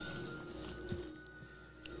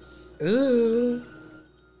Ooh.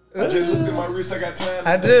 I just looked at my wrist, I got time.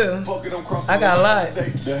 I do. I got a lot.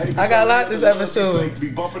 I got a lot this episode.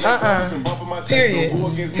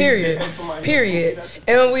 Period.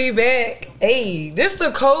 And we back. Hey, this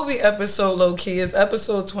the Kobe episode, low key. It's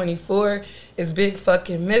episode 24. It's Big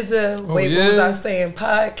fucking Mizza. Wait, what was I saying?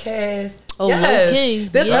 Podcast. Oh, yes. okay.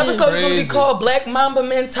 This episode is going to be called Black Mamba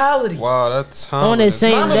Mentality. Wow, that's time. On the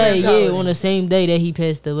same Mamba day, mentality. on the same day that he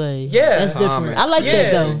passed away. Yeah. That's different. I like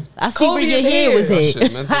that, though. I see Kobe where your is head here. was That at.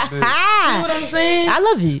 shit meant to be. See what I'm saying? I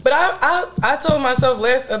love it. But I told myself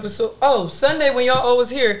last episode, Sunday when y'all all was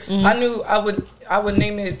here, I knew I would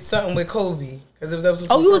name it something with Kobe because it was episode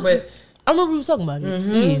 24. But I remember we was talking about it.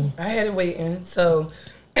 Yeah. I had it waiting. So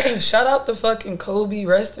shout out to fucking Kobe.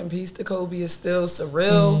 Rest in peace to Kobe. Is still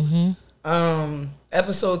surreal.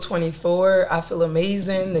 Episode 24. I feel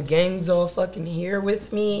amazing. The gang's all fucking here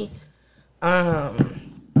with me.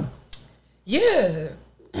 Yeah.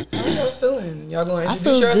 How y'all feeling? Y'all gonna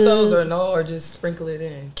introduce yourselves or no, or just sprinkle it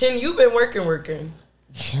in? Ken, you been working.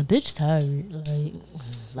 Yeah, bitch tired.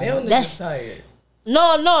 Male niggas tired.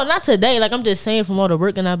 No, not today. Like, I'm just saying from all the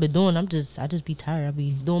working I've been doing, I just be tired. I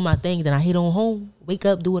be doing my thing, then I hit on home, wake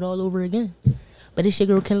up, do it all over again. But this shit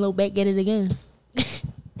girl can look back, get it again.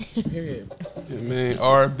 Period. Yeah, man,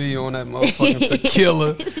 R&B on that motherfucking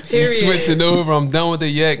tequila. You Period. switching over. I'm done with the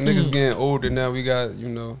yak. Niggas getting older now. We got,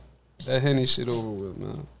 that Henny shit over with,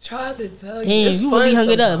 man. Tried to tell you. Damn, It's you fun really hung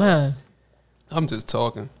it up, huh? sometimes. I'm just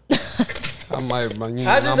talking. I might,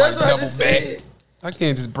 That's what I double just back. said. I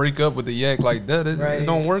can't just break up with the yak like that. Right. It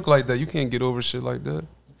don't work like that. You can't get over shit like that.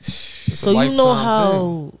 It's So a you know lifetime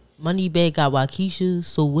how thing. Moneybag got Waukesha?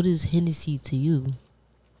 So what is Hennessy to you?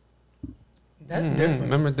 That's different.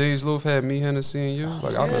 Remember Days Loaf had me, Hennessy, and you?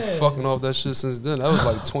 Like, I've been yes. fucking off that shit since then. That was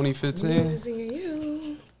like 2015. Seeing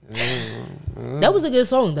you. That was a good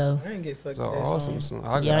song, though. I didn't get fucked It's with an that awesome song.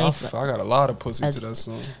 song. I got a lot of pussy to that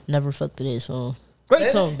song. Never fucked to that song. Great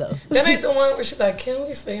That- song, though. That ain't the one where she's like, "Can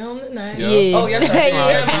we stay home tonight?" Yeah. Yeah. Oh yes, I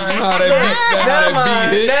do. Never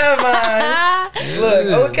mind. Never mind.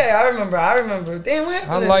 Look, okay, I remember. Damn, what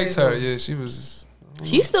happened? I to liked that her. dude? Yeah, she was.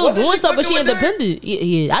 She's still Wasn't doing she stuff, but she fucking with Dirk? independent.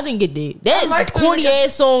 Yeah, I didn't get that. That's like a corny them niggas.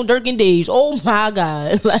 ass song, Dirk and Dage. Oh my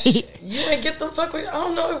god, like You ain't get them fuck with. I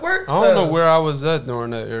don't know. It worked. I don't know though. where I was at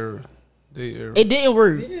during that era. it didn't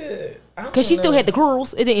work Yeah, because she still had the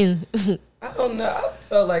curls. It didn't. I don't know. I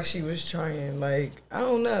felt like she was trying. Like I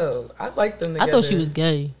don't know. I liked them together. I thought she was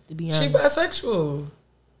gay. To be She honest, bisexual.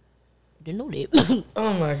 didn't know that.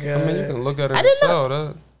 Oh my god. I mean, you can look at her I and didn't tell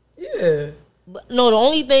that. Yeah. But no, the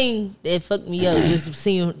only thing that fucked me up was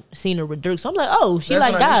seeing her with Dirk. So I'm like, oh, she That's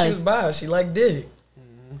like when I knew guys. She was bi. She like dick.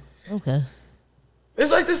 Okay,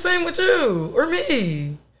 It's like the same with you or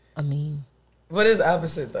me. I mean, What is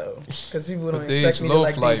opposite though? Because people don't But expect Days me to Loaf,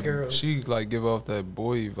 like like, big girls. she like give off that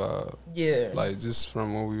boy vibe. Yeah. Like just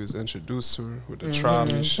from when we was introduced to her with the tribe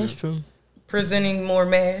and that's shit. true. Presenting more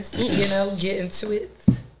mass, get into it.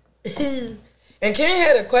 And Ken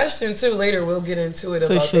had a question too. Later we'll get into it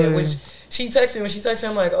For about sure. that. Which she texted me. When she texted me,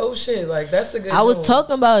 I'm like, oh shit, like that's a good. I was joint.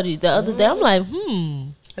 talking about it the other day. I'm like,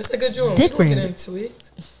 That's a good joint. Different. We'll get into it.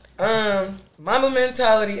 Mama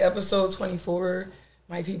Mentality episode 24.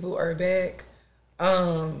 My people are back.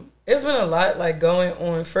 It's been a lot like going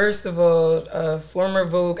on. First of all, former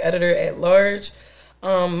Vogue editor at large,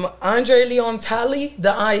 Andre Leon Talley, the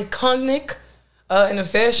iconic in the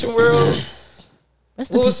fashion world.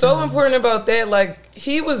 What was so important about that, like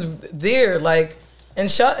he was there, like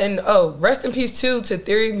rest in peace too to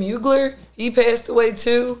Thierry Mugler. He passed away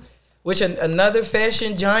too, which another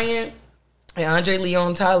fashion giant. And Andre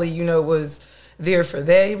Leon Talley, was there for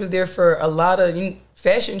that. He was there for a lot of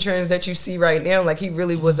fashion trends that you see right now. Like he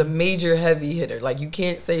really was a major heavy hitter. Like you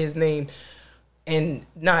can't say his name and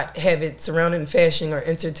not have it surrounding fashion or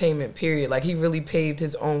entertainment, period. Like he really paved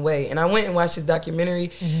his own way. And I went and watched his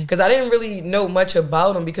documentary because I didn't really know much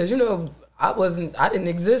about him because, I didn't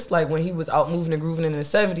exist like when he was out moving and grooving in the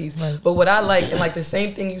 70s. Right. But what I like, and like the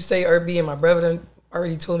same thing you say, Irby and my brother done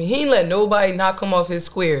already told me, he ain't let nobody knock him off his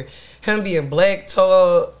square. Him being black,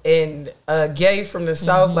 tall, and gay from the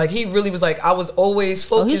South, like he really was like, I was always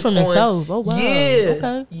focused he's from on the South. Oh wow. Yeah.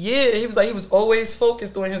 Okay. Yeah. He was always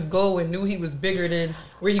focused on his goal and knew he was bigger than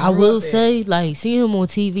where he grew I will up at. say, like, seeing him on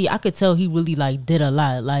TV, I could tell he really like did a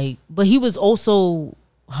lot. Like, but he was also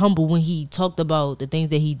humble when he talked about the things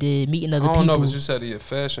that he did, meeting other I don't people. know, but you said he a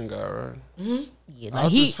fashion guy, right? Mm-hmm. Yeah, I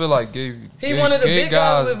like just feel like he one of the big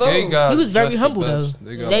guys with Vogue. gay guys he was very dress the humble though. best.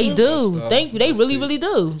 They got They the do. best style, Thank you. They best really, taste. really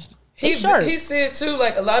do. He sharp. He said too,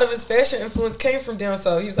 like a lot of his fashion influence came from down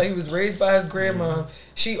south. He was like he was raised by his grandma.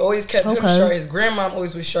 She always kept him sharp. His grandmom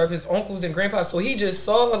always was sharp. His uncles and grandpa. So he just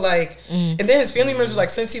saw like, and then his family members was like,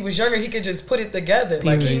 since he was younger, he could just put it together.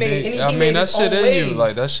 Like he made. I mean, that shit in you.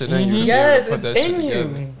 Like that shit in you. Yes, it's in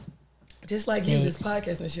you. Just like you, this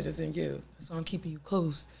podcast and shit is in you. That's why I'm keeping you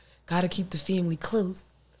close. Gotta keep the family close.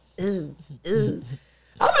 Ooh.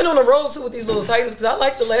 I've been on the road too with these little titles because I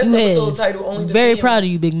like the last episode title. Only the very family. proud of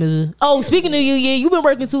you, Big Mizza. Oh, speaking of you, you been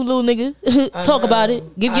working too, little nigga. Talk about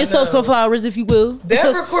it. Give yourself some flowers if you will.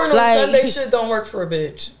 That recording on Sunday shit don't work for a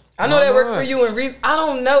bitch. I know that worked for you and Reese. I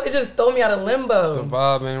don't know. It just throw me out of limbo. The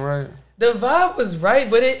vibe ain't right. The vibe was right,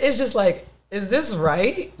 but it's just like, is this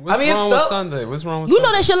right? What's wrong with Sunday? What's wrong with you Sunday?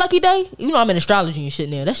 know that's your lucky day? You know I'm in astrology and shit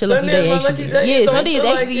now. That's your lucky Sunday day, my actually. lucky day? Yeah, So Sunday is I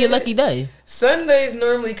feel actually like your lucky day. Sundays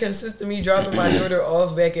normally consist of me dropping my daughter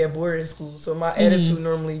off back at boarding school. So my attitude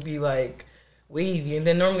normally be like wavy. And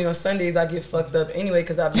then normally on Sundays I get fucked up anyway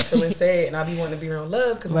because I be feeling sad and I be wanting to be around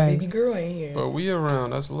love because my baby girl ain't here. But we around.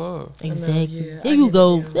 That's love. Exactly. Yeah, there you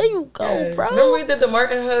go. There you go, yes. bro. Remember we did the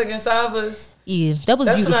Martin hug in Savas? Yeah, that was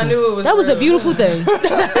That's beautiful. when I knew it was that was a real. beautiful thing.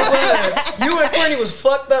 You and Courtney was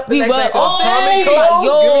fucked up the We next day. was. So Oh, Tommy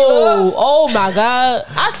yo, oh my god!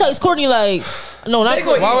 I text Courtney like, no, not They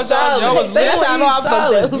gonna Why eat was y'all- y'all was salads. They That's gonna how I know eat I fucked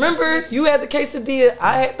salads. up. Remember, you had the quesadilla,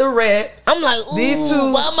 I had the wrap. I'm like, ooh, These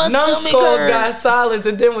two why my numbskulls stomach hurt? got solids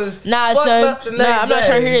and then was Nah, fucked son. up the next Nah, I'm not day.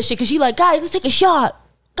 trying to hear that shit. Cause she like, guys, let's take a shot.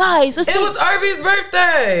 Guys, let's It take. was RB's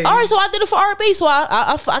birthday. All right, so I did it for RB. So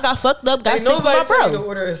I got fucked up. Got Ain't sick for my nobody told me to bro.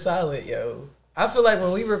 order a salad, yo. I feel like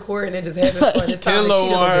when we record and it just happens fun, it's time Ken to Lo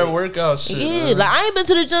cheat a want her little bit. workout shit. Yeah, man. like I ain't been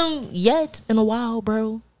to the gym yet in a while,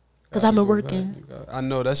 bro. Cause I've been working. I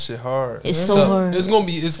know that shit hard. It's so hard. It's gonna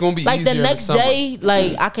be Like easier the next in the summer. day,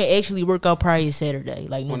 like I can actually work out probably Saturday.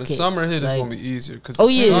 Like no When the kid. summer hit, it's Like, gonna be easier because Oh,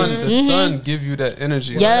 the yeah. sun, sun give you that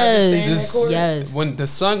energy. Yes, Just- yes. When the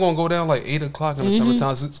sun gonna go down like 8 o'clock in the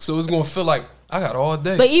summertime, so it's gonna feel like I got all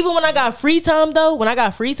day. But even when I got free time though, like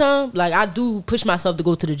I do push myself to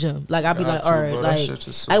go to the gym. Like I be Got like, to, all right, bro. That like, shit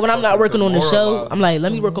just so like when I'm not fucking working on the show, demoralizing. I'm like,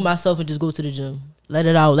 let me work on myself and just go to the gym. Let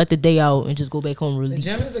it out, let the day out, and just go back home The release.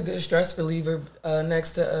 gym is a good stress reliever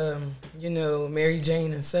next to, Mary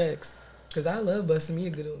Jane and sex. Because I love busting me a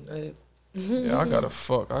good old nut. Yeah, I gotta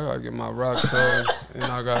fuck. I gotta get my rocks on, and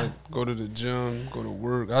I gotta go to the gym, go to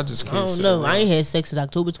work. I just I can't. don't sit know. around. I ain't had sex since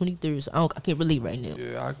October 23rd, so I can't relate right now.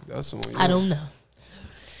 Yeah, that's the one. I don't know.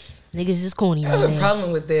 Niggas is corny I right have a now.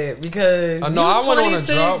 problem with that because I know. you I went on a 26,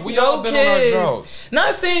 drought. We no all been on our kids. droughts.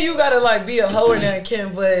 Not saying you gotta like be a hoe or nothing,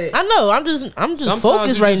 Kim, but I know. I'm just Sometimes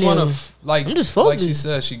focused you right just now. wanna like, I'm just like she focused.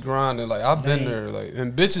 said, she grinding. Like I've been there. Like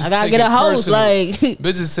and bitches I gotta take get it a house, personal. like,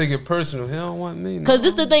 bitches take it personal. He don't want me. cause no.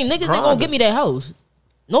 this the thing, niggas ain't gonna Grinding. get me that house.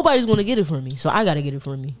 Nobody's gonna get it for me, so I gotta get it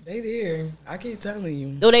for me. they there. I keep telling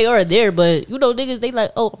you. Though they are there, but you know, niggas they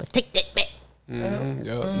like, oh, I'm gonna take that back. Mhm,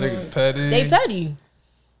 yeah, niggas petty. They petty.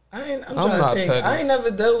 I'm I'm trying not to think. petty. I ain't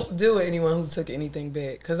never deal with anyone who took anything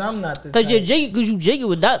back because I'm not the Cause type. you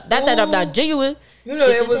genuine. That I'm not genuine. You know, Shit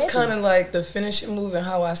that just was happened. kind of like the finishing move and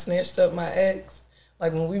how I snatched up my ex.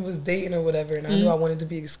 Like when we was dating or whatever, and I knew I wanted to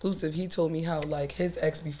be exclusive. He told me how like his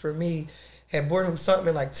ex before me had bought him something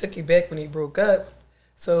and like took it back when he broke up.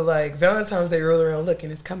 So like Valentine's Day rolled around, look,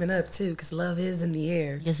 and it's coming up too, cause love is in the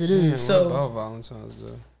air. Yes, it Man, is. So- what about Valentine's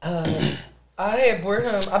Day? I had bought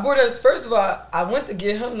him. I bought us. First of all, I went to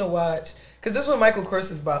get him to watch because this was when Michael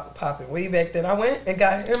Kors was popping way back then. I went and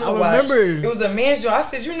got him to I watch. remember. It was a man's joint. I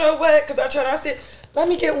said, you know what? Because I said, let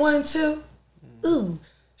me get one too. Ooh,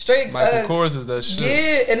 straight. Michael Kors was that shit.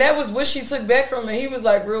 Yeah, and that was what she took back from him. He was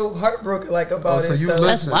like real heartbroken, like Oh, about so it. you So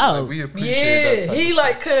listen. wild. Like, we appreciate that yeah, type he of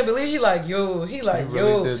like shit. couldn't believe. He like yo. He like He really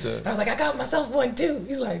yo. did that. And I was like, I got myself one too.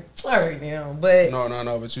 He's like, all right now, but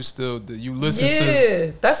No, but you still you listen to.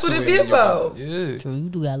 yeah, that's what it be about. Yeah, True, you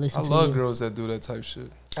do gotta listen I to love it. girls that do that type shit.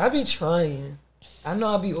 I be trying. I know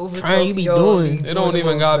I be over Trying, you be y'all doing. It don't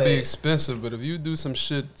even gotta be bad. expensive, but if you do some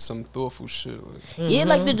shit, some thoughtful shit, like Yeah,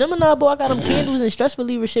 like the Gemini boy, I got him candles and stress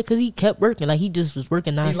reliever shit because he kept working. Like he just was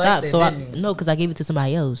working liked nonstop. that, So I didn't he? no, because I gave it to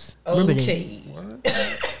somebody else. Remember that? Okay.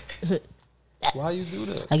 why you do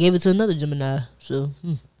that? I gave it to another Gemini. So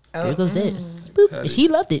there goes that. Mm. Boop, Petty. and she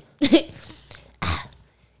loved it.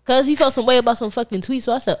 Cause he felt some way about some fucking tweet.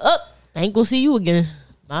 So I said, "Up, I ain't gonna see you again.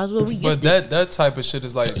 Might as well re But that type of shit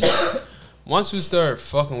is like, once you start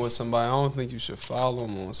fucking with somebody, I don't think you should follow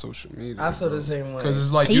them on social media. I feel the same way. Because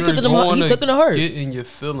it's like He you're took it to going he to took it to her. get in your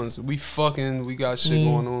feelings. We fucking, we got shit Yeah.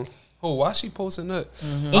 going on. Oh, why she posting that?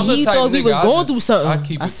 And I'm the he type thought we nigga, was I going just- through something. I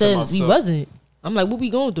keep it to said we myself. wasn't. I'm like, what we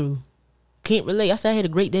going through? Can't relate. I said I had a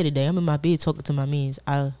great day today. I'm in my bed talking to my mans.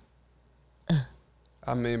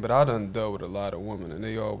 I mean, but I done dealt with a lot of women, and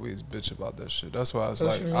they always bitch about that shit. That's why it's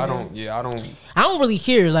Social like, media. I don't. I don't really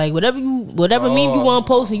care. Like whatever meme you want to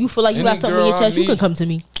post, and you feel like you Any got something in your girl chest, I you can meet- come to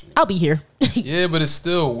me. I'll be here. Yeah, but it's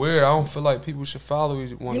still weird. I don't feel like people should follow one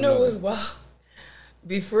another. You know what's wild?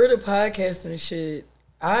 Before the podcast and shit,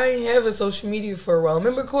 I ain't have a social media for a while.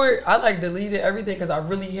 Remember, Court? I like deleted everything because I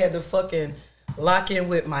really had to fucking lock in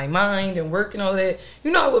with my mind and work and all that.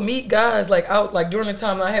 You know, I would meet guys like out like during the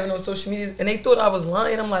time not having no social media, and they thought I was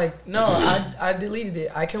lying. I'm like, no, I deleted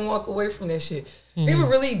it. I can walk away from that shit. People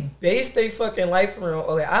really base their fucking life around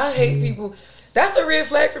all that. I hate people. That's a red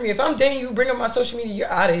flag for me. If I'm dating you, bring up my social media, you're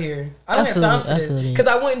out of here. I don't have feel time it. for I this. feel it. Because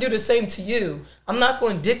I wouldn't do the same to you. I'm not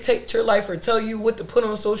going to dictate your life or tell you what to put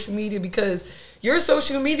on social media because your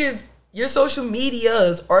social medias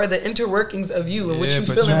are the interworkings of you and what you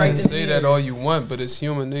but feeling you right can then say and that there. all you want, but it's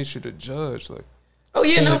human nature to judge. Like, Oh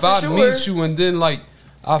yeah, no, if for I sure. meet you and then like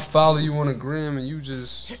I follow you on a gram and you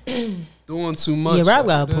just doing too much. Yeah, Rob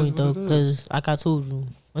like, got a it is point what though, it is. because like I told you,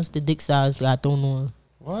 once the dick size got thrown on,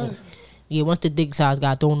 What? yeah, once the dick size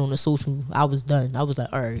got thrown on the social, I was done. I was like,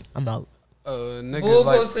 all right, I'm out. Nigga, Bull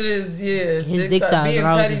like, posted his dick size, being and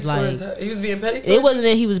I was petty just towards like- her. He was being petty towards It wasn't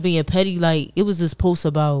that he was being petty. Like it was this post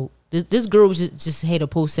about this girl was just had a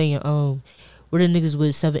post saying, where the niggas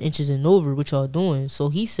with 7 inches and over, what y'all doing? So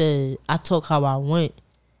he said, I talk how I want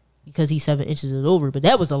because he's 7 inches and over, but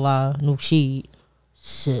that was a lie. No shade.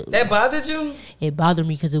 Shit. That bothered you? It bothered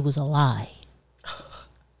me because it was a lie.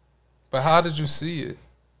 but how did you see it?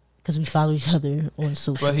 Because we follow each other on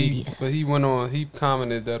social media. He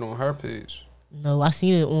commented that on her page. No, I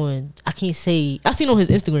seen it on. I can't say. I seen it on his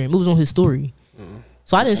Instagram. It was on his story.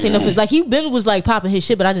 So I didn't say nothing. Like he been was like popping his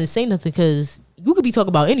shit, but I didn't say nothing because you could be talking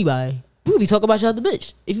about anybody. You could be talking about your other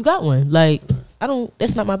bitch if you got one. Like I don't.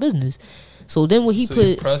 That's not my business. So then when he So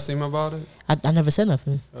you put, pressed him about it? I never said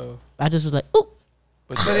nothing. Oh. I just was like, ooh.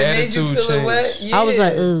 But But your it made you attitude feel wet. changed. Yeah. I was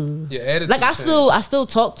like, ooh. Your attitude Like changed. I still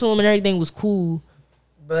talked to him and everything was cool.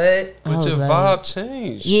 But I But was your like- vibe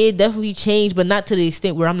changed. Yeah, it definitely changed, but not to the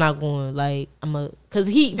extent where I'm not going like because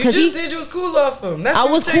you just said you was cool off him. That's I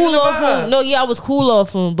what was changing cool the off vibe. him. No, yeah, I was cool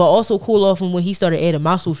off him, but also cool off him when he started adding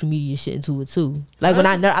my social media shit into it too. Like when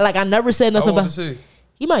I never said How nothing old about is he?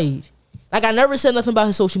 he my age. Like I never said nothing about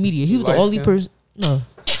his social media. He was the light only skin? person. No,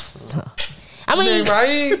 I mean,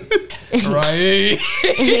 Right? Right.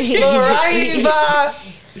 Right,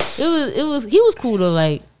 vibe. it was he was cool though.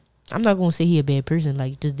 Like I'm not gonna say he a bad person.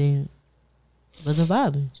 Like just didn't wasn't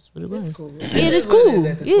vibing. Just what it was. It's cool. Yeah, it's cool.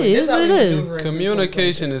 Yeah, it's what it is.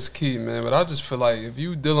 Communication is key, man. But I just feel like if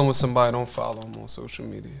you dealing with somebody, don't follow them on social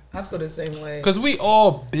media. I feel the same way. Cause we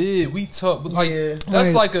all big, we talk, but like Yeah. that's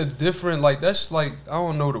Right. like a different, like that's like I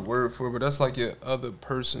don't know the word for it, but that's like your other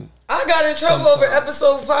person. I got in trouble over Sometimes.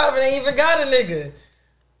 episode 5 and ain't even got a nigga.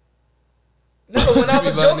 No, when I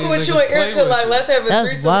was You letting joking with these you niggas and play Erica, with like, you. let's have a That's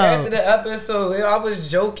threesome wild. after the episode. I was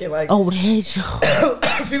joking. Like, Oh, that joke.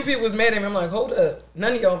 a few people was mad at me. I'm like, hold up.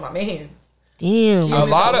 None of y'all my man. Damn. Yeah. A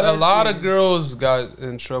lot it's of nasty. girls got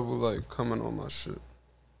in trouble like coming on my shit.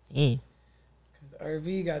 Yeah.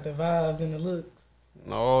 RB got the vibes and the looks.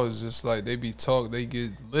 No, it's just like they be they get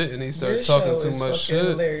lit and they Your start talking show too is much fucking shit.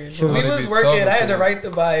 hilarious. True. When we They was be working, talking I had too to much. write the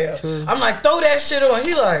bio. True. I'm like, throw that shit on.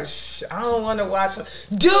 He like, shh, I don't want to watch. Do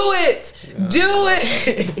it. Do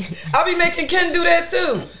it. I'll be making Ken do that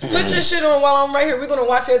too. Put your shit on while I'm right here. We're going to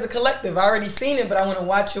watch it as a collective. I already seen it, but I want to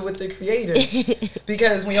watch it with the creator.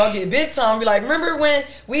 Because when y'all get big time, be like, remember when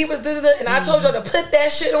we was da-da-da, and I told y'all to put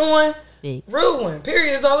that shit on? Big. Real one.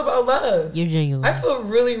 Period. It's all about love. You're genuine. I feel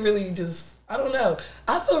really, really just, I don't know.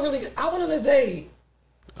 I feel really good. I went on a date.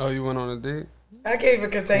 Oh, you went on a date? I gave a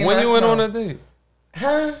container. When I you went on smoked. a date? Huh?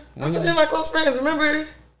 I When put you- in my close friends. Remember?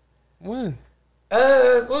 When?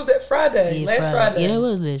 What was that? Friday. Yeah, Last Friday. Yeah, that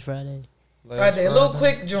was last Friday. Last Friday. A little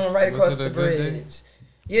Friday? quick joint right Was across it the a good day? bridge.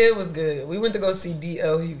 Yeah, it was good. We went to go see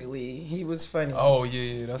D.L. Hughley. He was funny. Oh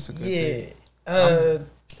yeah, that's a good day. Yeah.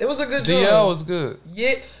 It was a good joint. DL was good.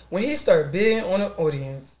 Yeah. When he started bidding on the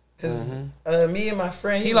audience. Because me and my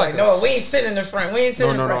friend, he He was like like, no, we ain't sitting in the front. We ain't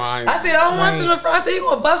sitting No, in the no, no, front. I I, ain't- said, I don't want to sit in the front. I said, he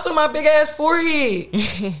going to bust on my big ass forehead.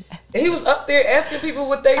 And he was up there asking people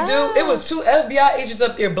what they do. It was 2 FBI agents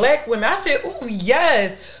up there, black women. I said, ooh,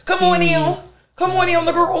 yes. Come on in. Come on in,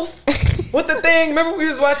 the girls. With the thing. Remember we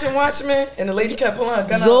was watching Watchmen? And the lady kept pulling her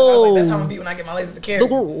gun out. I was like, that's how I'm going to be when I get my laser to carry. The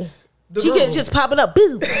girl. The She girl. kept just popping up.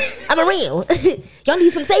 Boo. I'm around. Y'all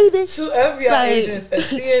need some savings? 2 FBI Like- agents, a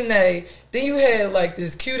CNA. Then you had like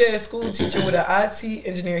this cute ass school teacher with an IT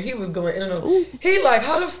engineer. He was going in and out. He like,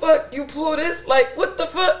 how the fuck you pull this? Like, what the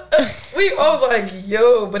fuck? I was like,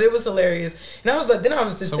 yo, but it was hilarious. And I was like, then I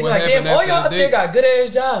was just So thinking what like, damn, happened all after y'all the up there date? got good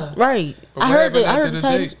ass jobs. Right. But I what heard happened the after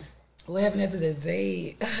title. date? What happened after the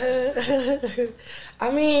date?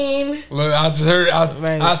 I mean, Look, I just heard.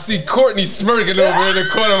 I see Courtney smirking over in the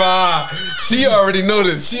corner of my eye. She already know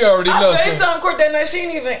this. She already knows. I say something Court that night. She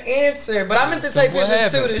didn't even answer. But I meant to So take what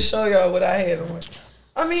pictures too happened? to show y'all what I had on.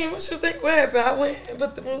 I mean, what you think? What happened? I went and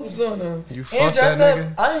put the moves on them. You and fucked dressed that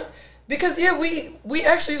up. nigga? Because we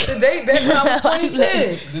actually used to date back when I was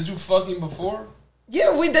 26. Did you fuck him before?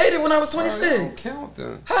 Yeah, we dated when I was Alright, 26. don't count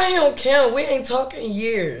then. How he don't count? We ain't talking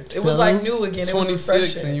years. It was So? like new again. It was 26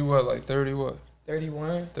 refreshing. and you what, like 30 what?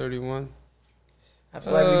 31. 31? I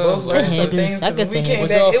feel like we both That learned some happens. things. I 'Cause guess when we it came Was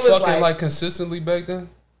back, y'all it was fucking like like consistently back then?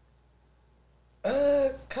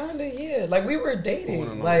 kinda, yeah. Like we were I wanna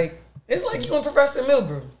dating. know. Like it's like you and Professor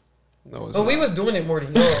Milgram. No, it's But we not. was doing it more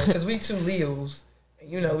than y'all because we two Leos.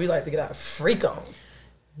 You know, we like to get our freak on.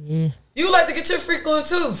 Yeah. You like to get your freak on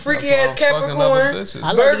too. Freaky That's why ass I'm fucking Capricorn. other bitches.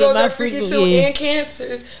 I like to get Virgos my are freaky freak- too, yeah. and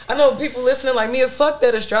Cancers. I know people listening like me. Fuck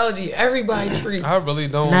that astrology. Everybody freaks. I really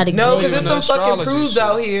don't. Not No, believe because in there's some the fucking astrology prudes shit.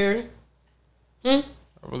 out here. I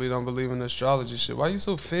really don't believe in the astrology shit. Why you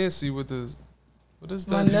so fancy with this? What is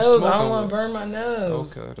that? My you nose. I smoking don't want with? to burn my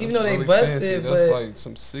nose. Okay, that's Even though they really busted, fancy. but That's like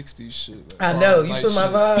some 60s shit. Like I know. You light feel my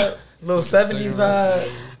shit. vibe? Little 70s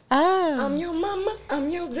vibe. Ah. I'm your mama. I'm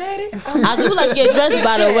your daddy. I do like your dress,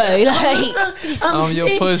 by the way. Like, I'm your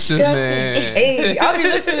pusher, man. Hey, I be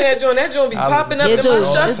listening to that joint. That joint be I popping listen up to in it my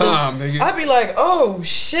all the shuffle. time, nigga. I be like, oh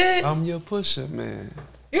shit. I'm your pusher, man.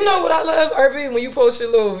 You know what I love, RB? When you post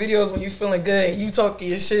your little videos when you feeling good and you talking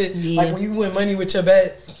your shit. Yeah. Like when you win money with your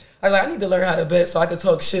bets. I need to learn how to bet so I can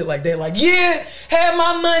talk shit like that. Like, yeah, had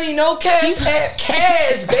my money, no cash, had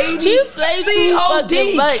cash, baby. You play too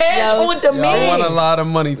fucking much, cash yo. on Yeah, I demand. want a lot of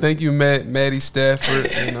money. Thank you, Maddie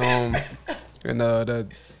Stafford, and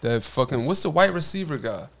that fucking what's the white receiver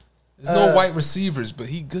guy? There's no white receivers, but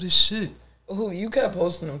he good as shit. Who you kept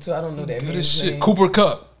posting them too? I don't know that Good man's as shit. name. Cooper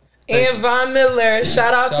Cup. And Von Miller.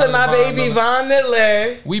 Shout out Shout to my out Von baby Miller. Von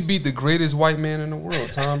Miller. We beat the greatest white man in the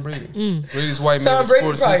world, Tom Brady. Greatest white man Tom in Brady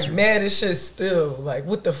sports probably history. mad as shit still. Like,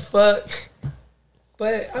 what the fuck?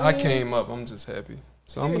 But I mean, came up. I'm just happy.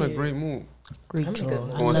 So I'm in a great mood. great I'm a job. good I one.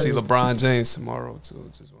 Going to love see it. LeBron James tomorrow too.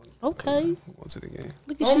 Just want Okay. going to the game.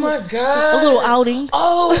 Look at Oh you. my god. A little outing.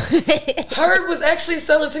 Oh, Herb was actually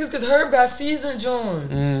selling tickets because Herb got season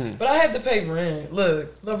joints. But I had to pay rent.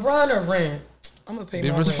 Look, LeBron or rent. I'm gonna pay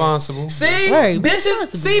Be my responsible. rent. See, Right,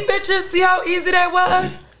 bitches. See, bitches. See how easy that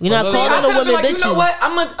was. We're not But See, look, I calling could the have been women like, you know bitches. what?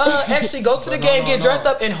 I'm gonna actually go to the No, game, no, get no. dressed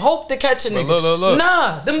up, and hope to catch a But nigga. look.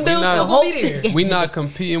 Nah, them bills not- still gonna be there. We not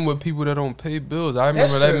competing with people that don't pay bills. I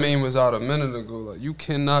remember That's that true. meme was out a minute ago. Like you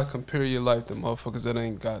cannot compare your life to motherfuckers that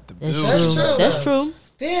ain't got the That's bills. That's true. true. That's true.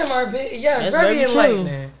 Damn, RB. Yeah, it's That's very very true.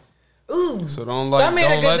 enlightening. Ooh. So don't So I like made a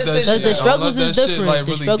don't good let that decision. shit. The don't struggles let is that shit different. like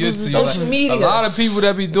The really struggles get to is you. Like, Social media. a lot of people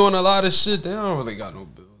that be doing a lot of shit, they don't really got no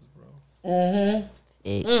bills, bro.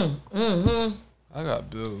 I got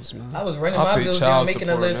bills, man. I was running I my pay bills down, child making a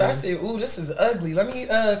support, list. I man. said, ooh, this is ugly. Let me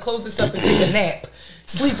close this up and take a nap.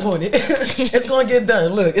 Sleep on it. It's gonna get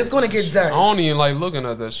done. Look, it's gonna get I done. don't even like looking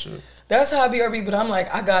at that shit. That's how I be RB, but I'm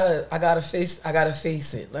like, I gotta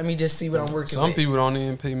face it. Let me just see what I'm working Some with. people don't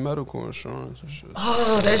even pay medical insurance and shit.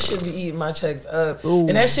 Oh, that shit be eating my checks up. Ooh.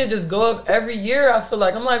 And that shit just go up every year, I feel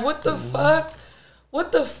like. I'm like, what the fuck?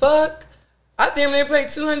 What the fuck? I damn near pay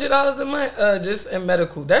 $200 a month just in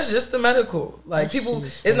medical. That's just the medical. Like, people,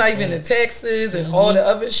 it's not even the taxes and all the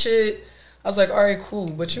other shit. I was like, all right, cool.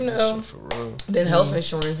 But you know, Shit for real. then health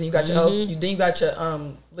insurance, then you got your health, then you got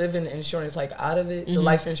your living insurance like out of it, the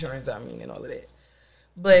life insurance, I mean, and all of that.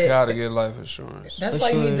 But Gotta get life insurance. that's For why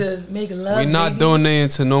you sure. need to make love. We not baby. donating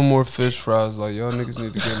to no more fish fries. Like y'all niggas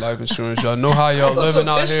need to get life insurance. Y'all know how y'all Go to living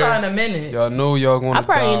a out fish fry in here. a minute. Y'all know y'all gonna I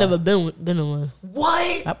probably die. ain't never been in one.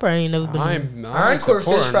 What? I probably ain't never been I in one. ain't, I ain't Encore fish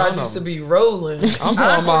supporting fries none used to of them. be rolling. I'm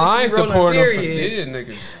talking about I ain't supporting them for period. dead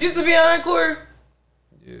niggas. Used to be Encore?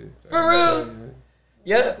 Yeah. For real?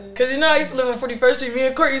 Yeah. Because you know I used to live on 41st Street. Me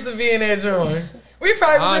and Court used to be in that joint. We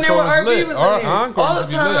probably was in there when Encore was RB lit. was in there. Encore All used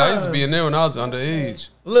the to be lit. I used to time. be in there when I was underage.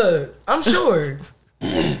 Look, I'm sure.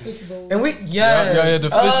 And we, Yeah, the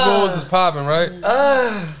fish bowls is popping, right?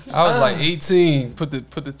 I was like 18. Put the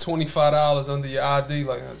 $25 under your ID,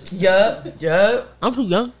 like I just Yup. I'm too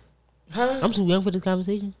young. Huh? I'm too young for this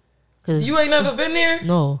conversation. Cause You ain't never been there?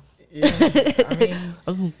 no. Yeah.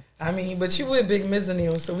 I mean, but you with Big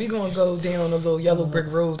Mizzanil, so we gonna go down a little yellow brick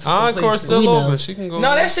road to some Encore places. still We know. open. She can go.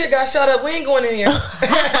 No, that shit got shot up. We ain't going in there.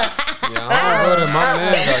 Yeah, I don't know that my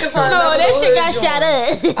man got killed. No, that shit got shot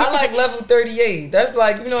up. I like level 38. That's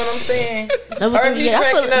like, you know what I'm saying? Level RB 38, I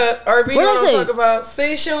feel cracking like- up. RB What know I what I'm say? talking about.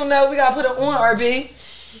 See, she don't know. We gotta put it on RB.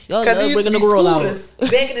 Y'all Because love it used to bringing be the girl out.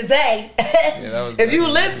 scooters back in the day. that was If you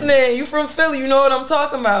back listening, you from Philly, you know what I'm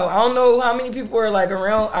talking about. I don't know how many people are like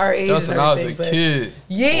around our age. That's and when I was a everything, but kid.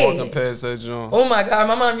 Yeah. Walking past that joint. Oh my God,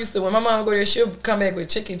 my mom used to, when my mom would go there, she'll come back with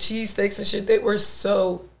chicken cheese steaks and shit. They were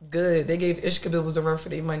so good. They gave Ishkabibbles a run for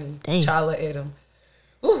their money. Damn. Chala ate them.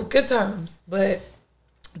 Ooh, good times. But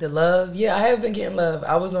the love, yeah, I have been getting love.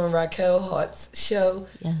 I was on Raquel Hart's show.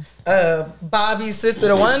 Yes. Bobby's sister,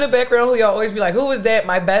 the one in the background who y'all always be like, who is that?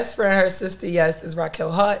 My best friend, her sister, yes, is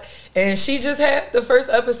Raquel Hart. And she just had the first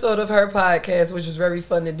episode of her podcast, which was very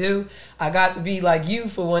fun to do. I got to be like you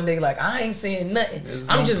for one day, like, I ain't saying nothing. It's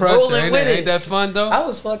I'm no just pressure. rolling Ain't with that, it. Ain't that fun though? I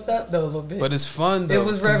was fucked up though a little bit. But it's fun though. It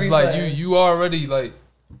was 'cause very it's like fun. you already like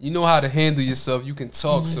you know how to handle yourself. You can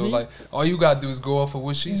talk. So like all you gotta do is go off of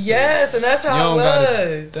what she said. Yes, and that's You how don't it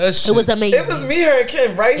gotta- was. That shit. It was amazing. It was me, her, and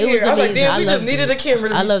Kim right It here. was I was like, amazing. damn, we I just loved needed it. a camera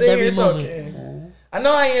to I be loved sitting every here moment. talking. I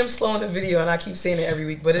know I am slow in the video, and I keep saying it every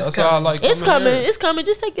week, but it's That's why I coming. like. It's coming. Here. It's coming.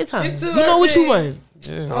 Just take your time. You do You know what you everything.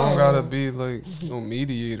 want. Yeah, I don't gotta be like no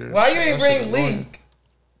mediator. Why you ain't That shit bring annoying. Leak?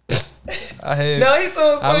 I had. No, he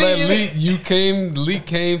told I us let Leak. Leak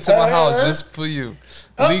came to my house just for you.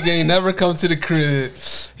 Leak ain't never come to the crib.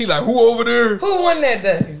 He like, who over there? Who won that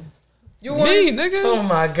day? You won? Me, nigga. Oh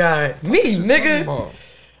my God. Me, nigga. Ball.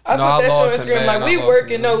 I No, put I that show on lost it, Instagram man. like I we lost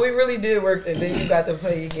working. it, No, man. we really did work, and then you got to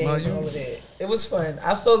play your game No, and you- all of that. It was fun.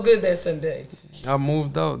 I felt good that Sunday. I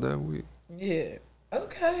moved out that week. Yeah.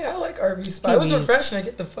 Okay, I like RV spot. It was refreshing to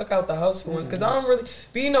get the fuck out the house for once, because I don't really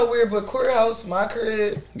be no weird, but courthouse, my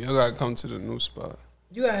crib, Y'all gotta come to the new spot.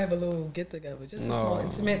 you gotta have a little get together, just a No. small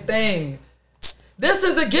intimate thing. This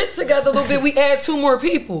is a get together a little bit. We add 2 more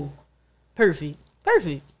people. Perfect.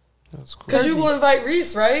 Perfect. That's cool. Cause you will invite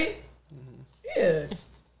Reese, right? Yeah.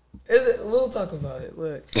 We'll talk about it.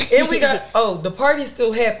 Look, and we got the party's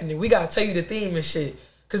still happening. We gotta tell you the theme and shit,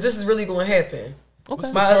 cause this is really gonna happen.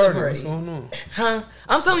 Okay. My other Party, what's party, going on? huh?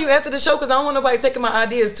 I'm telling you after the show, cause I don't want nobody taking my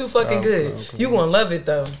ideas too fucking Okay, good. okay. You gonna love it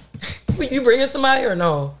though. You bringing somebody or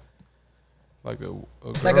no? Like a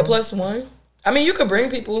Like a +1? I mean, you could bring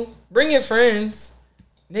people. Bring your friends,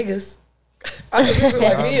 niggas. I think people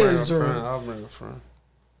like me is Drew. I'll bring a friend.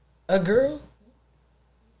 A girl?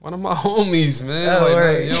 One of my homies, man. Oh, like,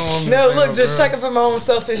 right. you don't want me No, to bring look, no just girl. checking for my own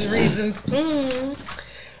selfish reasons.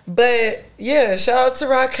 But yeah, shout out to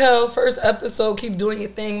Raquel. First episode, keep doing your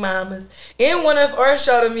thing, mamas. And one of our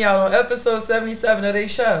shouted me out on episode 77 of their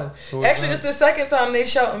show. Who was Actually, that? it's the second time they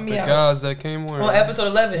shouting me The out. guys that came on. On episode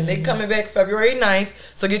 11. They coming back February 9th.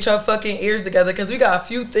 So get your fucking ears together, because we got a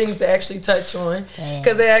few things to actually touch on.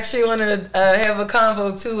 Because they actually want to have a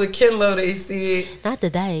convo too with Kenlo, they see it. Not the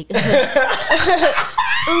dag.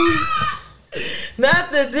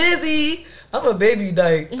 Not the dizzy. I'm a baby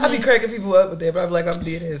dyke. I be cracking people up with that, but I be like, I'm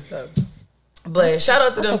dead and stuff. But shout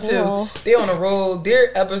out to them too. They on a roll.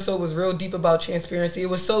 Their episode was real deep about transparency. It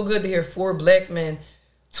was so good to hear 4 black men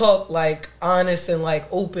talk like honest and like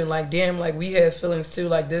open. Like damn, like we have feelings too.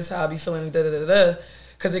 Like this how I be feeling. Da da da da.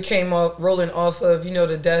 Because it came up rolling off of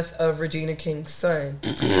the death of Regina King's son,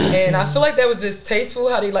 and I feel like that was distasteful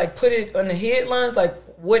how they like put it on the headlines like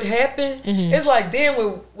what happened. It's like damn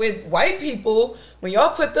with white people when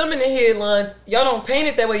y'all put them in the headlines, y'all don't paint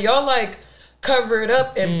it that way. Y'all like cover it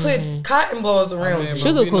up and put cotton balls around it.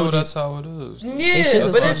 But we know Sugarcoated. that's how it is. Yeah,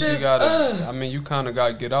 That's but why it she just gotta. I mean, you kind of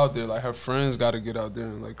gotta get out there. Like her friends gotta get out there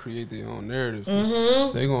and like create their own narrative.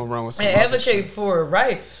 They gonna run with some and other advocate shit. for it,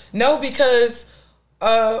 right? No, because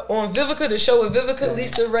on Vivica, the show with Vivica,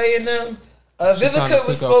 Lisa Ray and them, She kinda Vivica was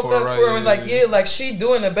took spoke up for up it, for right? her and was like, Yeah. yeah, like she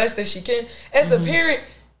doing the best that she can. As a parent,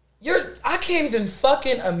 I can't even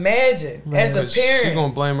fucking imagine as a But parent. she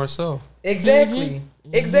gonna blame herself. Exactly.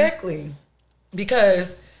 Exactly.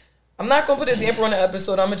 Because I'm not gonna put a damper on the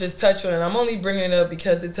episode. I'm gonna just touch on it. I'm only bringing it up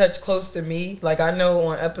because it touched close to me. Like I know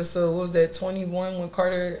on episode, what was that, 21, when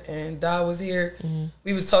Carter and Da was here,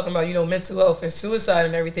 we was talking about mental health and suicide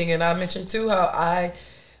and everything. And I mentioned too how I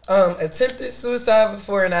attempted suicide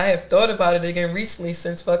before, and I have thought about it again recently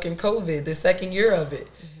since fucking COVID, the second year of it.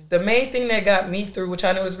 The main thing that got me through, which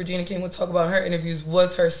I noticed Regina King would talk about in her interviews,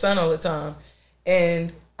 was her son all the time.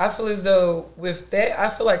 And I feel as though with that, I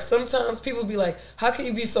feel like sometimes people be like, how can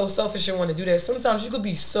you be so selfish and want to do that? Sometimes you could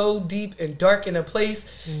be so deep and dark in a place,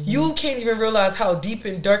 you can't even realize how deep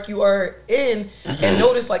and dark you are in and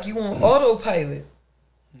notice like you on autopilot.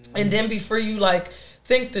 And then before you like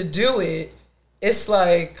think to do it, it's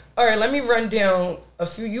like, all right, let me run down a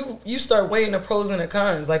few. You start weighing the pros and the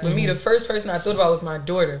cons. Like with me, the first person I thought about was my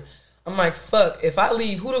daughter. I'm like, fuck, if I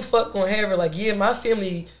leave, who the fuck gonna have her? Like, yeah, my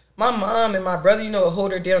family, my mom and my brother, will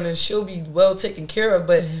hold her down and she'll be well taken care of,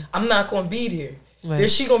 but I'm not gonna be there. Right. Then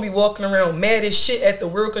she gonna be walking around mad as shit at the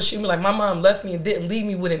world because she be like, my mom left me and didn't leave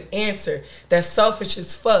me with an answer. That's selfish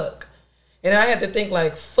as fuck. And I had to think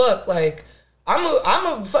like, fuck, like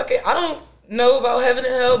I'm a fucking, I don't know about heaven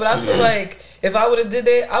and hell, but I feel like if I would have did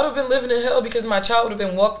that, I would have been living in hell because my child would have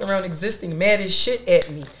been walking around existing mad as shit at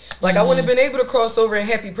me. Like I wouldn't have been able to cross over in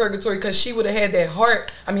happy purgatory because she would have had that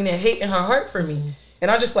hate in her heart for me. And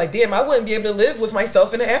I'm just like, damn, I wouldn't be able to live with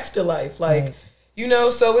myself in the afterlife. Like, you know,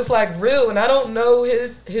 so it's like real. And I don't know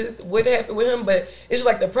his what happened with him, but it's just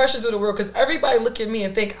like the pressures of the world because everybody look at me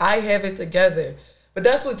and think I have it together. But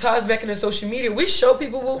that's what ties back into social media. We show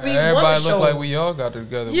people what we want to show. Everybody look like we all got it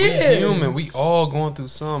together. Yeah. We human. We all going through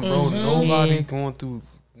something, bro. Nobody going through.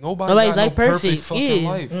 Nobody's got like no perfect. perfect fucking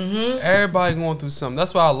life. Mm-hmm. Everybody going through something.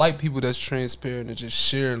 That's why I like people that's transparent and just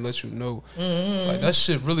share and let you know. Like that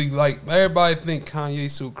shit really like everybody think Kanye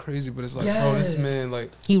so crazy, but it's like, bro, this man like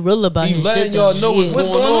he real about he his letting shit. y'all though. know what's going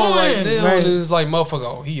on right now. Right. And it's like motherfucker,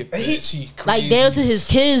 oh he a bitch, he crazy. Like down to his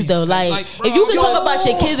kids though. Like bro, if you can yo. talk about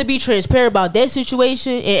your kids and be transparent about that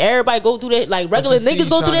situation, and everybody go through that, like regular But you see, niggas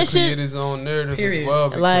go through trying that to create shit. his own narrative Period. as well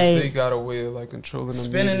because Like- they got a way of like controlling the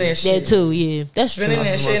Spinning media. that shit. That too, yeah. That's true. Spinning that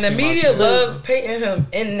That's shit. And the what I see my media kid. loves painting him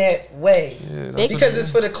in that way. Yeah, that's Because what- it's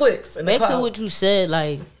for the clicks and the Back to clout. what you said,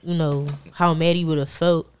 like, you know, how Maddie would have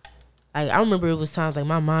felt. Like, I remember it was times like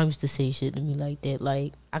my mom used to say shit to me like that.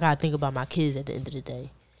 Like, I gotta think about my kids at the end of the day.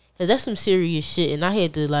 Cause that's some serious shit. And I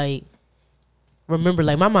had to, like, remember,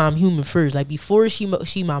 like, my mom human first. Like, before she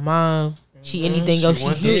my mom, she anything She else,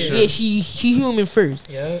 went through shit. yeah, she human first.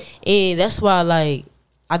 Yeah. And that's why, like,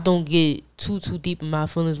 I don't get too deep in my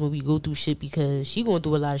feelings when we go through shit because she going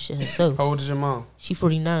through a lot of shit herself. How old is your mom? She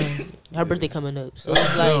 49. Her birthday coming up. So That's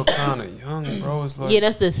it's still like, kind of young, bro. It's like yeah,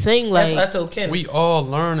 that's the thing. Like, That's okay. we all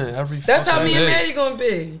learning every. That's how fucking me and day. Maddie gonna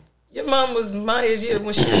be. Your mom was my age, yeah,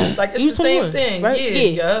 when she was like, it's You the same 21, thing. right? Yeah, Yeah,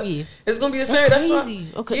 yeah. yeah. It's gonna be the That's same. That's crazy.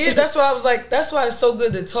 why. Okay. Yeah, that's why I was like, that's why it's so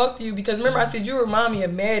good to talk to you because remember I said you remind me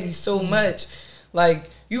of Maddie so much. Like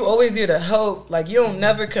you always there to help. Like you don't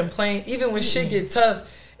never complain, even when shit get tough.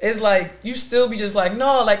 It's like you still be just like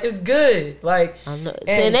no, like it's good. Like I'm not, and-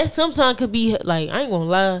 and that sometimes could be like I ain't gonna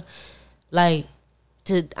lie, like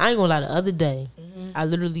I ain't gonna lie. The other day, I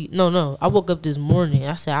literally I woke up this morning.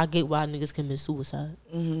 I said I get why niggas commit suicide.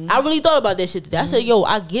 I really thought about that shit today. I said yo,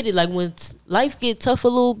 I get it. Like when life get tough a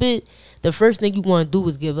little bit, the first thing you want to do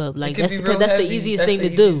is give up. Like it could be that's real the heavy. easiest That's thing the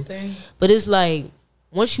to do. easiest thing. But it's like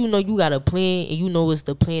once you know you got a plan and you know it's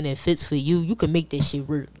the plan that fits for you, you can make that shit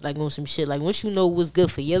work. Like on some shit. Like once you know what's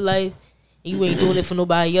good for your life and you ain't doing it for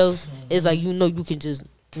nobody else, it's like you know you can just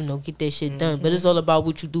get that shit done. But it's all about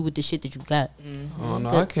what you do with the shit that you got. Oh no,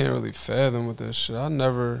 I can't really fathom with that shit. I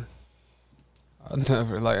never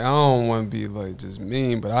like I don't want to be like just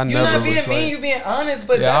mean, but I You're never not being was mean, like, you being honest,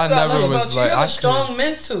 but Yeah, that's I what I never love was about you. like- You have I a strong couldn't-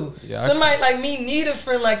 mental. Yeah, I Somebody like me need a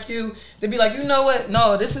friend like you to be like, you know what?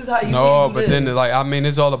 No, this is how you no, need to but then live. like I mean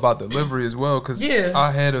it's all about delivery as well because Yeah.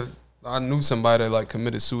 I knew somebody that like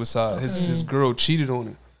committed suicide. His girl cheated on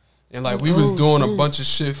him, and like we Oh, was doing a shit. bunch of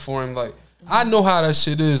shit for him. Like I know how that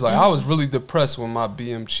shit is. Like I was really depressed when my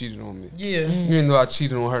BM cheated on me. Yeah. Even though I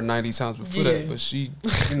cheated on her 90 times before Yeah. that, but she,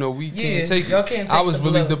 we Yeah, can't take y'all it. can't I take was the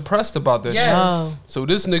really blow. depressed about that Yes. shit. Wow. So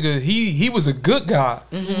this nigga, he was a good guy,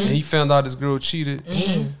 and he found out his girl cheated.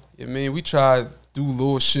 Yeah, man, we tried do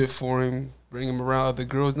little shit for him, bring him around other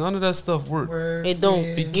girls. None of that stuff worked. Word. It don't.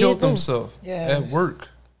 Yeah. He Yeah, killed it don't. himself Yes. at work.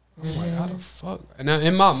 I'm like, how the fuck? And now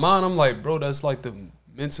in my mind, I'm like, bro, that's like the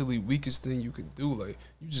mentally weakest thing you can do. Like,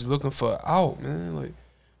 you just looking for an out, man. Like,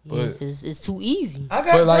 but It's too easy. I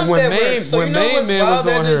got But, like, dumped when at Main- work. So when you know Main what's Man wild? was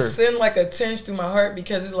That on just her- send like a tinge through my heart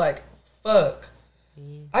because it's like, fuck.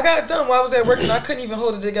 I got dumped while I was at work and I couldn't even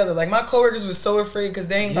hold it together. Like my coworkers was so afraid because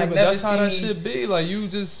they ain't yeah, like but never that's how that seen me shit be. Like, you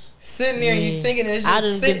just sitting there and you thinking it's I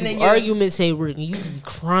just didn't sitting get in the your arguments at work and you be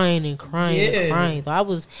crying and crying Yeah. and crying. I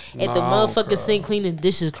was at Nah, the I don't motherfucking cry. sink cleaning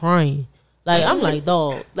dishes crying. Like I'm like,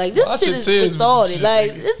 dog. Like this Wash shit your is tears with the retarded. shit,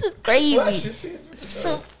 Like nigga. this is Wash crazy. your tears with the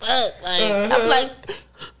dog. Fuck. Like I'm like,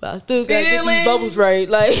 but I still gotta get Feelings. these bubbles right.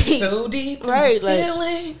 Like So deep, Right, like-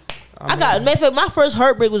 feeling. I got. Matter of fact, my first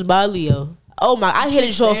heartbreak was by Leo. Oh my! I hit it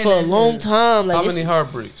off saying for a that long shit. time. Like how this- many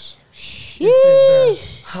heartbreaks? This is the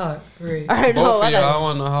Sheesh. heartbreak. I know. Both I of y'all. I got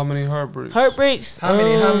want to know how many heartbreaks. heartbreaks. How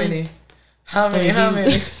many? How many? How many? How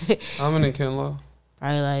many? How many, Kenlo?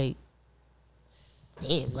 Probably like,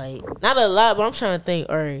 damn, like not a lot, but I'm trying to think.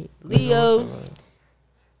 All right, Leo,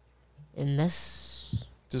 and that's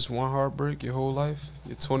Just one heartbreak your whole life?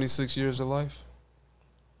 Your 26 years of life?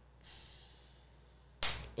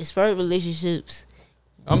 as far as relationships.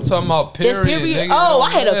 I'm talking about period. That's period. Nigga, Oh, it I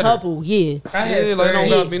had don't a matter. couple. Yeah. I had Yeah, like, don't three.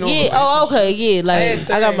 gotta be no Yeah. Oh, okay. Yeah. Like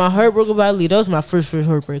had I got three. my heart broken by Lee. That was my first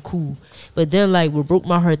heartbreak. Cool. But then like what broke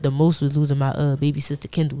my heart the most was losing my baby sister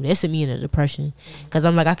Kendall. That sent me in a depression because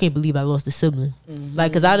I'm like I can't believe I lost a sibling.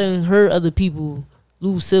 Like because I didn't heard other people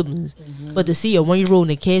lose siblings, but to see a 1-year-old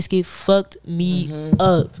in a casket fucked me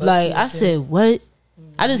up. Like I said, what?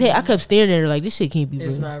 I kept staring at her like this shit can't be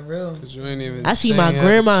It's real. not real. 'Cause you ain't even I see saying my you had a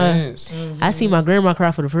grandma. chance. I see my grandma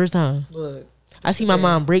cry for the first time. Look, I see my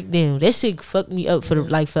mom break down. That shit fucked me up for the,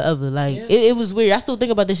 like forever. Like it was weird. I still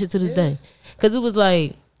think about this shit to this day, cause it was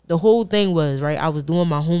like the whole thing was right. I was doing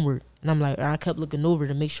my homework and I'm like I kept looking over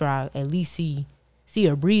to make sure I at least see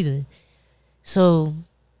her breathing. So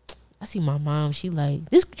I see my mom. She like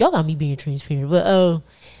this. Y'all got me being transparent, but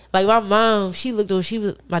like my mom, she looked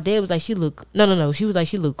over. My dad was like she look no. She was like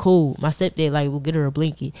she looked cold. My stepdad like will get her a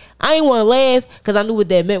blanket. I ain't want to laugh because I knew what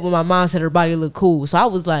that meant when my mom said her body looked cool. So I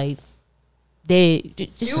was like. Dad,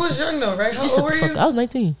 you was young though, right? How just old were shut the you? fuck- I was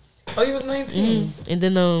 19. Oh, you was 19. And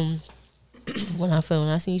then when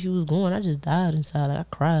I seen she was going, I just died inside. Like I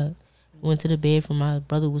cried. Went to the bathroom. My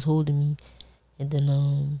brother was holding me, and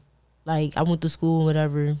then like I went to school and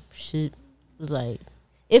whatever. Shit was like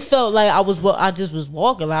it felt like I just was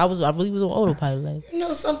walking. Like I really was on autopilot. Like You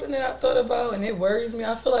know something that I thought about and it worries me?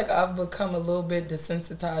 I feel like I've become a little bit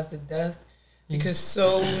desensitized to death because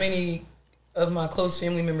so many of my close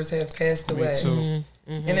family members have passed away. Me too.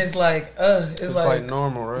 And it's like, It's like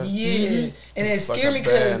normal, right? yeah. And it It's like scared a me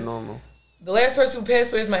bad because normal. the last person who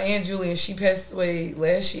passed away is my Aunt Julie, and she passed away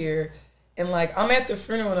last year. And like, I'm at the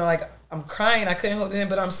funeral and like, I'm crying. I couldn't hold it in,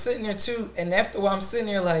 but I'm sitting there too. And after a while, I'm sitting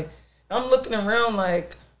there like, I'm looking around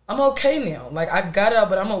like, I'm okay now. Like, I got out,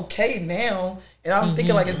 but I'm okay now. And I'm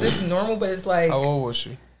thinking like, is this normal? But it's like, How old was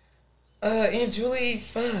she? Aunt Julie,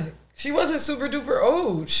 fuck. She wasn't super duper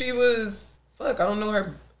old. She was, I don't know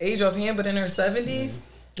her age offhand, but in her 70s.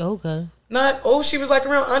 okay, Not old. She was like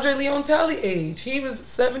around Andre Leon Talley age. He was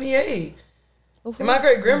 78. And my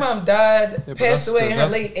great grandmom died, but passed that's away still- in her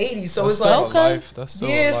that's- late 80s. So That's it's still like, a okay. life. That's still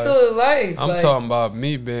yeah, a it's life. still alive. I'm like, talking about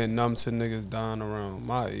me being numb to niggas dying around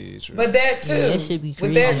my age. Right? But that too. Yeah, that shit be With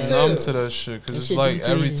crazy. that I'm too. numb to that shit because That it's shit like be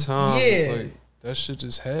every crazy. time Yeah. it's like that shit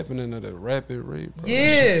just happening at a rapid rate. Bro. That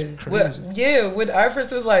Yeah. shit's crazy. With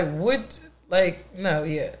Ifris was like, no,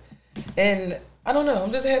 yeah. And I don't know.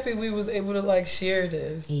 I'm just happy we was able to like share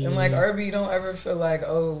this. And like RB, don't ever feel like,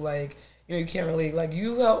 oh, like, you know, you can't really like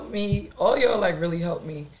you helped me. All y'all like really helped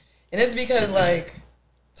me. And it's because like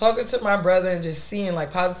talking to my brother and just seeing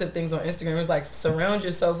like positive things on Instagram, it was like surround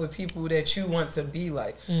yourself with people that you want to be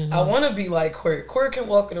like. I want to be like Court. Court can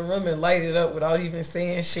walk in a room and light it up without even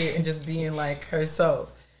saying shit and just being like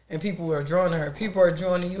herself. And people are drawn to her. People are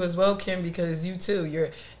drawn to you as well, Kim, because you too. You're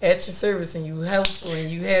at your service and you helpful and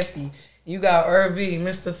you happy. You got RB,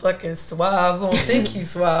 Mr. fucking Suave, who don't think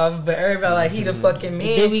he's suave, but everybody like he the fucking man.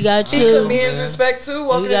 Then we got He you. commands respect too,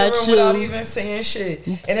 walking in the got room you. without even saying shit.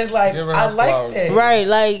 And it's like, Give her I her like flowers. that. Right,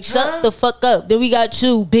 like shut Huh? the fuck up. Then we got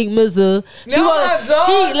you, Big Mizza. No, my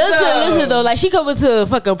dogs, listen though. Like she coming to a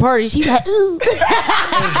fucking party. She like, ooh.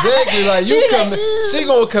 Exactly, like you She come, like, she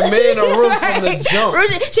gonna command a room from the jump.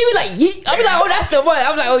 She be like, yeet. I be like, oh, that's the one.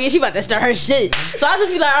 I'm like, oh yeah, she about to start her shit. So I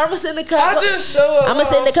just be like, I'm gonna sit in the cup. I just show up. I'ma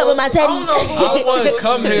sit in the cup with my I don't know teddy. who I else wouldn't was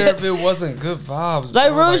come there. here if it wasn't good vibes.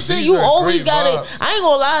 Like bro. real shit, these you are always great got it. vibes. I ain't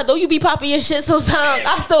gonna lie though, you be popping your shit sometimes.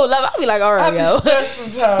 I still love it. I be like, all I right, be yo. stressed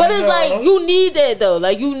sometimes. But it's yo. like you need that though.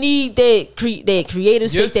 Like you need that that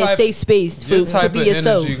creative Your space, that type- safe space Your to type be of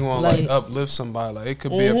yourself. energy going like uplift somebody. Like it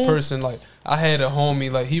could be a person. Like I had a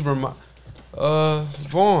homie. Like he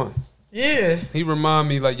Vaughn. yeah. He remind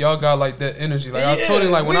me like y'all got like that energy. Like I told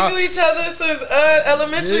him like when we I knew each other since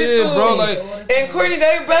elementary Yeah, school. bro, like- and Courtney,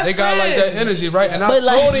 they best they got like friends. that energy, right? And I But,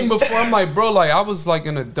 like- told him before, I'm like, bro, like I was like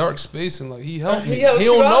in a dark space and like he helped me. He helped He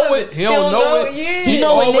you don't out know of it. He don't know it. Yeah. He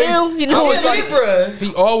know it always- now. You know I it was He's like Libra.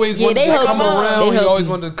 He always Yeah, wanted they to help come you. around. They He help always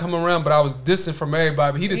you. wanted to come around, but I was distant from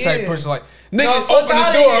everybody. But he the type Yeah. person like, No, nigga, fuck open the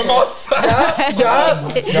outta door. here. I'm outside.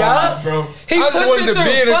 Yup. bro. He I just pushed wanted it to through.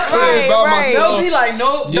 be in the Fuck crib right, by right. myself. They'll be like,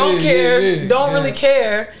 no, Yeah, don't care, yeah, don't yeah. really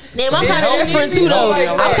care. damn, I'm He kind of helped that friend me. too He though. helped me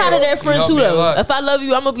a I'm lot. kind of that He friend helped too me a though. lot. If I love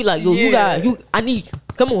you, I'm gonna be like, yo, Yeah. I need you.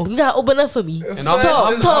 Come on, you gotta open up for me. And I'm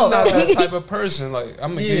Talk, not that type of person. Like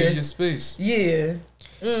I'm gonna give Yeah. you your space. Yeah.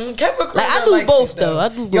 Capricorn. Like, I y'all do both, that, though. I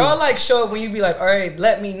do both. Y'all like show up when you be like, all right,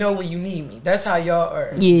 let me know when you need me. That's how y'all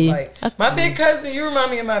are. Yeah. Like my big cousin, you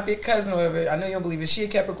remind me of my big cousin or whatever. I know you don't believe it. She a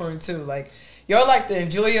Capricorn too. Like y'all like to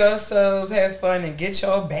enjoy yourselves, have fun, and get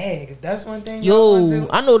y'all bag. If that's one thing y'all want Yo,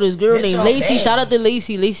 to. I know this girl Get named your Lacey. bag. Shout out to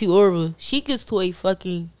Lacey Orva. She gets to a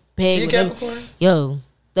fucking bag. She a with every- Capricorn? Yo,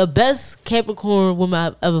 the best Capricorn woman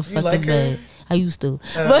I've ever fucking like her? met. How you still?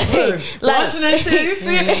 Look, like, watching that shit, you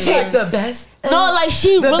see it? She like the best. no, like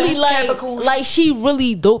she The really best Capricorn. like she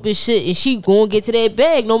really dope as shit, and she gonna get to that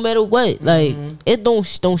bag no matter what. Like it don't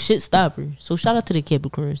shit stop her. So shout out to the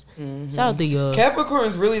Capricorns. Shout out to y'all.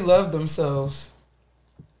 Capricorns really love themselves,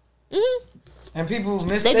 and people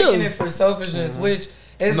mistaking it for selfishness, which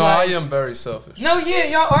is No, like. I am very selfish. No, yeah,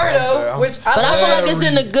 y'all are though. Which But I feel like it's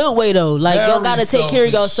in a good way though. Like y'all gotta take care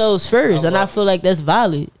of selfish. yourselves first, and I feel like that's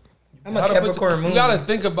valid. I'm a Capricorn moon. You gotta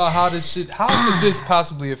think about how this shit. How could this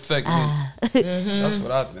possibly affect me? That's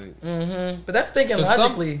what I think. But that's thinking 'Cause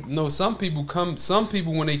logically. some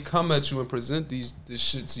people when they come at you and present this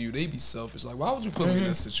shit to you, they be selfish. Like, why would you put me in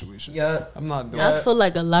that situation? Yeah. I'm not doing I that. feel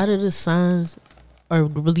like a lot of the signs are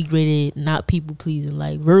really great at not people pleasing.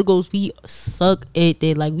 Like Virgos, we suck at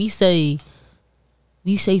that. Like we say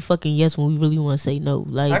fucking yes when we really want to say no.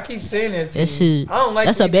 Like I keep saying that to that you. shit. I don't like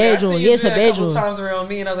That's when a bad I see joint. you Yeah, it's do a that bad couple joint. times around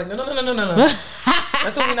me, and I was like, no.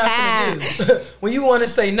 That's what we're not gonna do. When you want to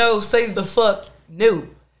say no, say the fuck no.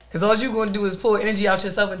 Because all you gonna do is pull energy out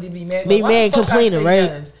yourself and then be mad. Be Why mad the and fuck I complaining, say right?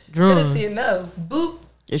 Yes? Drunk. Could have said no. Boop.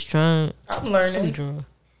 Just trying. I'm Be learning. drunk.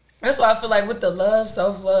 That's why I feel like with the love,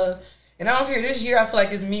 self love, and I don't care. This year I feel like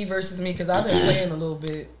it's me versus me because I've been playing a little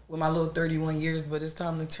bit with my little 31 years, but it's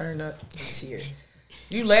time to turn up this year.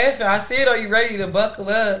 You laughing? I see it. Are you ready to buckle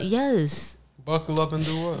up? Yes. Buckle up and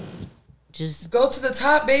do what? Just Go to the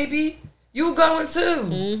top, baby. You going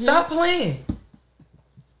too. Stop playing.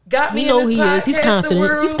 Got me you know in this he is. He's podcast confident.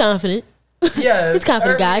 world. He's confident. Yeah, He's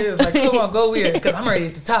confident guy. Is. Like, come on, go weird because I'm already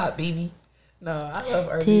at the top, baby. No, I love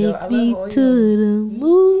Irby. I Take me love all to you. the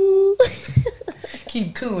moon.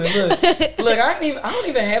 Keep cooling. Look, I don't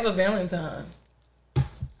even have a Valentine.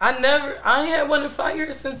 I ain't had one in 5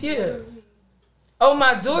 years since Oh,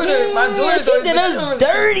 my daughter's she always did been us showing me-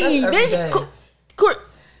 dirty. That's every day.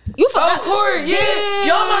 You forgot. Oh, Corey, yeah.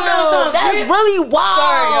 Y'all my Valentine's. That's yeah. really wild.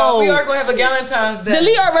 Sorry, y'all. We are gonna have a Valentine's Day.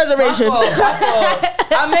 Delete our reservation. My fault.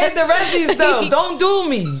 I made the resties though. Don't do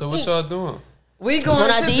me. So what y'all doing? We going When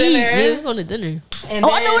to I dinner. did, yeah, we going to dinner. And Oh,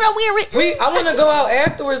 I then know what I'm wearing. I want to go out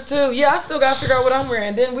afterwards too. Yeah, I still gotta figure out what I'm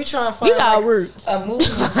wearing. Then we try and find You gotta like, work. a movie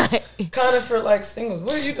kind of for like singles.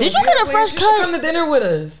 What are you doing? Did you get a Please, fresh you cut? should come to dinner with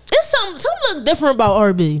us. It's something look different about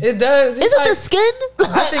RB. It does. Is it the skin?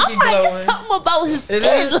 I think I'm he like, glowing. it's something about his It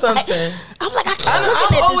skin. is Like, something. I'm like, I can't I'm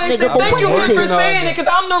look always at this nigga. thank you What is for it? saying it because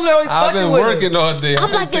I'm normally always I've fucking been with working it. all day.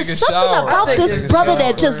 I'm like, take there's a something shower. about I think this it's brother shower.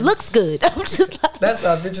 that just looks good. I'm just like, That's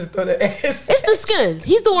how bitches throw the ass. it's the skin.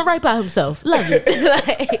 He's doing right by himself. Love it.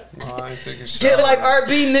 Like, No, I ain't taking a shower. Get like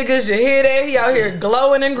RB niggas, you hear that? He out here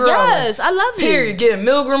glowing and growing. yes, I love it. Period. Getting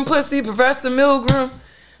Milgram pussy, Professor Milgram.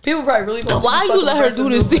 People probably really gonna Why fuck you let her Professor do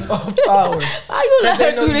this to Milgram off power. Why you let They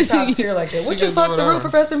her know do you this to top you? tier like that. Would She you can fuck do the it real on.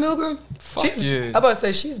 Professor Milgram? Fuck She's, yeah. I'm about to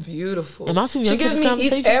say she's beautiful. Am I too young She for gives this me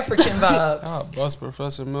conversation? East African I'll vibes. bust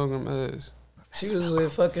Professor Milgram ass. She was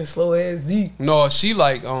with fucking slow ass Z. No, she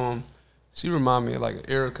like she remind me of like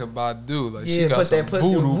Erica Badu. Like she Yeah, got put some that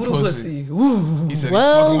pussy, voodoo pussy. Ooh. He said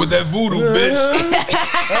Well- he fucking with that voodoo bitch.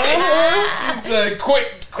 He said quick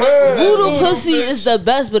with that Voodoo pussy bitch. is the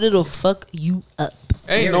best, but it'll fuck you up.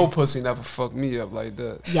 Ain't no pussy never fucked me up like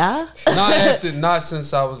that. Yeah? Not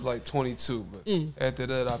since I was like 22, but after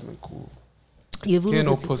that I've been cool. Yeah, voodoo Can't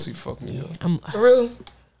no pussy fuck me up. For real?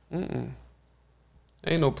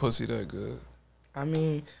 Ain't no pussy that good. I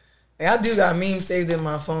mean, I do got memes saved in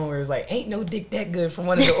my phone where it's like, ain't no dick that good from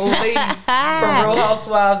one of the old ladies from Real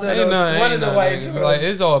Housewives and one of the white nigga. girls. Like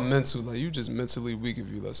it's all mental. Like you just mentally weak if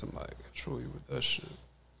you let somebody control you with that shit.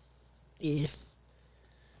 Yeah.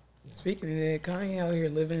 Speaking of that, Kanye out here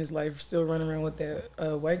living his life, still running around with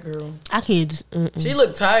that white girl. I can't just. She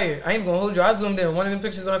looked tired. I ain't even gonna hold you. I zoomed in. One of them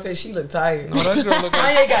pictures on her face, she looked tired. No, that girl look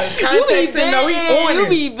like Kanye got his You contacts be in. No, he on You it.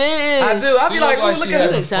 be big. I do. I she be like, look ooh, she look at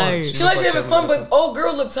having her. Look tired. fun. She like she look having like fun, but old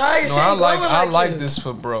girl look tired. No, she ain't glowing I like like you. this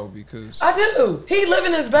for bro because I do. He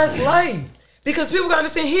living his best life because people gotta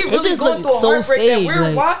understand he really just going look through a so heartbreak that staged, we're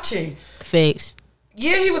like- watching. Facts.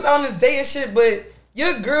 Yeah, he was on his day and shit, but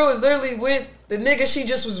your girl is literally with the nigga she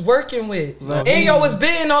just was working with, Right. and y'all was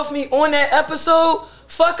bidding off me on that episode.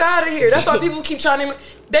 Fuck out of here. That's why people keep trying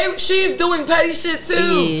to. She's doing petty shit too.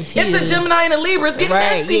 Yeah, she it's a is. Gemini and a Libra. It's getting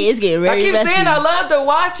Right, messy. yeah, it's getting I very keep messy. saying I love to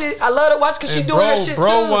watch it. I love to watch because she And doing her shit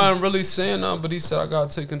bro too. wasn't really saying nothing, but he said I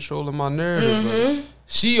gotta take control of my narrative.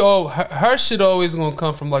 Mm-hmm. Like, her shit always gonna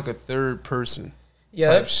come from like a third person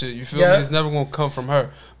type shit. You feel me? It's never gonna come from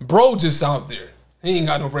her. Bro just out there. He ain't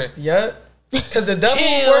got no rap. Yep. Because the devil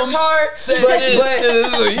Kim works hard, said but this.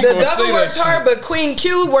 You the gonna devil say works that hard, but Queen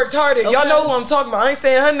Q worked harder. Y'all Okay. know who I'm talking about. I ain't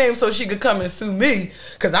saying her name so she could come and sue me,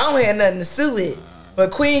 because I don't have nothing to sue with.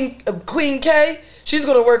 But Queen K, she's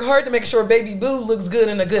gonna work hard to make sure baby boo looks good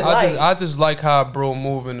in a good light. I just like how bro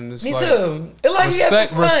moving and it's Me like too. It like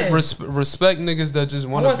respect fun. respect niggas that just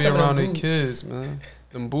want want to be some of them around their boots. kids, man.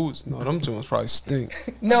 Them boots, no, them joints probably stink.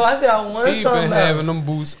 No, I said I want He some. been though. having them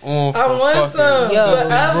boots on for I want fucking some. since they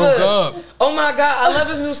Forever. broke up. Oh my God, I love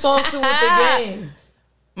his new song too with the game.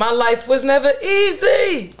 My life was never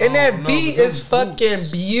easy, and Oh, that no, beat but them is fucking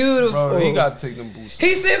boots. beautiful. Bro, he got to take them boots.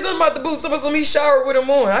 He said something about the boots. Supposed to me shower with him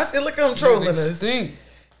on. I said, look, I'm trolling They us. stink.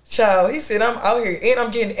 Child, he said, I'm out here and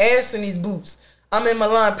I'm getting ass in these boots. I'm in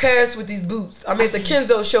Milan, Paris with these boots. I'm at the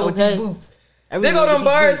Kenzo show with these Okay. boots. Everyone They go with them these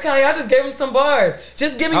bars, boots. Kanye. I just gave him some bars.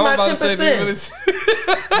 Just give me I was my about to say, 10%. they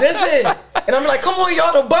really- That's it. And I'm like, come on,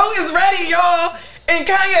 y'all. The boat is ready, y'all. And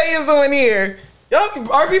Kanye is on here. Y'all,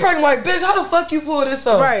 RB probably like, bitch, how the fuck you pull this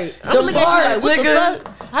off? Right. I'm Them looking at you like, what the nigga.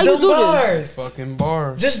 fuck? How you Them do this? bars. fucking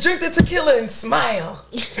bars. Just drink the tequila and smile.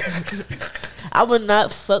 I would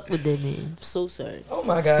not fuck with that man. I'm so sorry. Oh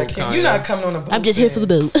my God, Oh, Kim, you're Kanye. not coming on a boat. I'm just here for the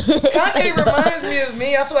boat. Kanye reminds me of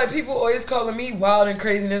me. I feel like people always calling me wild and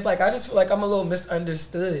crazy. And it's like, I just feel like I'm a little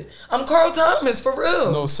misunderstood. I'm Carl Thomas, for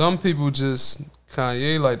real. No, some people just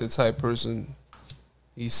Kanye like the type person.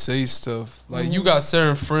 He say stuff like you got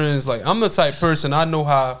certain friends. Like I'm the type person I know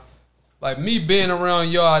how. Like me being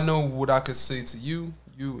around y'all, I know what I could say to you,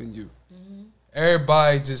 and you.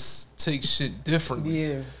 Everybody just takes shit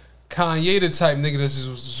differently. Yeah. Kanye the type nigga that's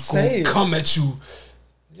just Say gonna it. come at you.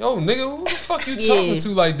 Yo, nigga, who the fuck you Yeah. talking to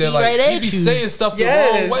like that? He Like right he at be you. saying stuff the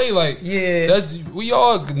Yes. wrong way. Like Yeah. that's we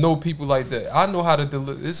all know people like that. I know how to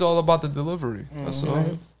deliver. It's all about the delivery. That's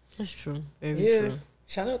all. That's true. Very Yeah. true.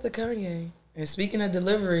 Shout out to Kanye. And speaking of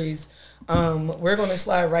deliveries, we're going to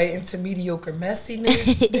slide right into mediocre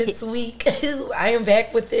messiness this week. I am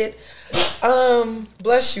back with it.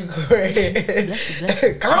 Bless you, Corey. Bless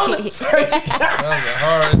you. Corona. Sorry. That was a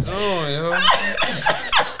hard joint, yo.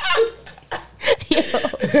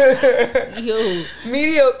 Yo.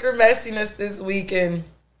 Mediocre messiness this week. And,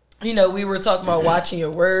 you know, we were talking about watching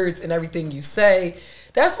your words and everything you say.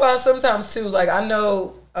 That's why sometimes, too, like, I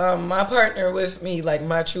know my partner with me, like,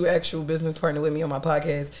 my true actual business partner with me on my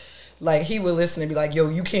podcast, like, he would listen and be like, yo,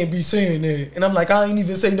 you can't be saying that. And I'm like, I ain't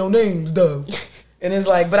even say no names, though. And it's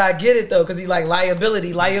like, but I get it, though, because he like,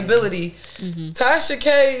 liability. Tasha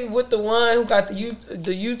K with the one who got the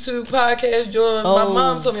YouTube podcast joint. My Oh.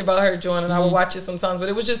 mom told me about her joint, and I would watch it sometimes, but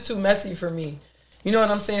it was just too messy for me. You know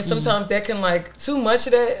what I'm saying? Sometimes that can, like, too much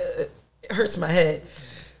of that hurts my head.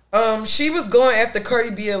 She was going after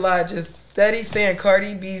Cardi B a lot, just steady saying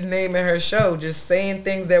Cardi B's name in her show, just saying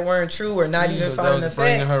things that weren't true or not even Because that finding the was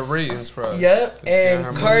bringing facts. her ratings, probably. Yep, Just getting her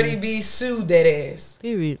and money. Cardi B sued that ass.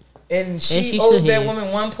 Period. And she she owes should that have.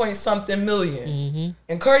 woman 1 point something million.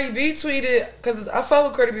 And Cardi B tweeted, because I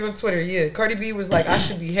follow Cardi B on Twitter, yeah. Cardi B was like, I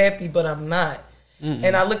should be happy, but I'm not.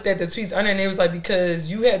 And I looked at the tweets under and it was like,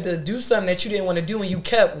 because you had to do something that you didn't want to do and you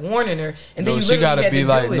kept warning her. And then No, you she literally gotta had be to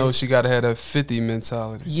like, do it. no, she gotta have that 50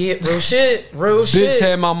 mentality. Yeah, real shit. Real Bitch shit.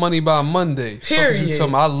 had my money by Monday. Fuck is you Period. talking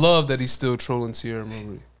about? I love that he's still trolling Tierra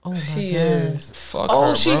Marie. Oh my He god. is. Fuck Oh,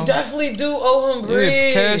 her, she bro. definitely do owe him Yeah,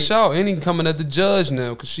 bread. cash out. And he coming at the judge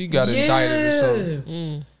now because she got indicted or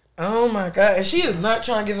something. Oh my God. And she is not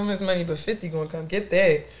trying to give him his money, but 50 gonna come get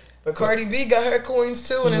that. But Cardi B got her coins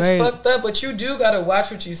too, and it's Right. fucked up. But you do gotta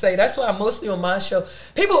watch what you say. That's why mostly on my show,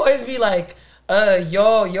 people always be like,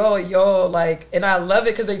 y'all, like, and I love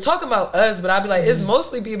it because they talk about us, but I be like, it's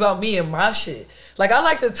mostly be about me and my shit. Like, I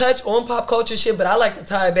like to touch on pop culture shit, but I like to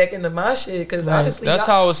tie it back into my shit because honestly, That's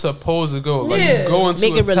y'all- how it's supposed to go. Like Yeah. you go into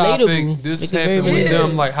Make a it topic, relatable. this Make it very happened with relatable.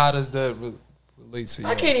 them. Like, how does that relate to you?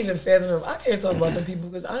 I can't even fathom them. I can't talk about them people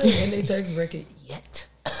because I ain't in their tax bracket yet.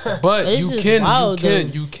 But it's you just can, wild,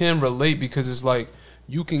 you can relate because it's like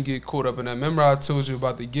you can get caught up in that. Remember, I told you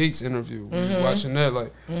about the Gates interview. We was watching that.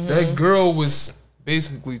 Like that girl was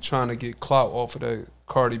basically trying to get clout off of that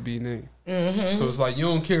Cardi B name. So it's like you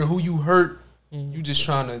don't care who you hurt. You just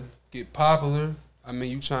trying to get popular. I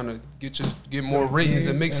mean, you trying to get more ratings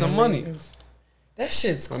and make some money. That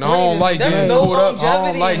shit's And I don't like That's getting no caught up. I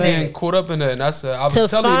longevity don't like in getting that. caught up in that. And that's I was To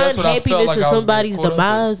telling you that's find what I felt happiness like in I was somebody's getting caught up in.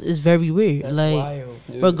 demise is very weird. That's like, wild.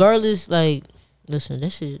 Yeah. regardless, like, listen, that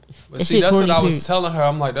shit. But that see, shit that's what corny, I was period. telling her.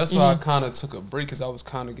 I'm like, that's why I kind of took a break because I was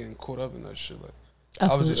kind of getting caught up in that shit.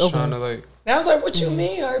 Like, I was just Okay. trying to like, And I was like, what you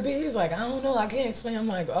mean, RB? He was like, I don't know. I can't explain. I'm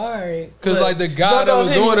like, all right. because But like the guy jump that off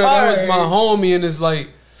was any on there, that was my hard. homie, and it's like,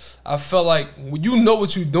 I felt like you know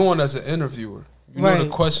what you're doing as an interviewer. You know the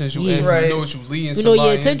Right. questions you Yeah. answer. Right. You know what you leading You know somebody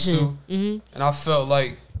your attention. into. And I felt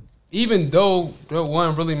like, even though that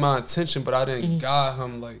wasn't really my intention, but I didn't guide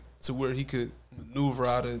him like to where he could maneuver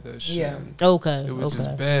out of that shit. Yeah. Okay. It was okay.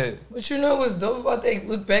 just bad. But you know what's dope about that?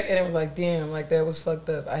 Look back at it and was like, damn, like that was fucked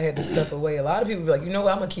up. I had to step away. A lot of people be like, you know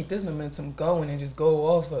what? I'm gonna keep this momentum going and just go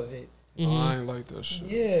off of it. I ain't like that shit.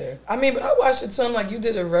 Yeah, I mean, but I watched it too. I'm like, you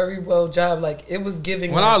did a very well job. Like it was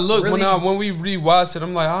giving. When like, I look, really, when we rewatched it,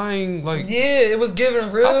 I'm like, I ain't like. yeah, it was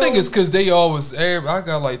giving real. I think it's because they always. I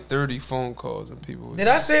got like 30 phone calls and people. Did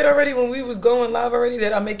I say it already when we was going live already?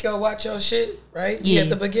 That I make y'all watch your shit, right? Yeah. At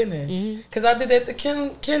the beginning, because I did that to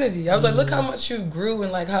Kennedy. I was like, look how much you grew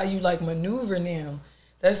and like how you like maneuver now.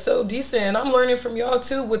 That's so decent, and I'm learning from y'all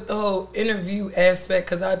too with the whole interview aspect.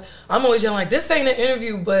 Cause I'm always yelling like, this ain't an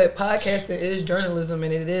interview, but podcasting is journalism,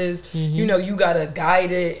 and it is. You know, you gotta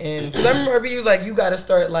guide it, and cause I remember he was like, you gotta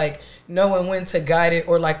start like knowing when to guide it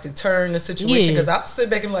or like to turn the situation. Yeah. Cause I'll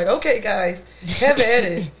sit back and be like, okay, guys, have at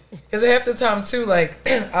it. Cause half the time too, like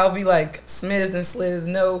I'll be like, Smiz and Sliz,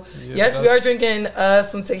 no, Yeah, yes, we are that's- drinking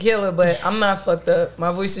some tequila, but I'm not fucked up.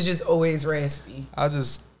 My voice is just always raspy.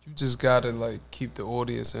 You just gotta like keep the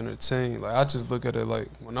audience entertained. Like I just look at it like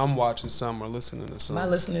when I'm watching something or listening to My something.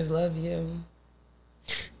 listeners love you.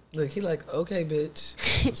 Look, he like, okay, bitch.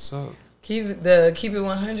 What's up? Keep It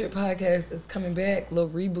 100 podcast is coming back, little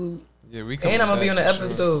reboot. Yeah, we. And I'm gonna be on the back for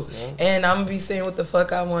episode, sure. Yeah. and I'm gonna be saying what the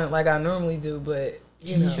fuck I want, like I normally do. But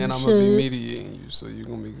you know, And I'm You gonna be should. mediating you, so you're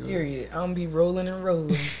gonna be good. period. I'm gonna be rolling and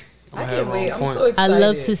rolling. I have can't her wait. on I'm point. so I excited.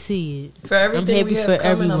 love to see it. for everything we happy have for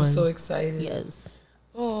coming. I'm everyone. so excited. Yes.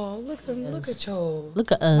 Oh, look at y'all.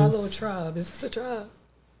 Look at My us. little tribe. Is this a tribe?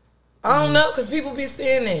 I don't know, because people be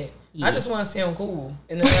saying that. Yeah. I just want to sound cool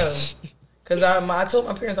in the hell. Because I told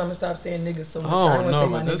my parents I'm going to stop saying niggas so I much. I don't don't want to know, say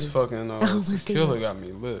my but this niggas. fucking Oh, tequila got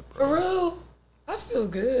me lit, bro. For real? I feel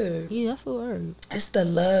good. Yeah, I feel alright. It's the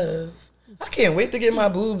love. I can't wait to get my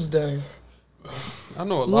boobs done. I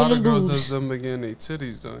know a You lot want of them girls boobs. that's done been getting their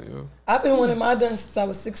titties done, yo. I've been wanting mine done since I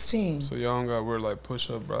was 16. So y'all don't gotta wear like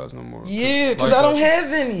push-up bras no more. Yeah, because like I don't the-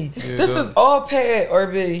 have any. Yeah, This is all pad,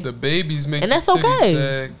 RB. The babies make And the that's titties okay.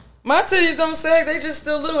 sag. My titties don't sag. They just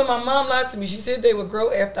still little. And my mom lied to me. She said they would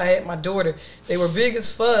grow after I had my daughter. They were big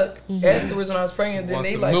as fuck afterwards when I was pregnant. Then Once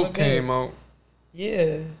they the like milk look came. came out,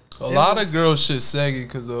 Yeah. a lot of girls shit saggy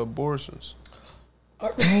because of abortions. Oh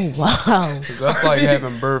wow. 'Cause that's like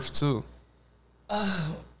having birth too.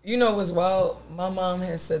 You know what's wild? My mom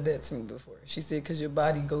has said that to me before. She said, because your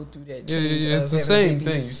body go through that Yeah, change. yeah, of it's the having a same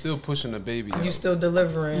baby. thing. You still pushing the baby out. You still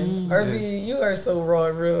delivering. RB, you are so raw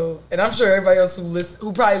and real. And I'm sure everybody else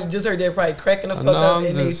who probably just heard that probably cracking the fuck No, up I'm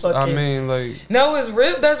and just, they fucking. I mean, like, No, it's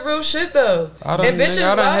real. That's real shit though. I done, and bitches nigga,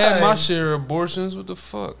 I done had lie. my share of abortions. What the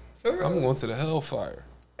fuck? For real. I'm going to the hellfire.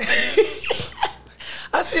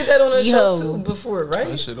 I said that on a show Yo. too before, right?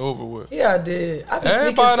 That shit over with. Yeah, I did. I be sneaking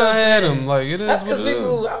Everybody stuff done had in. them. Like, it is That's what because it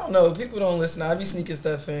people, is. I don't know, people don't listen. I be sneaking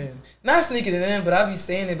stuff in. Not sneaking it in, but I be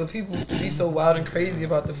saying it. But people be so wild and crazy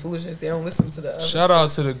about the foolishness, they don't listen to the other. Shout out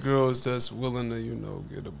to the girls that's willing to,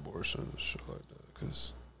 get abortions and shit like that.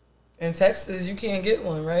 Because In Texas, you can't get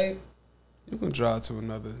one, right? you can drive to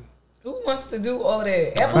another. Who wants to do all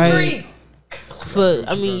that? Apple Right. tree. For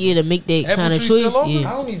I mean, yeah, to make that Apple kind of tree still choice. open? I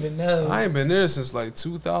Yeah. don't even know. I ain't been there since like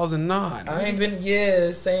 2009. I ain't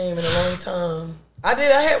been, same in a long time. I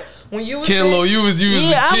had, when you was Kenlo, sick, you was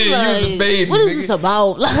Yeah, a kid, you was a baby. what is nigga. this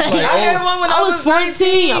about? Like, I had one when I was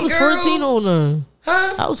 14. I was girl. 14 on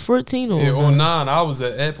Huh? I was 14 on Yeah, 09, I was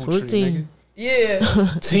at Apple Tree, 14. Yeah.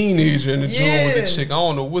 nigga. Teenager in the joint with the Yeah. chick. I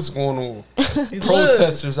don't know what's going on. Look.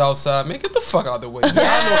 Protesters outside. Man, get the fuck out the way.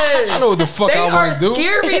 Yes. I know what the fuck They I are want to do.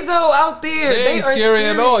 scary though out there. They ain't are scary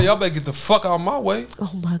at all. Y'all better get the fuck out of my way.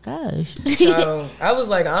 Oh my gosh. I was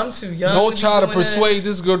like, I'm too young. Don't be try to doing persuade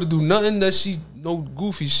this. this girl to do nothing that she no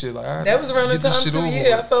goofy shit. Like That was around the get this time shit too. over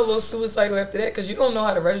Yeah, I with. felt a little suicidal after that because you don't know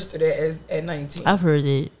how to register that as at 19. I've heard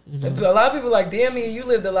it. And a lot of people like, damn me, you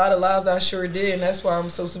lived a lot of lives. I sure did, and that's why I'm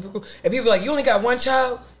so super cool. And people like, you only got one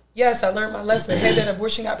child. Yes, I learned my lesson. Had that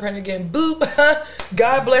abortion, got pregnant again. Boop.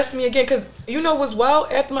 God blessed me again. Because you know what's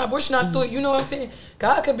wild? After my abortion, I thought, you know what I'm saying?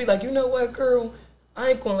 God could be like, you know what, girl? I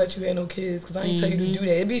ain't going to let you have no kids because I ain't tell you to do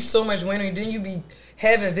that. It'd be so much winter. Then you be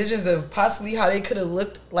having visions of possibly how they could have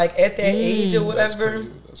looked like at that age or That's whatever.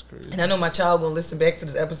 crazy. That's crazy. And I know my child going to listen back to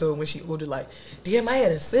this episode when she older like, damn, I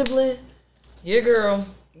had a sibling. Yeah, girl.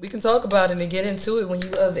 We can talk about it and get into it when you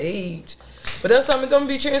of age. But that's why I'm going to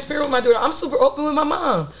be transparent with my daughter. I'm super open with my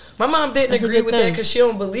mom. My mom didn't That's a agree good with that thing. because she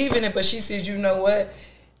don't believe in it. But she says, you know what?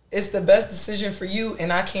 It's the best decision for you,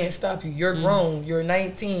 and I can't stop you. You're grown. You're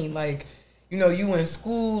 19. Like, you in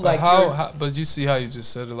school. But Like, but you see how you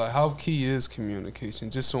just said it. Like, how key is communication?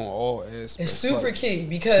 Just on all aspects. it's super like, key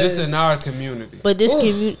because Just in our community, But this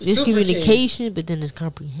Oof, this super communication, but then there's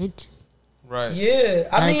comprehension. right? yeah,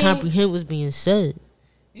 I I mean, comprehend what's being said.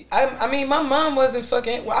 I mean, my mom wasn't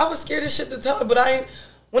fucking. Well, I was scared as shit to tell her, but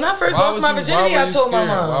when I first lost my virginity, I told my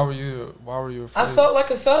mom. Why were you afraid? I felt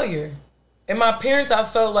like a failure. And my parents, I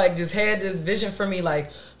felt like, just had this vision for me,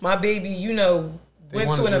 like, my baby, you know,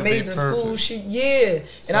 went to an amazing school.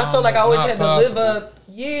 And I felt like I always had to live up.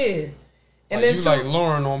 Yeah. And like then you like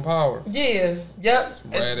Lauren on Power. Yeah. Yep.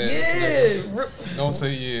 Rat ass. Nigga. Don't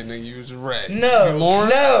say yeah, nigga. You was a rat. No. You Lauren?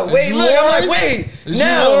 No. Is wait, you look. Lauren? I'm like, wait. Is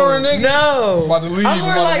no. you Lauren, nigga? No. About to leave. I'm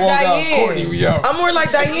more like Diane. I'm more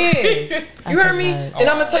like Diane. You heard me? And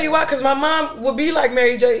I'm going to tell you why. Because my mom would be like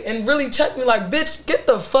Mary J. and really check me like, bitch, get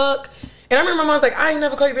the fuck. And I remember my mom was like, I ain't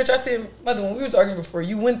never call you bitch. I said, mother, when we was arguing before,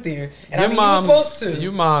 you went there. And your you mom, were supposed to.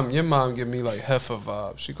 Your mom give me like heifer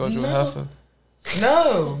vibes. She called you a heifer?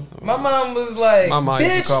 No. My mom was like, my mom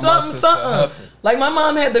bitch, used to call my sister something. heifer. Like, my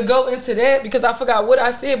mom had to go into that because I forgot what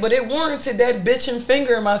I said, but it warranted that bitching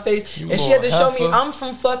finger in my face. You and she had to show me, heifer. I'm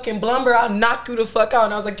from fucking Blumber. I'll knock you the fuck out.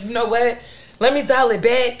 And I was like, you know what? Let me dial it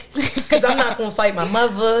back because I'm not going to fight my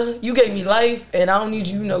mother. You gave me life, and I don't need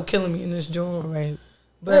you, killing me in this joint. Right.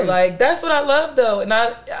 But, like, that's what I love, though. And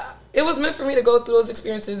it was meant for me to go through those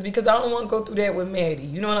experiences because I don't want to go through that with Maddie.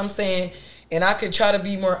 You know what I'm saying? And I could try to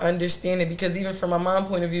be more understanding because even from my mom's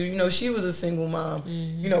point of view, she was a single mom,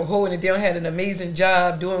 holding it down, had an amazing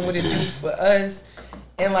job, doing what it do for us.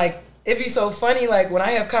 And, like, it'd be so funny, like, when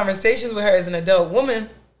I have conversations with her as an adult woman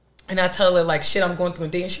and I tell her, like, shit I'm going through a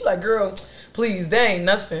day, and she like, girl, please, that ain't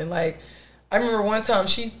nothing. Like, I remember one time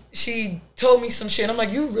she told me some shit, and I'm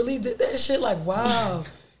like, you really did that shit? Like, wow.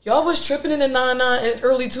 Y'all was tripping in the 99 and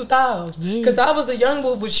early 2000s. Because I was a young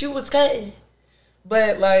boo, but she was cutting.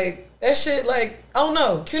 But, like, that shit, like, I don't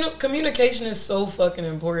know. Communication is so fucking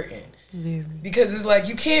important. Because it's like,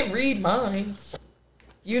 you can't read minds.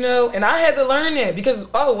 And I had to learn that. Because,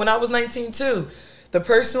 when I was 19, too, the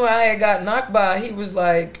person who I had got knocked by, he was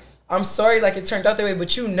like, I'm sorry, like, it turned out that way,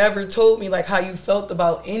 but you never told me, like, how you felt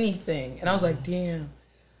about anything. And I was like, damn.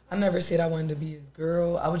 I never said I wanted to be his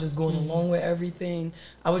girl. I was just going along with everything.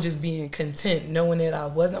 I was just being content, knowing that I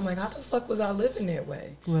wasn't. I'm like, how the fuck was I living that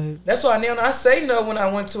way? Right. That's why now I say no when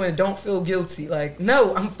I went to it and don't feel guilty. Like,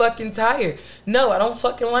 no, I'm fucking tired. No, I don't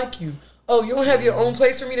fucking like you. Oh, you don't have your own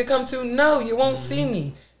place for me to come to? No, you won't see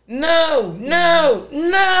me. No.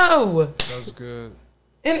 That's good.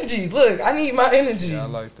 Energy. Look, I need my energy. Yeah, I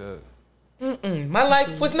like that. My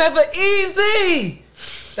life was never easy.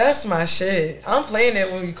 That's my shit. I'm playing that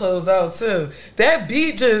when we close out too. That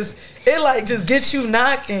beat just gets you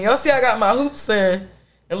knocking. Y'all see I got my hoops in.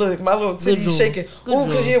 And look, my little titties shaking. Ooh,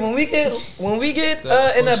 cause when we get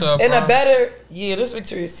in a better this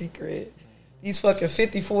Victoria's Secret. These fucking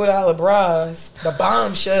 $54 bras, the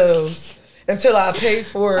bombshells. Until I pay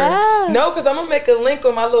for it. No, because I'm going to make a link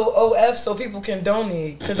on my little OF so people can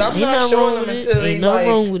donate. Because I'm not showing them until they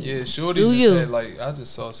like... Yeah, Shorty just had, like, I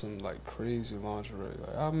just saw some, like, crazy lingerie.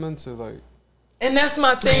 Like, I meant to, like... And that's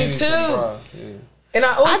my thing, too. Yeah. And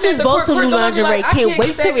I always just bought some new lingerie. Can't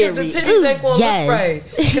wait to wear it. The titties ain't going to look right.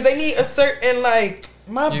 Because they need a certain, like...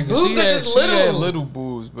 My boobs are just little. She had little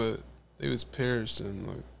boobs, but they was pierced and,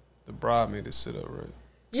 like, the bra made it sit up right.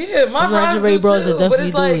 Yeah, my bras do, too. But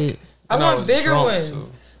it's like... I want bigger ones. So.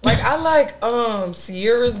 Like, I like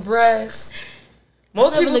Sierra's breast.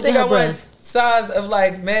 Most people think I want size of,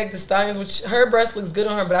 like, Meg Thee Stallion's, which her breast looks good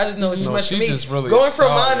on her, but I just know it's too much for me. Really going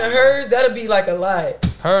from mine to hers, that'll be, like, a lot.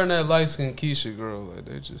 Her and that light-skinned Keisha girl, like,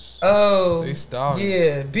 they just... they style.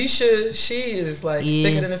 Yeah. Bisha, she is, like,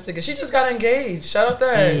 thicker than a sticker. She just got engaged. Shout out to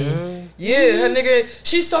her. Yeah, her nigga,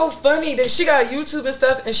 she's so funny that she got YouTube and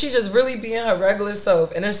stuff, and she just really being her regular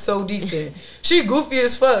self, and it's so decent. She goofy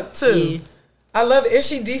as fuck, too. Yeah. I love it. And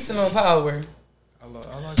she decent on Power. I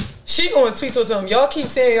like it. She gonna tweet or something. Y'all keep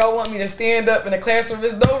saying y'all want me to stand up in the classroom.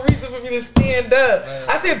 There's no reason for me to stand up.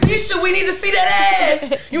 I said, Bisha, we need to see that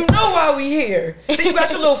ass. You know why we here. Then you got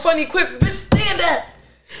your little funny quips. Bitch, stand up.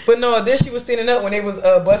 But no, then she was standing up when they was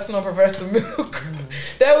busting on Professor Milk.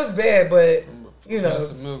 That was bad, but you know.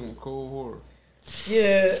 Professor Milk and Cold War.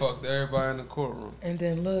 Yeah. Fucked everybody in the courtroom. And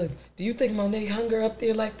then look, do you think Monet hung her up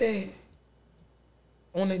there like that?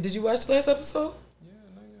 Did you watch the last episode? Yeah,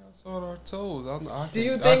 nigga, I saw our toes. Do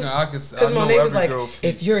you think? Because Monet was like,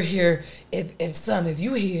 if you're here, if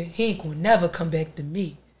you here, he ain't gonna never come back to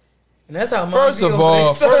me. And that's how First of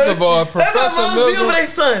all, Professor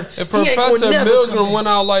Milgram went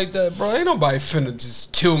out like that, bro. Ain't nobody finna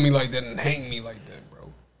just kill me like that and hang me like that,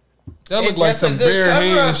 bro. That looked like some bare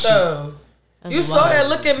hand shit. You saw that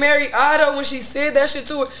look at Mary Otto when she said that shit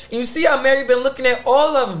to her. And you see how Mary been looking at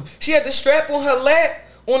all of them. She had the strap on her lap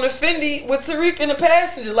on the Fendi with Tariq in the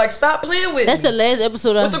passenger. Like, stop playing with That's me. the last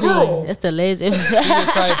episode I With the seen. girl. That's the last She the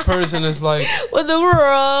episode. type person that's like, With the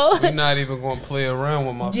girl. we're not even gonna play around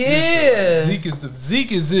with my Yeah. future.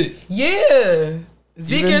 Zeke is it. Yeah.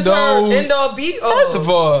 Zeke Even is though- her end all be all. First of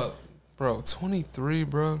all, bro, 23,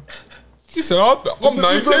 bro. He said, I'm 19. I'm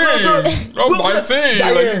 19.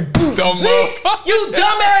 Diane. Like, dumb Zeke, you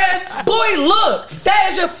dumbass boy, look, that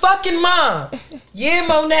is your fucking mom. Yeah,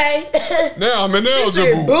 Monet. Now I'm She said,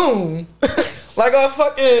 ineligible. boom. Like a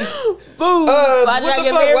fucking, Boom. what the fuck? Why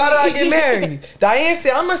did I get married? Diane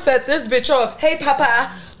said, I'm gonna set this bitch off. Hey,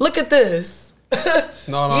 Papa, look at this.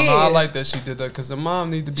 No, Yeah. I like that she did that because the mom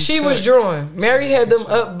need to be She checked. was drawing. Mary had them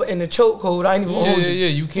up in the chokehold. I ain't even Yeah, hold yeah, you. yeah.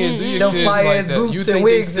 You can't do your Them kids fly like ass that. boots You and think they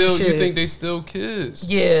wigs and still? You shit. think they still kids?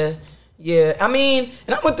 Yeah. Yeah. I mean,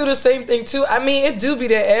 and I went through the same thing too. I mean, it do be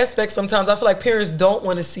that aspect sometimes. I feel like parents don't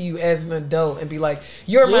want to see you as an adult and be like,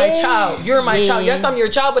 you're my Yeah. child. You're my Yeah. child. Yes, I'm your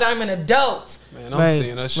child, but I'm an adult. Man, I'm Right,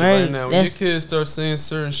 seeing that shit right. right now. When That's- your kids start saying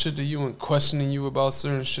certain shit to you and questioning you about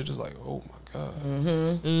certain shit, it's like, oh my god.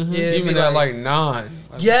 Yeah, it'd Even be at like 9.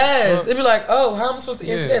 Like, yes. what the It'd be like, oh, how am I supposed to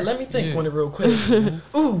answer Yeah. that? Let me think Yeah. on it real quick.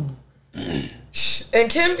 Ooh. And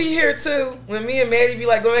Kim be here too. When me and Maddie be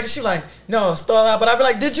like, go back, and she like, no, stall out. But I be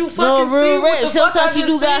like, did you No, fucking see real what rap. the fuck I Sometimes you do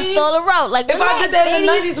just got seen? stall her out. Like, If I did that in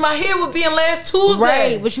the 90s, my hair would be in last Tuesday.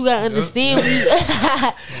 Right, but you gotta understand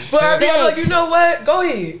But I be like, Thanks. you know what? Go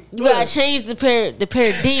ahead. you gotta change the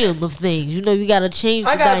paradigm of things. You know, you gotta change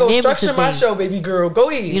the I gotta go dynamics structure of my things. show, baby girl. Go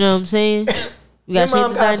ahead. You know what I'm saying? You Your gotta mom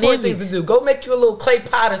change the got important things to dynamics. do. Go make you a little clay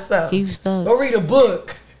pot or something. Keep stuff. Go read a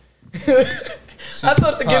book. I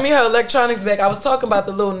told her to give me her electronics back. I was talking about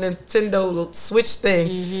the little Nintendo Switch thing.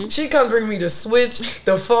 Mm-hmm. She comes bring me the Switch,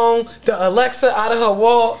 the phone, the Alexa out of her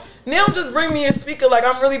wall. Now just bring me a speaker like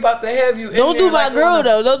I'm really about to have you. Don't do my girl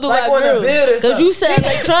though. Don't do like my on girl. a bed or Because you something.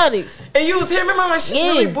 said electronics. And you was here, remember my she Yeah.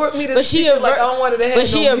 really brought me this But she speaker a like I don't want her to have But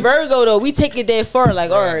she no a beats. Virgo though. We take it that far.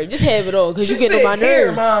 Like, all right, just have it all because you She get on my said, "Here,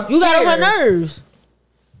 nerves. Mom, You got on my here." nerves.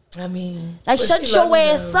 I mean, Like, but shut she love your me,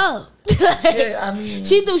 ass though. up. Yeah, I mean,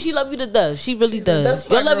 She do. She love you to death. She really does. that's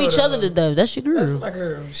my Y'all love girl, each other though. to death. That's your girl. that's my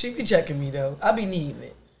girl. She be checking me though. I be needing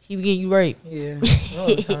it. She be getting you right. Yeah, all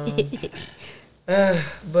the time.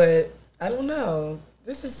 But I don't know.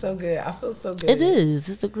 This is so good. I feel so good. It is.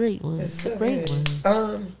 It's a great one. It's It's so a great good.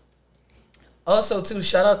 one. Also, too,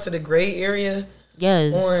 shout out to the Gray Area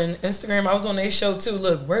Yes. on Instagram. I was on their show too.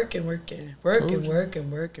 Look, working, Told you.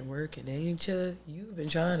 ain't you? You've been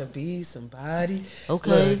trying to be somebody.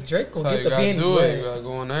 Okay. Look, Drake That's gonna how get you the gotta panties do it. You wet. gotta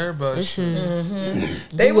go on everybody's shit. Listen.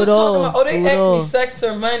 They Do was it talking all. about, they Do it asked all. me sex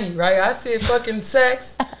or money, right? I said fucking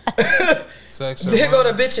sex. Sex or There go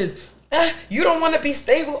the money. bitches. You don't want to be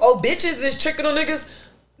stable. Oh, bitches is tricking on niggas.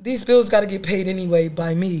 These bills got to get paid anyway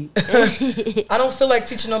by me. I don't feel like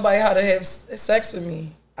teaching nobody how to have sex with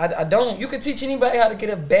me. I don't. You could teach anybody how to get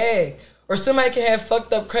a bag. Or somebody can have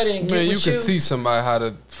fucked up credit and Man, get you with could you. teach somebody how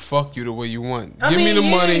to fuck you the way you want. I Give me mean, the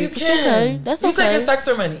yeah, money. You It's can. okay. That's You okay. taking sex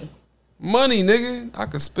or money? Money, nigga. I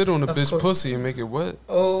could spit on a Of bitch course. pussy and make it wet.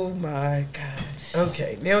 Oh my gosh.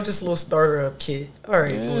 Okay. Now just a little starter up kid. All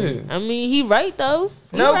right. Yeah. I mean, he right though.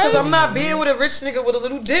 He No, because right. I'm not being with a rich nigga with a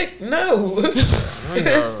little dick. No.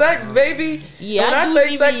 It's sex, baby. Yeah, when I I, do say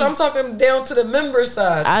need sex, me- I'm talking down to the member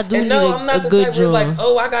size. I do and need no, a- I'm not a the good type where it's like, joint.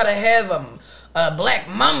 oh, I gotta have a black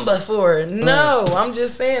mamba for it. No, I'm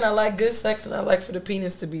just saying I like good sex and I like for the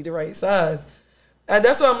penis to be the right size.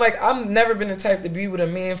 That's why I'm like, I've never been the type to be with a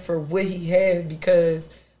man for what he had, because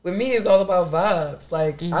with me it's all about vibes.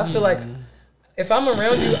 Like I feel like if I'm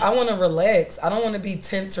around you, I want to relax. I don't want to be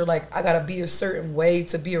tense or like I gotta be a certain way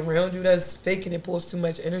to be around you. That's fake and it pulls too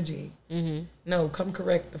much energy. No, come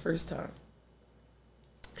correct the first time.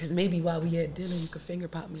 Cause maybe while we at dinner, you could finger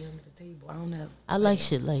pop me under the table. I don't know. I like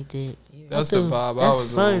shit like that. That's do. the vibe I That's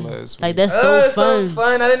was fun. on last week. Like that's It's so fun. so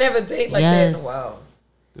fun. I didn't have a date like that in a Yes. while.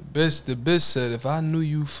 The bitch said, if I knew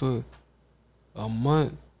you for a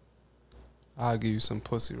month, I'll give you some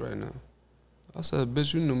pussy right now. I said,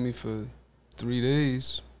 bitch, you knew me for 3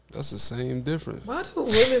 days. That's the same difference. Why do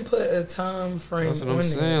women put a time frame That's what on I'm it?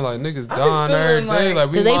 saying. Like, niggas been dying every feeling day.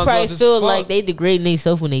 Like, we Cause might they as well probably just feel fuck. like they degrading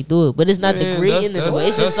themselves when they do it, but it's not Man, degrading in a that's- way.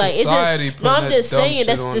 It's that's just like society it's just. No, putting I'm that just dumb saying shit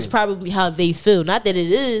that's on just it. probably how they feel. Not that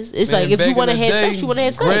it is. It's Man, like if back you in want to the have day, sex, you want to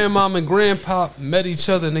have sex. Grandmom and grandpa met each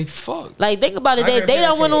other and they fucked. Like think about it. My That date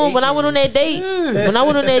I grandparents went had on when I went on that date. Yeah. When I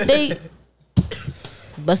went on that date,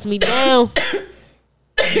 bust me down.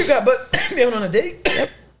 You got bust down on a date?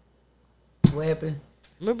 What happened?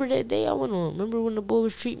 Remember that day I went on? Remember when the boy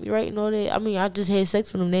was treating me right and all that? I mean, I just had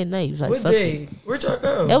sex with him that night. He was like, What fuck day? it. Where'd y'all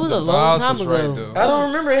go? That was a long time was ago. right, though. I don't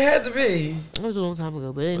remember. It had to be. It was a long time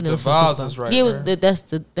ago, but, it ain't But the nothing to talk vibes was about. right, Yeah, it was, right? that's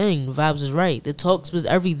the thing. The vibes was right. The talks was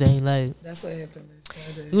everything. Like, That's what happened this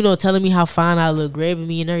Friday. you know, telling me how fine I look, grabbing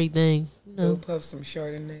me and everything. You Go know, puff some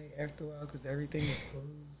Chardonnay after a while because everything is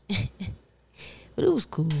closed. but it was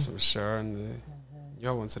cool. Some Chardonnay.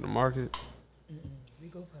 Y'all went to the market. We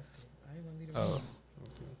go puffed it. I ain't gonna leave it Oh. alone.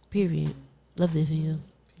 Period. Love that video.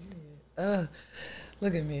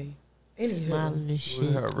 Look at me. Anywho. Smiling and We shit.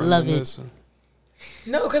 had Love it. reminiscing.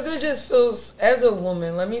 No, because it just feels, as a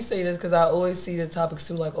woman, let me say this because I always see the topics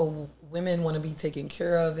too, like, oh, women want to be taken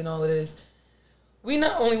care of and all of this. We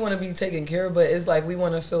not only want to be taken care of, but it's like we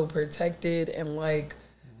want to feel protected and like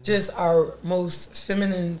just our most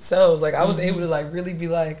feminine selves. Like I was able to like really be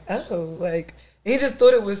like, oh, like, he just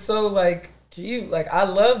thought it was so like cute. Like I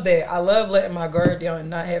love that. I love letting my guard down and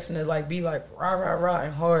not having to like be like rah, rah, rah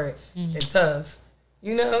and hard and tough.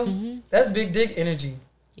 You know? That's big dick energy.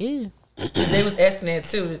 Yeah. They was asking that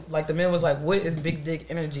too. Like the men was like, "What is big dick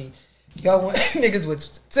energy?" Y'all want niggas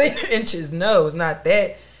with 10 inches? No, it's not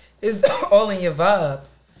that. It's all in your vibe.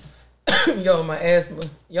 Yo, my asthma.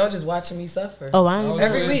 Y'all just watching me suffer. Oh, I I ain't was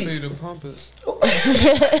Every waiting week. for you to pump it.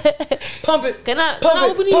 Pump it. Can I Pump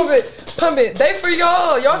open it. these? Pump it. Pump it. They for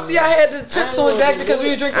y'all. Y'all see I had the chips on back because we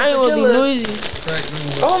were drinking I ain't want to be tequila. noisy. Crack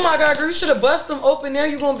them. Oh my God, girl, you should have bust them open. Now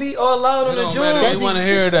you gonna be all loud on It the don't matter. joint. We want to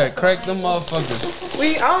hear that. Crack them motherfuckers.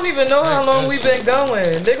 I don't even know how long we've been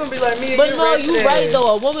going. They're gonna be like me and But you. no, ratchet you right ass.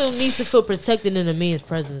 though. A woman needs to feel protected in a man's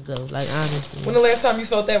presence though. Like honestly. When the last time you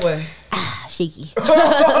felt that way? Shaky.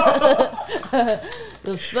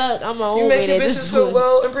 The fuck? I'm my You own make way your at bitches this feel point.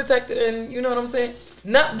 well and protected, and you know what I'm saying?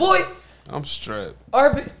 Not boy, I'm strapped.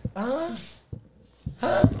 Huh?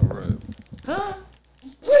 All right. Huh?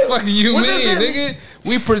 Fuck do you What does mean, that nigga?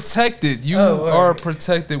 We protected. You Oh, all are right.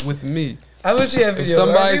 protected with me. I wish you had If video.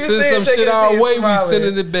 somebody Or if you sends say some it, take shit it our and see way, it we smiling.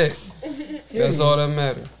 sending it back. That's all that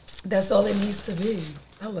matters. That's all it needs to be.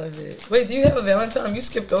 I love it. Wait, do you have a Valentine? You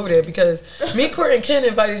skipped over that because me, Court, and Ken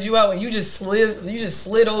invited you out, and you just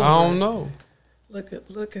slid over. I don't know. Look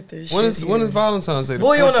at this. When shit is here. Valentine's Day? The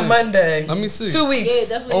Boy, on a 14th? Monday. Let me see. 2 weeks.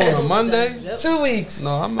 Yeah, definitely. Oh, on a Monday? Yep. 2 weeks.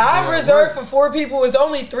 No, I'm I've at reserved work. for 4 people. It's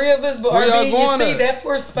only 3 of us, but Where y'all RB, you going see at? that for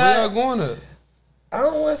a Where spot. y'all going at? I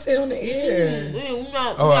don't want to say it on the air. We're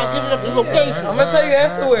not Oh, giving up the location. I'm gonna tell you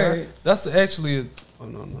afterwards. That's actually a. Oh,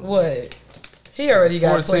 no. What? He already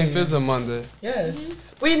got 14th plans. is a Monday. Yes.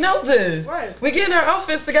 We know this. Right. We getting our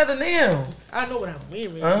outfits together now. I know what I'm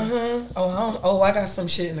wearing. I got some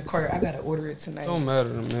shit in the cart. I gotta order it tonight. Don't matter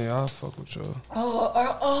to me. I'll fuck with y'all.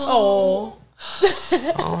 Oh,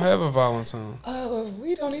 I don't have a Valentine.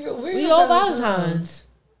 We don't even. we all Valentine's.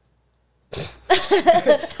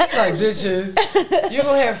 Like bitches. You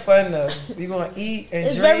gonna have fun though. You gonna eat and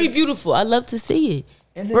It's drink. very beautiful. I love to see it.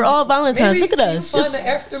 And then We're all Valentine's. maybe Look at can us. You find Just- the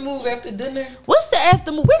after move after dinner. What's the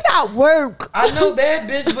afternoon? We got work. I know that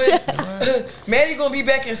bitch, but Maddie gonna be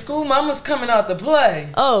back in school. Mama's coming out to play.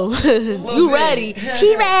 Oh, you bit. ready?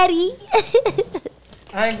 She ready.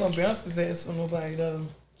 I ain't gonna bounce his ass on nobody though.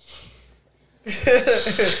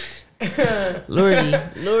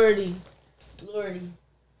 Lordy.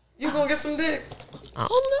 You gonna get some dick? I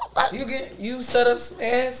don't know. You set up some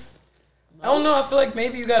ass. I don't know. I feel like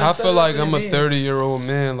maybe you gotta. I set feel it like up in I'm a advance. 30-year-old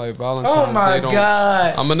man. Like Valentine's Oh my Day don't.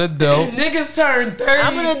 God. I'm an adult. Niggas turned 30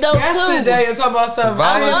 I'm an adult, too. yesterday and talk about something.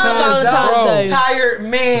 Valentine's Day. Tired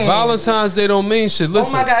man. Valentine's Day don't mean shit.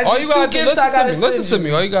 Listen, my God, all these you gotta two do, gifts I gotta listen send to me.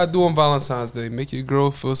 you. All you gotta do on Valentine's Day, make your girl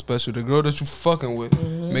feel special. The girl that you fucking with,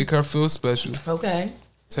 Mm-hmm. make her feel special. Okay.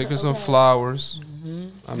 Take her some flowers.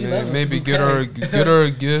 I love mean, a maybe bouquet. get her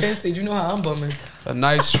a gift, Can't see. You know how I'm bumming. a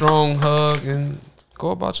nice strong hug, and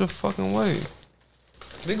go about your fucking way.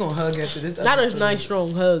 We gonna hug after this. Not a episode. nice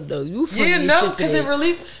strong hug though. You funny Yeah, as no, shit for because that. it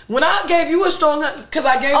released. When I gave you a strong hug, because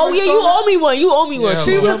I gave. Oh her a yeah, strong you hug, owe me one. You owe me one. Yeah,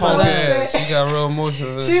 She was punk so ass. sad. She got real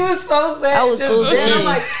emotional. She was so sad. I was just so then sad. I'm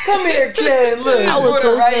like, come here, kid. Look, I was put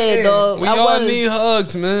so her right sad, there. dog. We I all was. need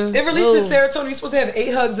hugs, man. It released No. to serotonin. You're supposed to have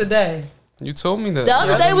 8 hugs a day. You told me that. The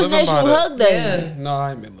other I've day been was living by National that. Hug Day. Yeah. No,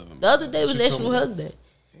 I ain't been living. The other day was She told National me. Hug Day.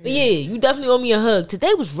 But yeah, you definitely owe me a hug.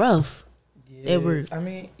 Today was rough. They were. I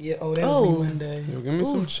mean, yeah. Oh, that was me Monday. Yo, give me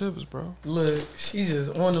some chips, bro. Look, she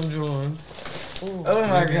just on them joints. Oh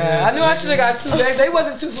my God! I knew I should have got 2 bags. They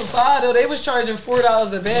wasn't 2 for $5 though. They was charging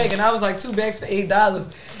 $4 a bag, and I was like 2 bags for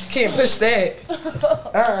 $8. Can't push that.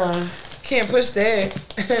 Can't push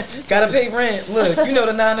that. Gotta pay rent. Look, you know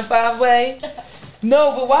the 9 to 5 way.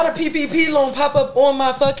 No, but why the PPP loan pop up on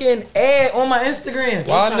my fucking ad on my Instagram?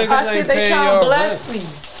 Why niggas I ain't said they paying trying to your bless rent? me,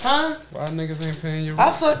 huh? Why niggas ain't paying your I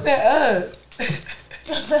rent? fucked that up.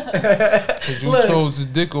 Because you chose the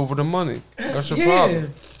dick over the money. That's your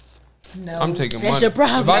problem. No. I'm taking That's money. your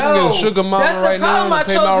problem. If I can get a sugar mama That's the right now problem. I to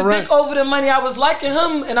pay my chose the rent. dick over the money. I was liking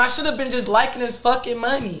him, and I should have been just liking his fucking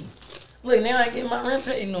money. Look, now I ain't getting my rent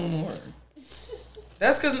paid no more.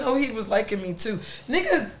 That's because no, he was liking me too.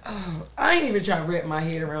 Niggas, I ain't even trying to wrap my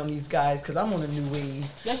head around these guys because I'm on a new wave.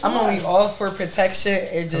 Yes, I'm you only are. all for protection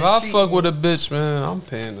and just If I treat fuck me. with a bitch, man, I'm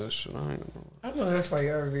paying that shit. I ain't know. I know that's why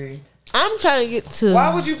you're RV. I'm trying to get to.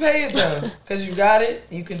 Why would you pay it though? Because you got it.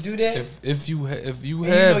 You can do that. If you and have you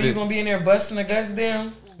know it, you're gonna be in there busting the guts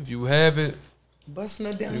down. if you have it, Busting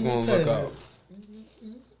it down. you're let me gonna tell look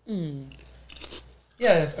you. out.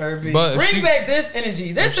 Yes, RB. But if Bring she- back this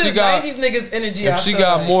energy. This if she is got- 90s niggas energy. If I she feel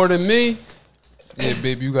got like. more than me, yeah,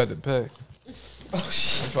 baby, you got to pay. Oh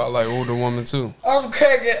shit. That's why I like older women too. I'm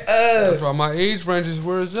cracking That's up. why my age range is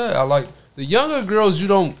where it's at. I like the younger girls.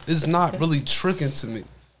 It's not really tricking to me.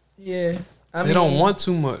 Yeah. I They don't want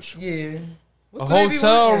too much. Yeah. What A do they be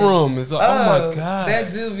hotel wanting? room is like, oh my god.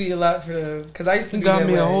 That do be a lot for them. Because I used to You be got that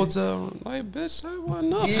me way. a hotel room. Like, bitch, that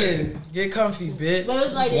wasn't Yeah. nothing. Get comfy, bitch. But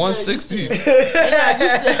it's like 160. It's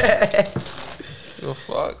The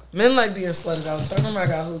fuck? Men like being slutted out. So I remember I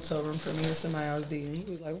got a hotel room for me and somebody I was dating.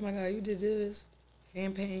 He was like, oh my God, you did this.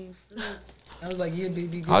 Campaign. Fruit. I was like, yeah,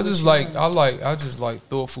 baby. I just like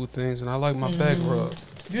thoughtful things, and I like my back rub.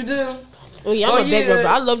 You do? Oh yeah, I'm Oh, a big yeah. rubber.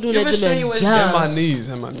 I love doing You're that to men. strenuous, And Yes.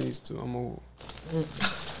 my knees too. I'm old. You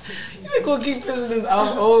ain't gonna keep pushing this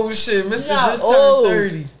out old shit. Mr. Not just old.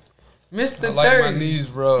 turned 30. Mr. I like 30. my knees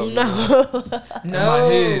rubbed. No. And my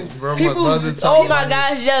head, bro. My brother told Oh me my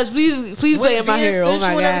gosh, yes. Please play in my being hair. Oh my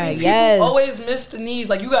sensual and god, everything, yes. People always miss the knees.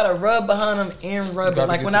 Like, you gotta rub behind them and rub it. gotta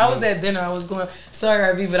Like, get when the I was rub. at dinner, I was going,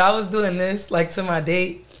 sorry, RV, but I was doing this, like, to my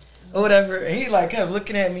date or whatever. And he, like, kept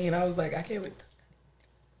looking at me, and I was like, I can't wait to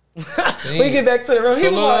we get back to the room. He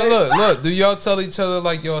So was like, look. Do y'all tell each other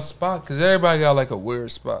like your spot? Cause everybody got like a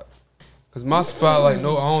weird spot. Cause my spot, like,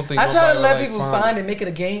 no, I don't think. I try to nobody let like people find it, make it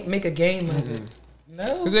a game, make a game of it. No,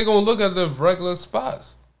 Cause they gonna look at the regular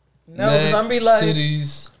spots. no, because I'm be like,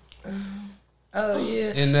 titties oh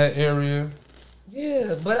yeah, in that area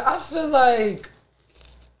yeah, but I feel like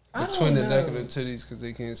I between don't the neck know. and the titties, cause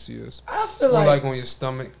they can't see us. I feel Or like, like on your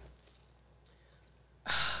stomach.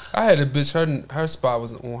 I had a bitch. Her spot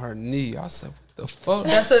was on her knee. I said, "What the fuck?"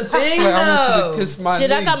 that's the thing, Like, I want you though. to kiss my Shit,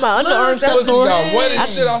 knee. I got my Look, underarm that's sucked Pussy on. got wet and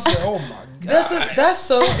shit. I said, "Oh my god." That's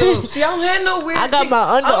so dope. See, I don't have no weird. I got my kinks.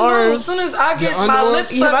 I don't know, underarms. As soon as I get Your my underarms?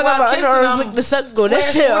 lips Yeah, sucked I got my while kissing, underarms I'm licked the suck on. That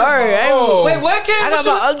slash shit waterfall. alright. Oh. Wait, what came? I got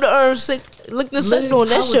my underarms licked the suck on. I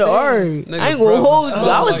That was shit there. alright. Nigga, I ain't gonna breath hold you. smell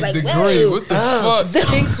I was like, the whoa. green. What the fuck?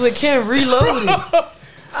 Kinks with Kim reloaded.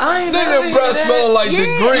 I ain't never Nigga, hear breath that. smelling like Yeah, the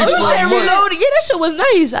green oh, for you a said month. reloaded. Yeah, that shit was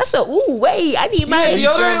nice. I said, ooh, wait, I need my. had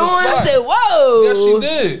deodorant on? I said, whoa. Yes, she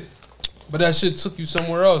did. But that shit took you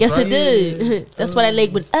somewhere else. Yes, right? it did. That's why that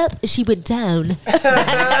leg went up and she went down.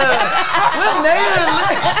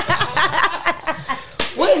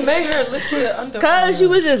 What made her lick your underarm? Cause she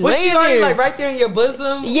was just Was she laying already there. like right there in your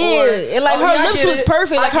bosom? Yeah, or- and like Oh, her yeah, I lips get was it.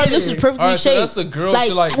 perfect. Like I her get lips it. was perfectly All right, so shaped. that's a girl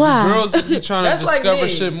shit. Like wow. girls be trying to That's like discover me.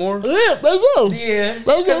 shit more. Yeah, they will. Yeah,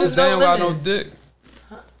 Well, because They there's don't no got no limits. dick.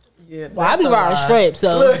 Yeah, Well, I be that's a riding lie. straight,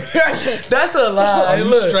 so. Look, that's a lie. You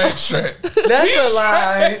Look, straight. that's a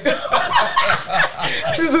lie.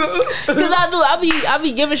 Cause I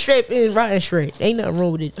be giving straight and riding straight. Ain't nothing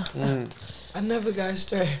wrong with it. I never got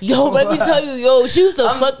straight. Yo, let me tell you, yo, she used to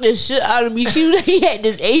fuck the shit out of me. He had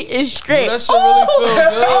this 8-inch straight. That shit really feel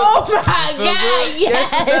good. Oh my Feel god, good?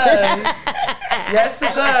 yes. Yes,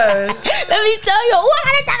 it does. Let me tell you. Ooh, I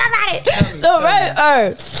gotta talk about it. So right,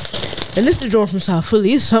 alright. And this the joint from South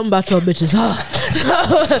Philly. It's something about your bitches, huh?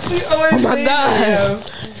 Oh my God.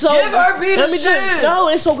 So Give her beat let the me shit. no,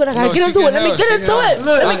 it's so good. I gotta No, get she into can it. Let me have get she into can have it.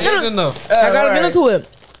 Let I me ain't get enough. I gotta get into it.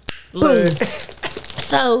 Look,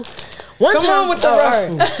 So one come time, on with the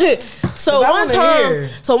alright. ruffle. So 'Cause I one wanna time,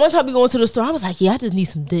 hear. we going to the store. I was like, yeah, I just need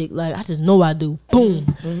some dick. Like I just know I do.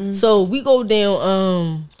 Boom. So we go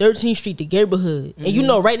down 13th Street to Neighborhood, and you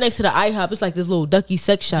know, right next to the IHOP, it's like this little ducky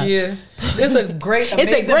sex shop. Yeah, it's a great,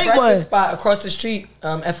 It's a amazing great breakfast one. spot across the street.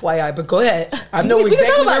 FYI, but go ahead. I know We can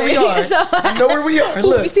exactly talk where we about are. it. So- I know where we are.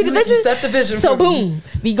 Look, You see the you vision? set the vision. So for me. boom,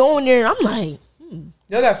 we go in there. I'm like,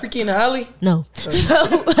 Y'all got Freaky in the Alley. no. So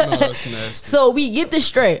No, that's nasty. so we get the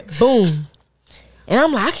strap. Boom. And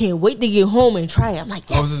I'm like, I can't wait to get home and try it. I'm like,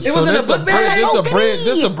 yes. It was in a this book bag?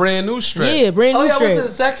 This a brand new strap. Yeah, brand Oh, new y'all went to the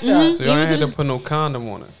strap. sex shop. So y'all It ain't was had to just- put no condom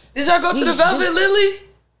on it. Did y'all go to the Velvet Lily?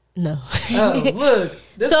 No. Oh, look.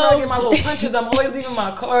 This So- is where I get my little punches. I'm always leaving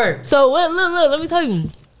my card. So look, let me tell you.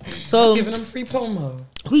 So Giving them free promo.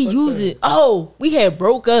 we Fuck use that. it. Oh, we had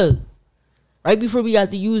broke up. right before we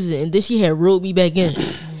got to use it, and then she had rolled me back in.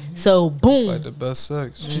 So boom, It's like the best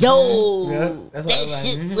sex. yo, Yeah, that's what that I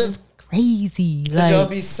was like, shit was crazy. Like, y'all Like,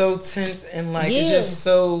 be so tense and like it's Yeah. just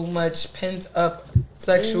so much pent up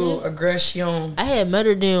sexual aggression. I had met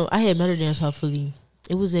her down South Philly.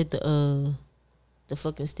 It was at the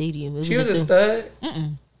fucking stadium. It She was at a the- stud,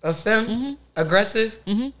 Mm-mm. a femme, aggressive.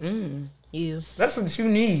 Yeah. That's what you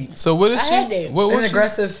need. So what is I she? had that. What An was she?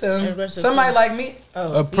 aggressive femme. Aggressive Somebody femme. like me.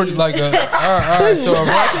 Oh, A pretty like a all right. So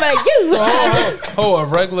a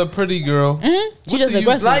regular pretty girl. She just do you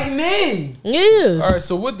aggressive. like me. Yeah. All right.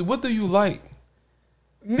 So what do you like?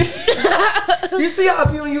 You see how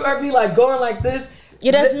people you are be like going like this?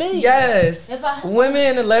 Yeah, that's me. Yes. If I- Women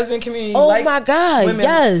in the lesbian community Oh like my God, women.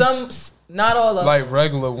 yes. Some, not all of them. Like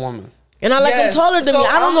regular woman. And I like Yes. them taller than So me.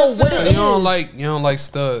 I don't I'm know a what fan. it So is. you don't like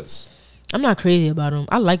studs. I'm not crazy about them.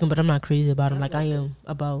 I like them, but I'm not crazy about them like I am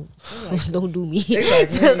about. Don't do me. They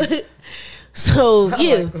like me. So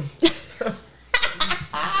yeah,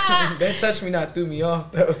 That touch me not threw me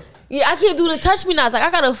off though. yeah. I can't do the touch me nots. Like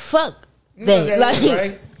I gotta fuck You know that. that Like, is,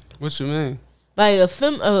 right? What you mean? like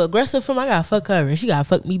a aggressive film. I gotta fuck her and she gotta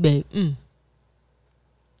fuck me back.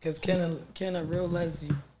 Cause can a real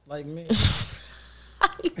lesbian like me?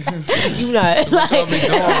 You not What y'all be like.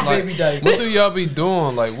 doing? Baby Like, diaper. what do y'all be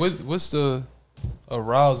doing? Like, what's the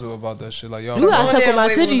arousal about that shit? Like, y'all You gotta Going suck on there, my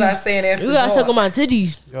what was I titties. saying after You gotta talk? suck on my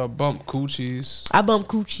titties. y'all bump coochies. I bump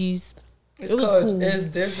coochies. It's It was called, cool. It's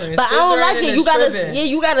different. But I don't like it. You gotta, Tripping. yeah,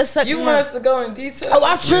 you gotta suck. You my- want us to go in detail? Oh,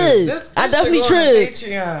 I tripped. This I shit definitely go on the tripped.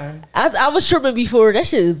 Patreon. I was tripping before. That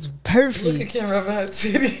shit is Look at perfect. Kim rubbing her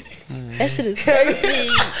titty. That shit is perfect.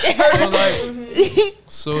 So like,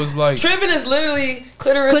 so it's like Tripping is literally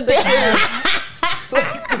clitoris Put to that-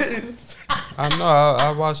 clitoris. I know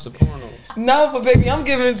I watched the porno. No, but baby, I'm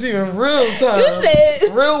giving it to you in real time. You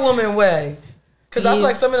said- real woman way. Cause I feel Yeah.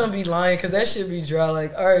 like some of them be lying, cause that shit be dry.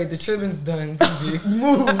 Like, all right, the tripping's done. baby.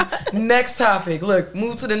 Move. Next topic. Look,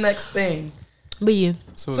 move to the next thing. But yeah,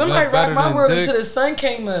 So is Somebody that rocked better my than world dick? until the sun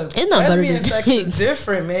came up. It's not better Lesbian than sex dick. is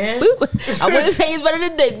different, man. I wouldn't say it's better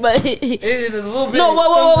than dick, but It is a little bit. no,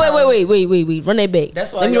 sometimes. wait, run that back.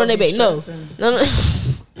 That's why Let me y'all run that be back. No, stressing.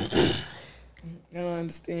 no. I don't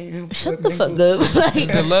understand. Shut What the fuck nigga- up. Is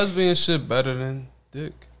Like, the lesbian shit better than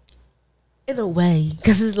dick? in a way,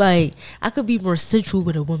 cause it's like I could be more sensual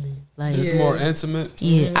with a woman. Like, It's Yeah. more intimate.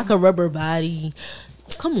 yeah, I could rub her body.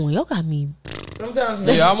 Come on, y'all got me. Sometimes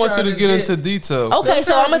Yeah, I men want try you to just get into detail. Okay,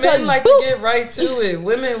 so I'm gonna Sometimes tell men you. like boop. to get right to it.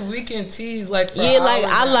 Women, we can tease like for Yeah, like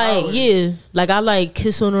hours I and like, hours. yeah, like I like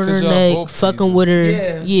kissing on 'Cause her y'all neck, both fucking teasing. with her,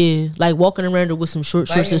 Yeah. yeah, like walking around her with some short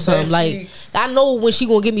shorts Biting or something. butt Like cheeks. I know when she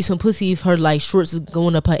gonna give me some pussy if her like shorts is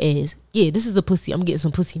going up her ass. Yeah, this is the pussy. I'm getting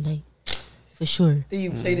some pussy night for sure. Then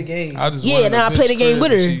you play the game. I just Yeah, wanted now a I play bitch the game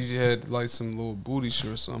crib with and her. She had like some little booty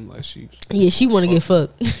shit or something like she. Yeah, she want to get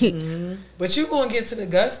fucked. But you gonna get to the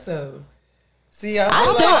gusto. See, I, I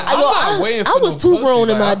feel still, like I'm yo, not waiting I for was no too pussy, grown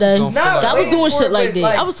in like, my I just day. don't feel not like- I was waiting doing for shit it, like but,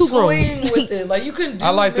 that. I was too grown. toying with it. Like you can do. I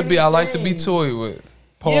like to be. I like to be things. toyed with.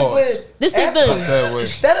 Pause. Yeah, but This the after- thing. that way.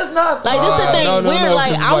 That is not Like, this the pause. thing. We're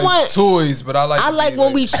like, 'cause I it's want- toys, but I like. I to like be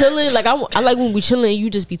when we chilling. Like I like when we chilling and you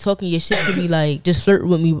just be talking your shit to me. Like just flirt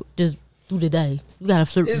with me just through the day. You gotta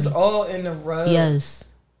flirt It's with me. all in the rub. Yes.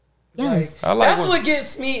 Yes. I like that's when- what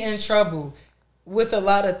gets me in trouble with a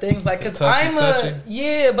lot of things. Like, cause Touchy, I'm touchy.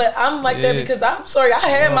 yeah, but I'm like that Yeah. because I'm sorry. I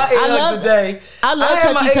had my I 8 hugs love- a day. I love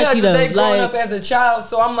had my touchy 8 touchy hugs a though. day growing Like up as a child.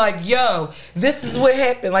 So I'm like, yo, this is what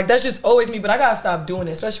happened. Like that's just always me. But I gotta stop doing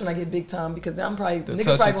it, especially when I get big time because then I'm probably The niggas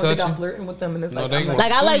probably gonna think touchy? I'm flirting with them and it's No, like, they I'm gonna-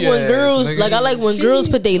 like I like Sue when your girls ass, like I like when She- girls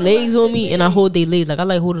put their legs on me and I hold their legs. Like I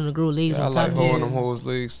like holding a girl legs Yeah, I on like top of holding me. them hoes'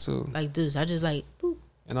 legs too, Like this. I just like boop.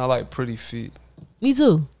 and I like pretty feet. Me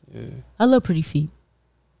too. Yeah, I love pretty feet.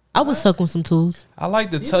 I would suck on some toes. I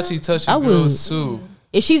like the touchy I would. girls too.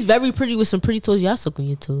 If she's very pretty with some pretty toes, yeah, I suck on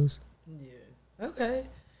your toes. okay.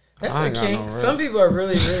 That's I a ain't got kink. no Some people are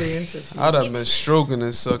really, really into shit. I'd have been stroking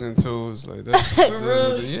and sucking toes like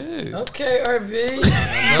that. Yeah. Okay, RB.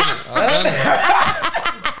 I done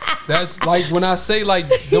it. That's like when I say like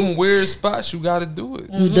them weird spots, you gotta do it.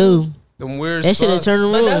 You do. Them weird That shit spots. turn the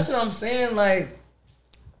But room. that's what I'm saying. Like,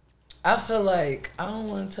 I feel like I don't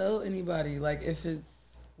want to tell anybody like if it's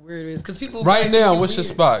where it is because people Right like, now, think what's you your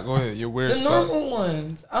weird. spot? Go ahead, your weird The spot. normal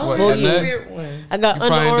ones. I don't What, want your the neck? weird one. I got You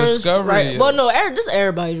probably underarms. discovered Right. it. Well, no, this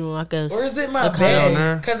everybody doing, I guess. Or is it my The collar- Down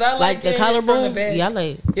there? back? Because I Like like the getting hit from the collarbone? back. Yeah, I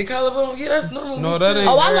like. Your collarbone? Yeah, that's normal. No, Me that too. ain't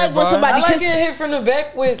Oh, I like when everybody. somebody I like kiss. getting hit from the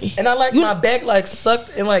back with, and I like You- my back like sucked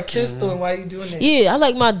and like kissed through. And why you doing that? Yeah, I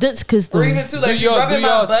like my dents kissed Or on. even too, Do like if you y'all, do rubbing my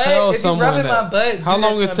y'all butt. tell If you someone rubbing that? my butt, How do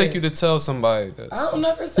long that it to take my you back. to tell somebody that? I don't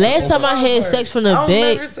never say Last that time I had part. sex from the I don't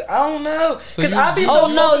back- never say- I don't know So because you- I be so Oh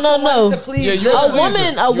no, focused To please Yeah, you're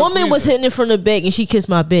A woman was hitting it from the back and she kissed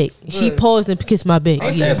my back. She paused and kissed my back.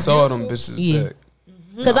 I can't saw them bitches back.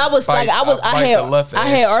 Cause I was Bite- like, I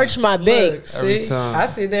had arched my back. Look, Every see, time. I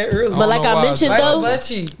said that earlier. But like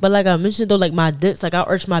I mentioned though, like my dents, like I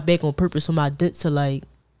arched my back on purpose so my dents to like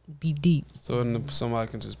be deep. So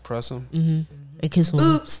somebody can just press them. And kiss them.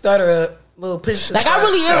 Boop, stutter up, little pitch. Like I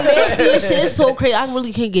really am nasty and shit. It's so crazy. I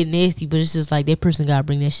really can't get nasty, but it's just like that person gotta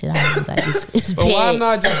bring that shit out. Like it's But bad. why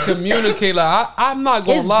not just communicate? Like I'm not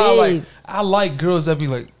gonna It's lie. big. Like I like girls that be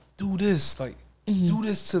like, do this, like do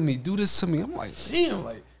this to me, do this to me. I'm like, damn,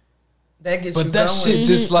 like. That gets But you that going. shit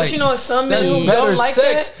just like But you know, some men that's who better don't like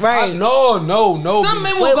sex. that. Right. No. Some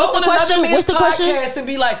men will Wait, go what's the on question? another man's What's the question? podcast and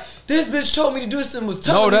be like, "This bitch told me to do this and was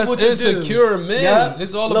telling me that's what to do." insecure men. Yep.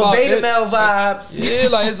 It's all little about beta it. male vibes. Yeah,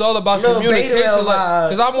 like it's all about Little beta communication. male Like, vibes.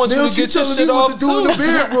 cause I want you to get your shit off too.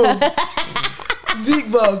 bedroom. Zeke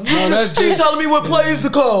vibes. No, that's she different. telling me what plays to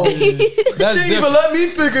call. That's She didn't even different. let me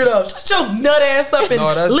figure it out. Shut your nut ass up and No,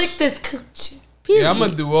 that's- lick this coochie. Period. Yeah, I'm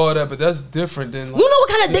gonna do all that, but that's different than. Like, You know what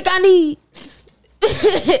kind of dick I need?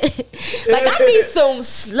 Like I need some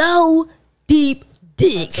slow, deep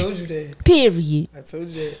dick. I told you that. Period. I told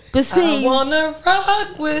you that. But see, I wanna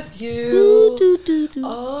rock with do, you. do, do.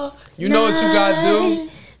 all you know what you gotta night.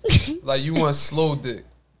 do? Like you want slow dick.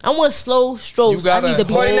 I want slow You strokes. I gotta need to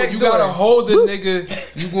be. Party next you door. gotta hold the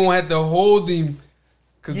nigga. You gonna have to hold him,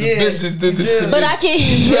 cause Yeah. the bitch just did this to me. But I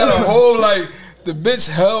You gotta can't. hold like the bitch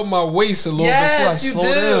held my waist a little Yes, bit. She you like,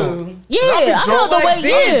 slow down. do. Yeah, I be I drunk felt the like way.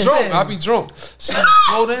 this. I be Yeah. drunk. I be drunk. She like,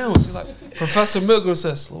 slow down. She like, Professor Milgram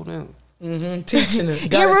said, slow down. Teaching her.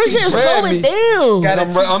 Yeah, real shit. teach. Slow Grab it me. down. Gotta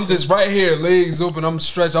And I'm just right here, legs open. I'm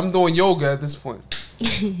stretched. I'm doing yoga at this point.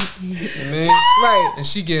 You know what I mean? Right. And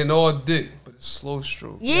she getting all dick, but it's slow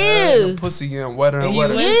stroke. Yeah. And the pussy getting wetter and And you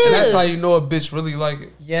wetter. into And that's it. how you know a bitch really like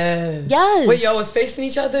it. Yes. Yes. Wait, y'all was facing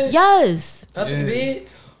each other? Yes. Up Yeah. in bed?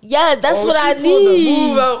 Yeah, that's Oh, what she I pulled the move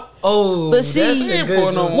need. out. Oh, But see- that's She a ain't good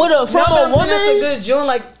pulling no joint. What a from No, a I'm saying that's a woman. good joint.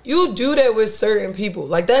 Like you do that with certain people.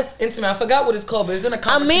 Like that's intimate. I forgot what it's called, but it's in a I'm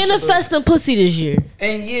comic feature book. manifesting pussy this year.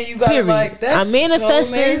 And yeah, you gotta Period. like that's I'm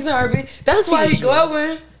manifesting so amazing, Harvey. That's pussy why he this year.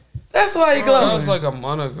 glowing. That's why he That glowing. was like a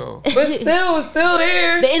month ago. But still, it's still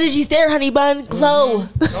there. The energy's there, honey bun. Glow.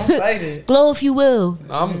 Don't fight it. Glow if you will.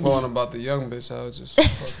 I'm going about the young bitch. I was just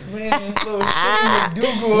fucking. Man, little shit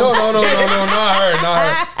McDougal. No, not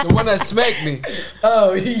her. The one that smacked me.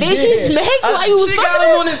 Oh, yeah. Did she smack you while you was She got fucking him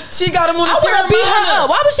her? on the. She got him on the. I would have beat her up.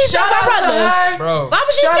 Why would she Shout smack out my to brother? her. Bro. Why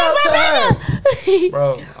would she Shout out smack my to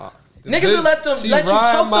brother? Bro. The Niggas bitch, will let them she let you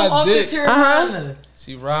ride choke them my off dick. the Tirana.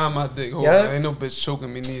 She ride my dick. Hold Yup. on. Ain't no bitch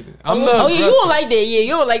choking me neither. I'm the Oh yeah, you aggressor. don't like that. Yeah, you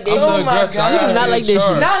don't like that. I'm Oh the my aggressor. God. I You do gotta not be like in that shit.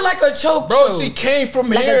 charge. Not like a choke. Bro, choke. she came from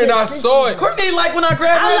Like here a and I dick. saw it. Courtney like when I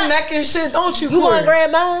grab I her like- neck and shit. Don't you? You want to Courtney? grab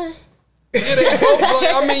mine? Yeah, they both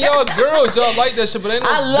like, I mean, y'all girls, y'all like that shit, but ain't no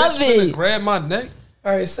I love bitch finna it. grab my neck.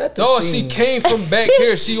 All right, set the Dog, scene. she came from back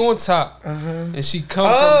here. She on top. And she come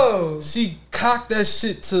Oh. from, she cocked that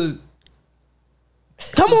shit to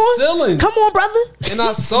Come the on, ceiling. come on, brother. And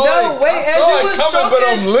I saw No, it. wait. I As saw you it was coming, but I'm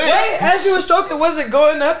stroking, lit. wait. As you was stroking, was it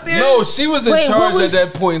going up there? No, she was in Wait, what charge was-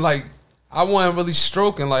 at that point. Like, I wasn't really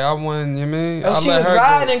stroking. Like, I wasn't, you know what I mean? Oh, I she let was her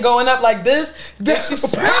riding go. and going up like this. Then she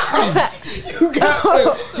smacked me. You got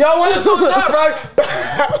y'all want us on top, right?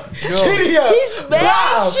 Yo. Giddy up. She smacked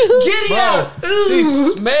Wow. you. Giddy Bro, up. she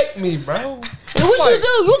Ooh. smacked me, bro. And what Like, you do?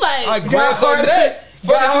 You I like grabbed her neck.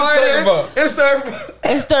 Fuck Got you talking about? harder.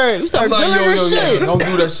 And started. you start I'm like, doing yo, her yo, shit. yo, don't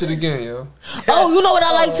do that shit again, yo. Oh, you know what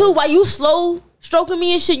I like too? While you slow stroking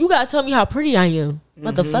me and shit, you gotta tell me how pretty I am,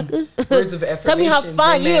 motherfucker. Words of Tell me how affirmation,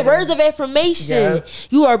 fine. they Yeah, matter. words of affirmation. Yeah.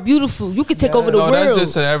 You are beautiful. You can take over the No, world. that's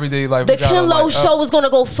just an everyday life. The We gotta, Ken Lo like, show is gonna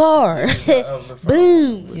go far.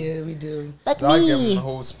 Boom. Yeah, we do. Like I give him me. the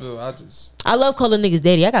whole spill. I love calling niggas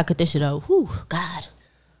daddy. I gotta cut that shit out. Whew, God.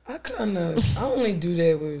 I kind of. I only do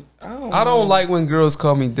that with. I don't like when girls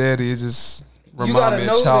call me daddy. It just You remind gotta me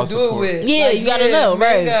know of who child to do it support. with. Yeah, you gotta know, men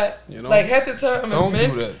right. Got, You know? Like half the time, Don't men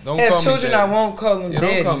do that. Don't call have me children. daddy. I won't call them You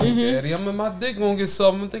don't call daddy. me daddy. I mean, my dick gonna get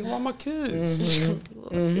something. I'm thinking about my kids.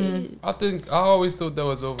 I always thought that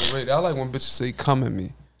was overrated. I like when bitches say "come at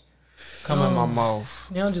me," come in my mouth.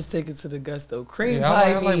 Now just take it to the gusto. Cream Yeah,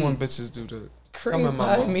 pie I me. like when bitches do that. Come Cream in my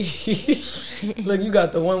pie mouth. me. Look, you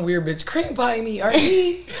got the one weird bitch. Cream pie me. Are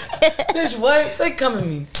you? Bitch, what? Say come at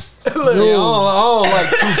me. Look, Yeah, I don't like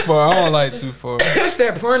too far. I don't like too far. that's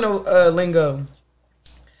that porno lingo.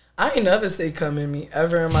 I ain't never say come at me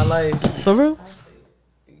ever in my life. For real?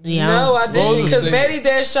 Yeah. No, I Rose didn't is because saying- Maddie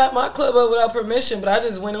Dad shot my club up without permission, but I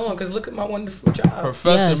just went on because look at my wonderful job.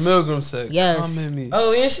 Professor Yes. Milgram said, Yes. "Come at me,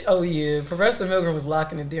 Oh yeah, Professor Milgram was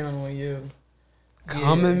locking it down on you.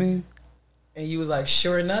 come at me." And you was like,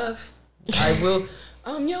 sure enough, I will.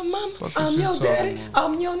 I'm your mom. Fuck I'm is you your talking daddy.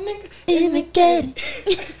 about? I'm your nigga. In the game.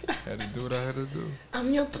 Had to do what I had to do.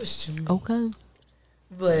 I'm your push. Okay.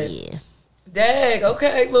 But Yeah. dag,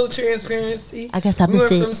 okay, little transparency. I guess I we missed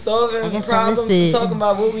went it. from I solving guess I problems missed to it. talking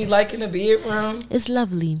about what we like in the bedroom. It's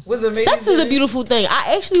lovely. Was amazing. Sex is a beautiful thing.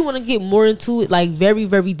 I actually want to get more into it, like very,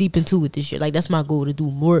 very deep into it this year. Like that's my goal, to do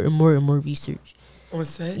more and more and more research. On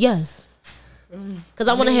sex? Yes. Because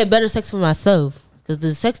I want to have better sex for myself. Because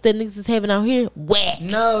the sex that niggas is having out here, whack.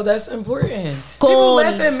 No, that's important. Go People on.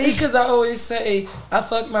 laugh at me because I always say I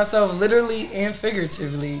fuck myself literally and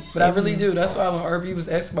figuratively, but I really do. That's why when RB was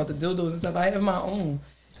asking about the dildos and stuff, I have my own.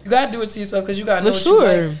 You gotta do it to yourself because you gotta know For what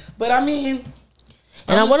sure. you like. But I mean,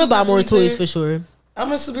 And I I'm a want to buy super more pleaser. toys for sure.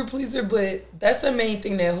 I'm a super pleaser, but that's the main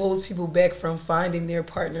thing that holds people back from finding their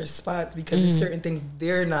partner's spots because there's certain things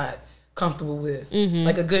they're not comfortable with.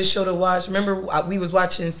 Like a good show to watch. Remember, we was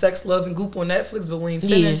watching Sex, Love, and Goop on Netflix, but we ain't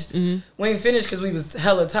finished. We ain't finished because we was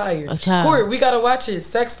hella tired. A child. Corey, we gotta watch it.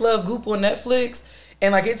 Sex, Love, Goop on Netflix,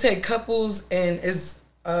 and like it take couples, and it's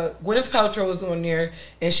Gwyneth Paltrow is on there,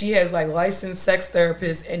 and she has like licensed sex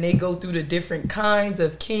therapists, and they go through the different kinds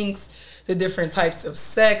of kinks, the different types of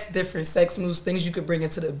sex, different sex moves, things you could bring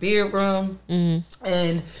into the bedroom.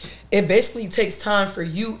 And it basically takes time for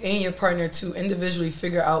you and your partner to individually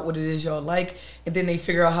figure out what it is y'all like, and then they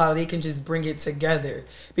figure out how they can just bring it together.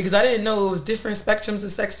 Because I didn't know it was different spectrums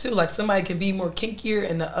of sex too. Like somebody can be more kinkier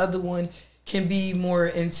and the other one can be more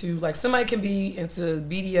into, like somebody can be into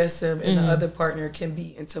BDSM and the other partner can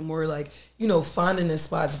be into more like, you know, finding the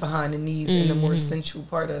spots behind the knees and the more sensual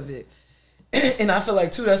part of it. And I feel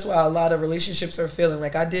like too, that's why a lot of relationships are failing.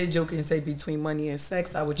 Like I did joke and say between money and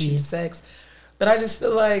sex, I would choose sex. But I just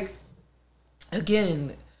feel like,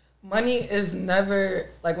 again, money is never,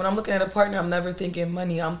 like when I'm looking at a partner, I'm never thinking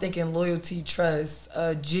money. I'm thinking loyalty, trust,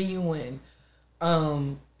 genuine.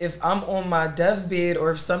 If I'm on my deathbed or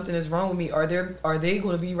if something is wrong with me, are they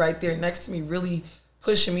going to be right there next to me really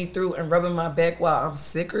pushing me through and rubbing my back while I'm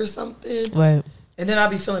sick or something? Right. And then I'll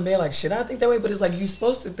be feeling bad, like, shit, I think that way, but it's like, you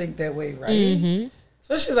supposed to think that way, right?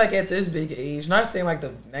 Especially, like, at this big age. Not saying, like,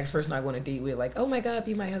 the next person I want to date with, like, oh, my God,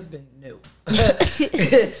 be my husband. No.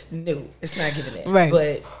 No, it's not giving that. Right.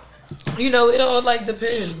 But, you know, it all, like,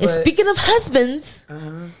 depends. And But, speaking of husbands,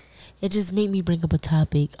 it just made me bring up a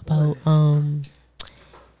topic about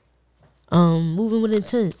moving with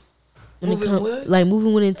intent. Moving what? Like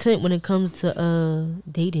moving with intent when it comes to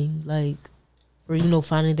dating, like, or you know,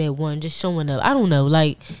 finding that one, just showing up. I don't know,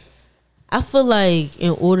 like, I feel like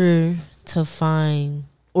in order to find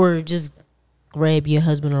or just grab your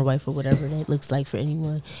husband or wife or whatever that looks like for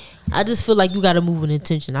anyone, I just feel like you got to move with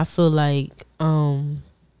intention. I feel like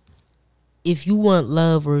if you want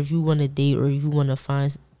love or if you want to date or if you want to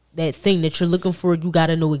find that thing that you're looking for, you got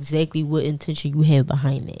to know exactly what intention you have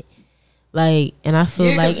behind it. Like, and I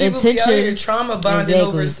feel like intention, be out here trauma bonding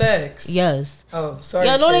over sex. Yes. Oh, sorry.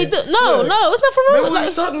 Yeah, no, they do. No, no, it's not for real. Remember we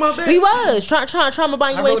was talking about that? We was trauma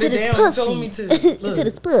buying I your way wrote to it this down. pussy. You told me to. Into Look.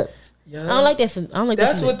 this pussy. Yeah. I don't like that. I don't like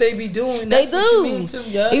That's that. what they be doing. They That's do. what you mean too.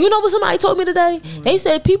 Yeah. And you know what somebody told me today? They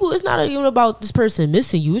said people, it's not even about this person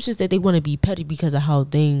missing you. It's just that they want to be petty because of how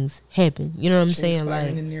things happen. You know what I'm saying?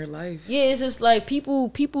 Transpiring Like, in their life. yeah, it's just like people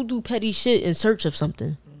do petty shit in search of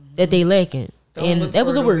something that they lacking. Don't And look that for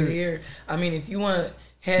was it a over word. Here. I mean, if you want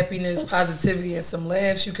happiness, positivity, and some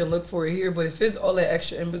laughs, you can look for it here. But if it's all that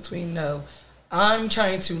extra in between, no. I'm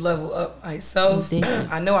trying to level up myself. Exactly.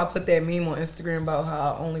 I know I put that meme on Instagram about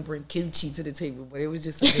how I only bring kimchi to the table, but it was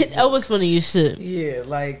just a big That joke. was funny as shit. Yeah,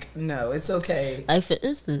 like, no, it's okay. Like, for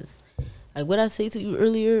instance, like what I say to you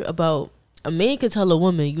earlier about a man can tell a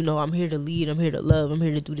woman, you know, I'm here to lead, I'm here to love, I'm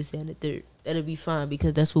here to do this, that, and the third. That'll be fine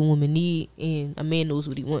because that's what women need, and a man knows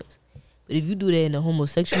what he wants. But if you do that in a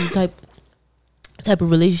homosexual type of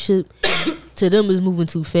relationship, to them is moving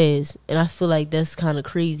too fast, and I feel like that's kind of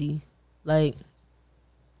crazy, like,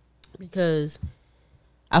 because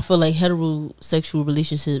I feel like heterosexual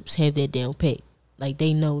relationships have that down pat. Like,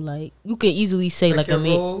 they know, like, you can easily say like a your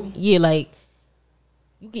man, role? yeah, like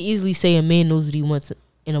you can easily say a man knows what he wants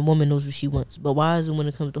and a woman knows what she wants. But why is it when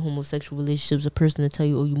it comes to homosexual relationships, a person to tell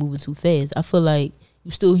you, oh, you're moving too fast? I feel like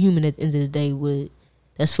you're still human at the end of the day, with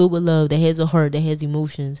that's filled with love, that has a heart, that has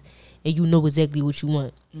emotions, and you know exactly what you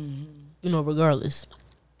want. You know, regardless.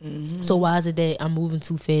 So why is it that I'm moving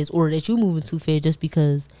too fast, or that you moving too fast just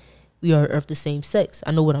because we are of the same sex?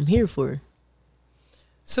 I know what I'm here for.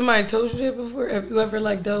 Somebody told you that before? Have you ever,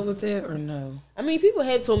 like, dealt with that or no? I mean, people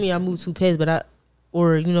have told me I move too fast, but I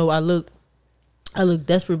look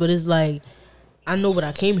desperate, but it's like, I know what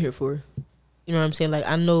I came here for. You know what I'm saying? Like,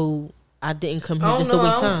 I know I didn't come I here don't just know. to I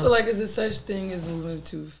waste don't time. feel like it's a such thing as moving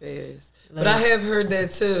too fast. But Like- I have heard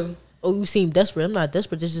that too. Oh, you seem desperate. I'm not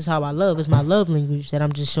desperate. This is how I love. It's my love language that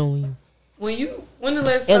I'm just showing you. When the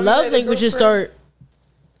last time And you love had a languages girlfriend? start.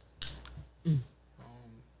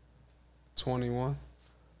 21.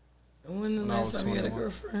 When the When I last was time you had a 21.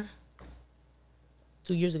 girlfriend?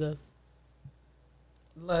 2 years ago.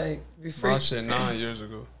 Like before, My shit 9 years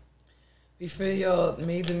ago. before y'all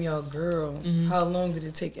made them y'all girl. Mm-hmm. How long did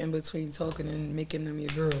it take in between talking and making them your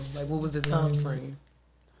girl? Like what was the time frame?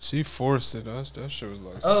 She forced it. That shit was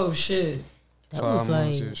like Oh shit! That 5 was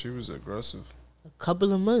months. like Yeah, she was aggressive. a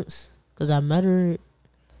couple of months. Because I met her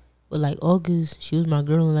with like August. She was my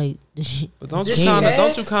girl in like the shit. But don't Did you she kind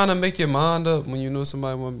ask? of make your mind up when you know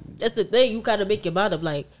somebody want? That's the thing. You gotta make your mind up.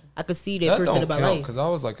 Like, I could see that, That person don't in my count life. because I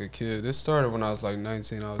was like a kid. It started when I was like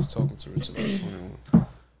 19. I was talking to her till I was 21.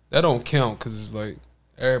 That don't count because it's like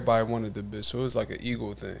everybody wanted the bitch, so it was like an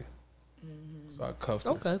ego thing. So I cuffed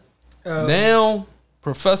her. Okay. Now,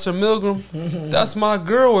 Professor Milgram, that's my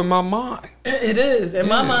girl in my mind. It is in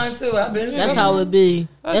my Yeah. mind too. I've been. That's seeing how it be.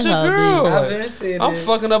 That's That's your how girl. it I've Like, been seeing I'm it.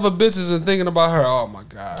 fucking other bitches and thinking about her. Oh my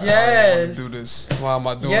god. I Yes. don't wanna do this. Why am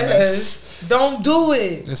I doing this? Yes. Don't do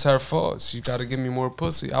it. It's her fault. She got to give me more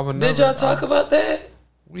pussy. I would never. Did y'all talk about that?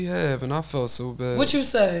 We have, and I felt so bad. What you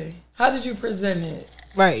say? How did you present it?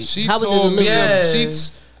 be. Right. She how was the told me, delivery?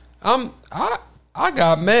 Yes. I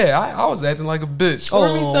got mad. I was acting like a bitch.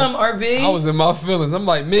 Pour me Oh. some, RB. I was in my feelings. I'm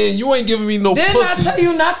like, man, you ain't giving me no Didn't pussy. I tell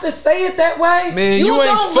you not to say it that way? Man, you ain't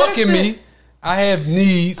don't fucking listen. me. I have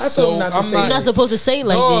needs, I told so him not to I'm say You're that. not supposed to say it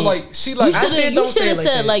like no, that. like she You like. I said should don't have say it like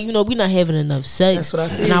said that. like, you know, we're not having enough sex. That's what I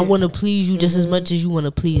said. And I want to please you just as much as you want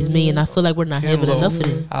to please me, and I feel like we're not having Kimlo, enough of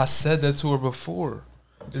it. I said that to her before.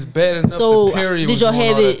 It's bad enough So the period did was y'all going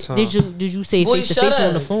have all that it? time. Did you say Boy, face to shut face or on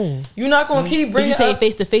up. the phone? You're not gonna keep Did bringing you say up.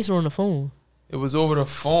 face to face or on the phone? It was over the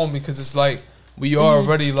phone because it's like we Mm-hmm.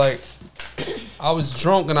 already like I was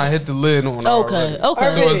drunk and I hit the lid on her Okay, already. okay.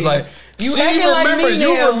 So it's like You she acting like remember. me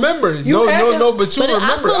You now. remember. You No, acting- but you But I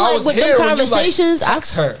remember. feel I like was with them here when you conversations, like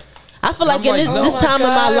text her. I feel like I'm in like, this, no. this Oh my time in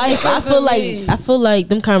my God, life, I because feel of like me. I feel like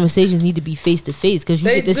them conversations need to be face to face because you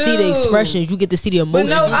They get to see the do. expressions, you get to see the But emotions.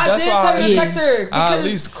 no, Dude, I that's did why tell you to I- text her. I at because-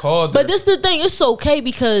 least called her. But this the thing, it's okay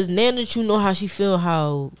because now that you know how she feel,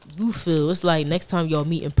 how you feel, it's like next time y'all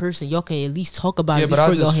meet in person, y'all can at least talk about yeah, it but before I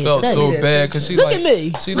y'all just have felt sex. so Yeah, bad because she Look like at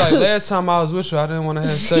me. she like last time I was with you, I didn't want to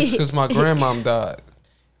have sex because my grandmom died.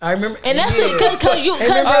 I remember, And that's yeah. it, cause you, cause,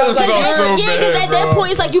 remember I was like, cause "You're so at that point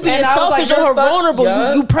it's like you being And I was selfish like, on her you're fuck- vulnerable.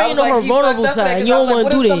 yeah. You I praying was on like, her he vulnerable fucked up side. because You I was don't like,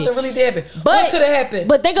 want to what do if something that. really did happen? But What could have happened?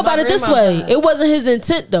 But think about My it this grandma way: died. it wasn't his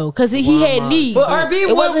intent though, cause he Why had am I- needs. But RB, It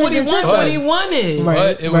what wasn't would he his want intent. when he wanted? Right.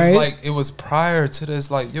 But it was right. like it was prior to this.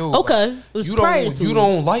 Like yo, Okay, like, it was you prior don't to you it.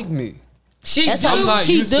 don't like me. She That's do. how I'm not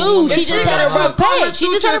she used to do. women She If just she had a got rough you coming patch. She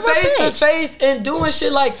just had a rough face to patch. face and doing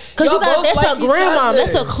shit like Cause y'all you got both that's like her each grandma. other.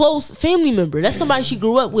 That's a close family member. That's somebody she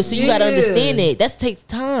grew up with. So you gotta Yeah. understand that takes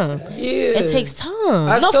time. Yeah. It takes time.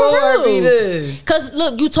 I No, told for RB real. this. Cause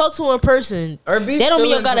look, you talk to her in person. RB That don't mean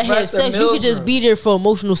you feeling gotta have Professor sex. You could just Milgram. be there for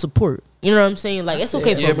emotional support. You know what I'm saying? Like it's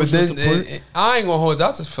okay for Yeah, but emotional then support. I ain't gonna hold you.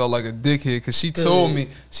 I just felt like a dickhead because she told me.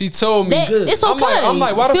 That- it's okay. I'm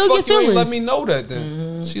like, why the Feel your fuck you ain't let feelings. me know that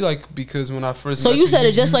then? She like because when I first So met you said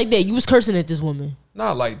it just like that. You was cursing at this woman.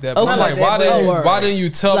 not like that. But Okay. I'm Not like, like why that, didn't but- why didn't you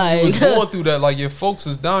tell me you was Like- going through that? Like your folks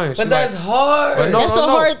was dying. She But that's like, hard. But no, That's a no.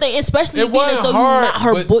 hard thing, especially It being as wasn't though hard, you not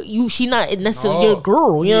her but- boy. She not necessarily No. your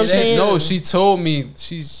girl. You know what I'm saying? No, she told me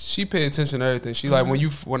she paid attention to everything. She like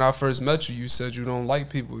when I first met you, you said you don't like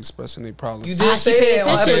people expressing their problems. You Ah, did she say paid that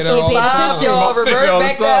on attention. She episode paid 5. attention. Y'all I say it revert all the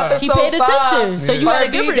back to time. episode She paid 5. attention. So you Yeah. gotta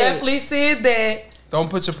RB give her that. definitely said that. Don't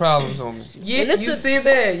put your problems on me. Yeah, And it's you the- said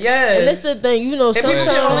that. Yes. And that's the thing, you know. And people can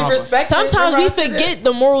Sometimes- only respect it. Sometimes Remember we I said that? forget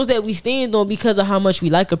the morals that we stand on because of how much we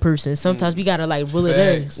like a person. Sometimes we gotta like reel it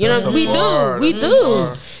in. Facts. You know, That's what I mean? a bar. we That's a do.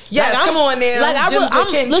 bar. Yes, Like, come on now. Like Gems and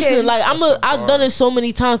Ken listen, Ken. like That's a I've bar. done it so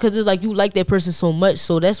many times because it's like you like that person so much,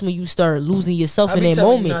 so that's when you start losing yourself I in be that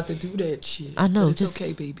telling moment. you not to do that shit. I know, But it's just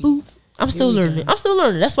okay, baby. boop. I'm still Here we learning. go. I'm still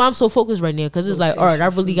learning. That's why I'm so focused right now because it's like, Okay, all right, I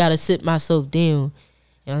shit, really gotta sit myself down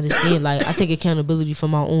and understand. Like I take accountability for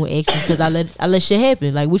my own actions because I let shit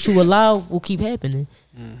happen. Like what you allow will keep happening.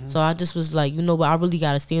 So I just was like, you know what, I really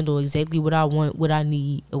gotta stand on exactly what I want, what I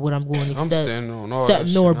need, and what I'm going to I'm accept. standing on all setting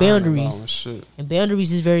that no shit. I ain't boundaries. allowing shit. And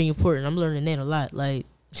boundaries is very important. I'm learning that a lot. Like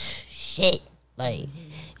shit. Like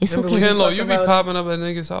it's Remember okay. we Kenlo, talking you be about- popping up at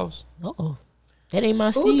niggas' house. Oh, that ain't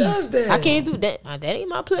my Who steez. does that? I can't do that. That ain't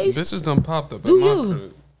my place. Bitches done popped up Do at my you?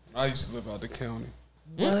 crib. I used to live out the county.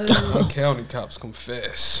 The county cops come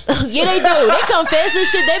fast. Yeah, they do. They come fast as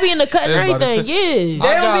shit. They be in the cut and everything. Yeah. They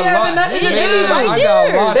don't be having nothing. Yeah, They they be right I there.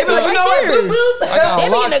 got locked They be like, up. you know what? there. Boop, boop. I got They be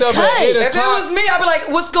in locked the up cut. at 8 If it o'clock. was me, I'd be like,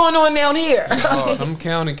 what's going on down here? Oh, them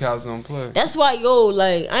county cops don't play. That's why, yo,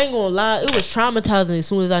 like, I ain't gonna lie. It was traumatizing as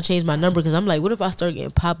soon as I changed my number because I'm like, what if I start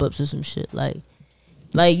getting pop-ups or some shit? Like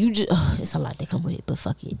you just, it's a lot that come with it, but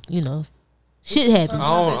fuck it. You know, shit happens.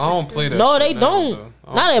 I don't play that. No, shit they now, don't. though.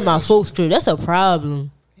 I don't Not play at my that folks' crib. That's a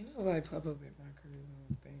problem. You know, like pop up at my crib. I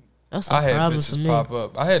don't think. That's a I had problem for bitches me. pop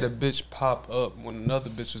up. I had a bitch pop up when another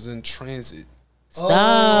bitch was in transit. Stop.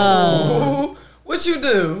 Oh, what you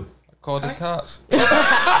do? I called the cops.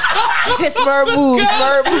 Smart move.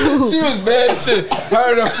 Smart move. She was bad as shit.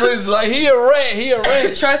 Her and her friends like, he a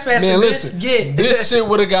rat. Trespassing, Man, bitch. listen, Get this shit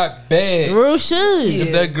would have got bad Real shit. Yeah.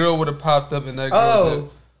 if that girl would have popped up and that girl Oh, did.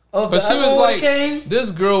 oh, But the she other was one like, came?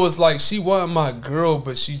 this girl was like, she wasn't my girl,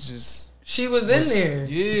 but she just She was in there.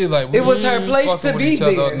 Yeah, like It was her place fucking to with be each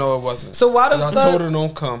other. there. No, it wasn't. So why the I fuck? told her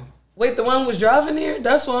don't come. Wait, the one was driving there?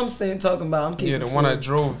 That's what I'm saying. Talking about. I'm keeping. Yeah, the one that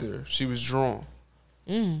drove there, she was drawn.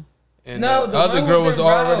 Mm. And No, the the other one girl was was en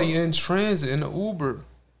already route. in transit in the Uber.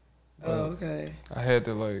 Oh, okay. I had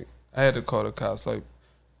to call the cops. Like,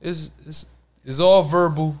 it's all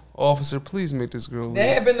verbal. Officer, please make this girl That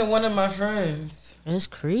leave. had been to one of my friends. That's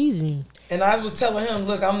crazy. And I was telling him,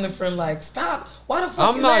 look, I'm the friend, like, stop. Why the fuck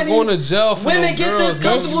I'm you not letting going to these jail for women no get girls, this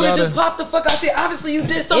man. comfortable You to just gotta- pop the fuck out there? Obviously, you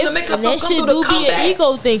did something to make her And feel that shit comfortable do to be come an back.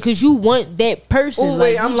 ego thing because you want that person. Oh, like,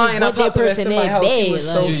 wait, you I'm just lying. I want that popped up at person somebody's that house. bad. She was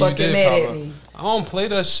like, so Yeah, you fucking did mad pop at up. me. I don't play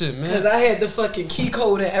that shit, Because man. I had the fucking key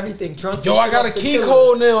code and everything drunk. Yo, and I shit got a off the key killer.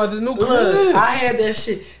 code now at the new Look, crib. I had that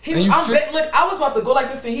shit. And you Look, I was about to go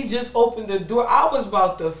like this, and he just opened the door. I was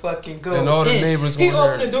about to fucking go. And all the in. neighbors He gonna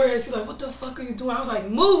opened hear the door, and he's like, "What the fuck are you doing?" I was like,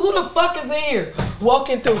 "Move! Who the fuck is in here?"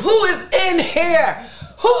 Walking through. Who is in here?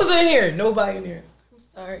 Who's in here? Nobody in here. I'm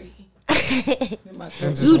sorry. In my throat.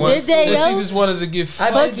 Just You wanted- did that, and yo? She just wanted to get I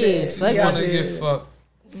fucked. did it. that. Fuck She Yeah, I wanted to did. get fucked.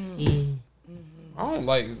 Yeah. I don't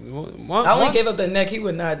like. I only gave up the neck. He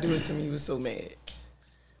would not do it to me. He was so mad.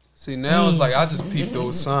 See, now it's like I just peep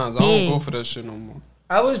those signs. I don't go for that shit no more.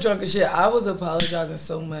 I was drunk as shit. I was apologizing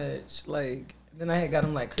so much. Like, then I had got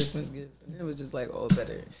him like Christmas gifts, and it was just like all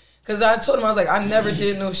better. Cause I told him I was like, I never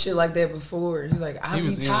did no shit like that before. He was like, He I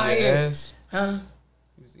was be eating your tired, ass. huh?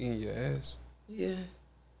 He was eating your ass. Yeah,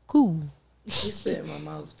 Cool. he spit in my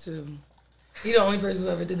mouth too. He the only person who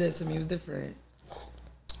ever did that to me. It was different.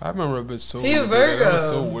 I remember a bitch so. He a weird. That was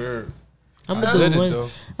Virgo. so weird. I'm I gonna did do it one. though.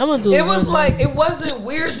 I'm gonna do It was one. like it wasn't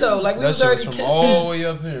weird though. Like we That was shit was already from kissing. all the way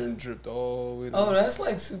up here and dripped all the way down. Oh, that's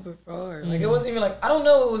like super far. Like it wasn't even like I don't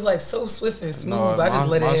know. It was like so swift and smooth. I just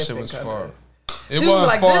let it my happen. shit was kinda. far. It Dude, wasn't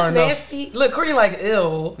like far this enough. nasty. Look, Courtney like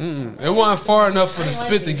ill. It wasn't far enough for the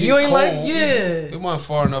spit to get You ain't cold. like yeah. It wasn't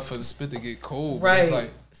far enough for the spit to get cold. but Right. it's like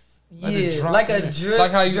a Yeah, drop like in a there. drip.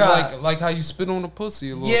 Like how you drop. like how you spit on the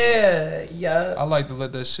pussy a little. bit. Yeah, yeah. I like to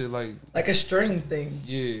let that shit like Like a string thing.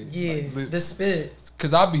 yeah. Yeah, Like, the spit.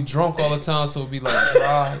 Cause I be drunk all the time, so it be like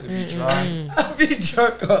dry. It be dry. I be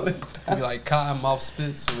drunk all the It time. be like cotton mouth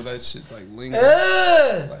spit, so that shit like linger.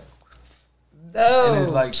 Ugh. Like, No. and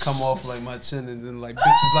it like come off like my chin, and then like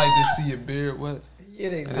bitches like to see your beard wet, Yeah,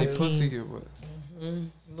 they and they do. pussy get wet.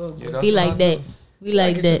 Little Yeah, bit. that's We what like I that. do. We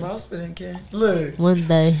like Get your that. mouth spit in, Ken. Look. One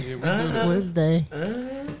day. Yeah, we do that. One day.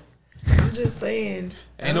 I'm just saying.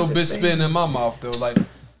 Ain't no I'm bitch just saying. spitting in my mouth though. Like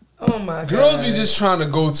Oh my god. girls be just trying to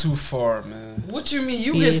go too far, man. What you mean?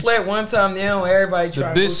 You Yeah. get slapped one time now, everybody The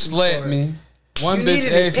try. bitch slapped me. One You bitch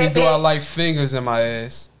needed it. asked me, Pep do I it. like fingers in my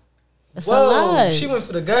ass? That's a Whoa, lie. she went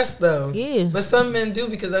for the gusto. Yeah. But some men do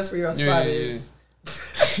because that's where your spot Yeah, is.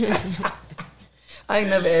 I ain't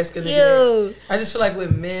never asked a nigga that. Yo. I just feel like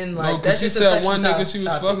with men, like No, cause that's she just a said touchy one nigga she was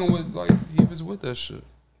topic. fucking with, like he was with that shit.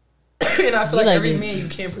 And I feel You like like every it. man you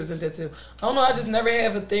can't present that to. I don't know. I just never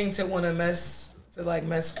have a thing to want to mess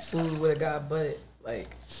food with a guy, but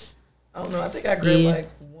like I don't know. I think I grabbed Yeah. like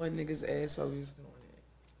one nigga's ass while we was doing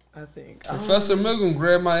it. I think Professor Milgram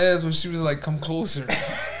grabbed my ass when she was like, "Come closer,"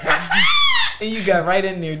 And you got right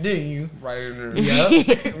in there, didn't you? right in there.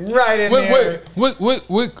 Yep. Right in there.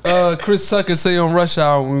 What Chris Tucker say on Rush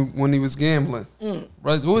Hour when he was gambling?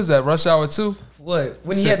 What was that? Rush Hour 2? What?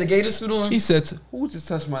 When he had the gator suit on? He said, "Who just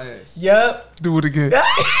touched my ass?" Yup. Do it again.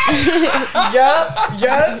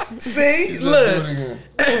 Yup. See? He said, Look. Do it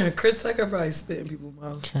again. Chris Tucker probably spit in people's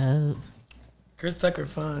mouth. Child. Chris Tucker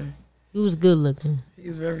fine. He was good looking.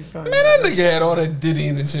 He's very fine. Man, that nigga had all that Diddy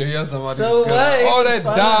in his hair. Y'all talking about So this guy. what? All He's that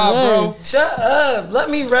fine. dye, bro. Shut up. Let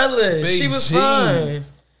me relish. Big She was G. fine.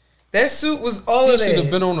 That suit was all He of should have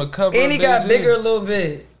that. been on the cover. And he of got Beijing. bigger a little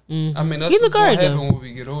bit. I mean, that's He what's look gonna alright, happen though. when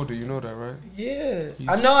we get older. You know that, right? Yeah. He's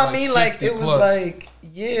I know. I like mean, like, 50 it was plus. like,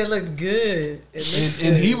 Yeah, it looked good.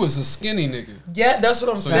 And he was a skinny nigga. Yeah, that's what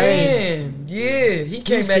I'm So saying. Yeah, he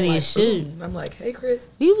came was back skinny like as shit. "Ooh." I'm like, hey, Chris.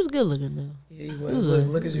 He was good looking though. Yeah, he was. He was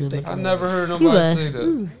Look at you good. thinking. I never heard He nobody was. say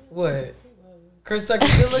that. What? Chris Tucker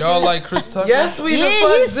good looking? Y'all like Chris Tucker? Yes, we Yeah, the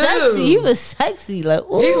he's fuck do. sexy. He was sexy. Like,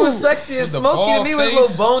 ooh. He was sexy as With the smoky to bald me with a face.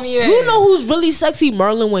 little bony ass. You know who's really sexy?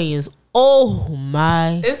 Marlon Wayans. Oh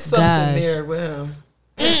my It's something gosh. there with him.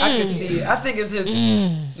 I can see it. I think it's his.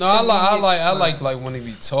 No, I like when he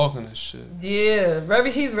be talking and shit. Yeah,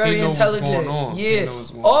 he's very He know what's intelligent. going on. He Yeah, know what's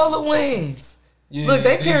going all on. the Waynes. Yeah, Look,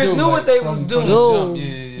 they parents do, knew like, what they from- was from doing. the jump. Yo.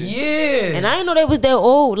 Yeah, And I didn't know they was that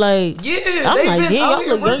old. Like, yeah, I'm they like, been damn, out y'all here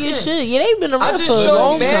look young working. as shit. Yeah, they been around just for a showed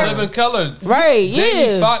long Mary. time. Living color. Right, Jamie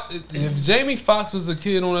yeah. Foxx. If Jamie Foxx was a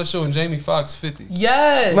kid on that show and Jamie Foxx 50.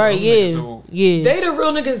 Yes, Right, Those yeah. niggas old. Yeah. They the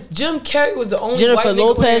real niggas. Jim Carrey was the only Jennifer white nigga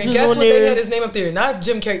Lopez playing. was Guess on what? They there. had his name up there. Not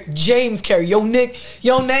Jim Carrey. James Carrey.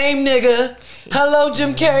 Your name, nigga. Hello,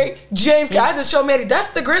 Jim Carrey. James Carrey. I had to show Maddie. That's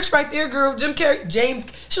the Grinch right there, girl. Jim Carrey. James.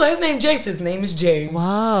 She like, his name James. His name is James.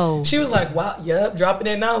 Wow. She was like, wow, yup, dropping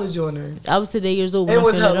that knowledge on her. I was today years old. When It I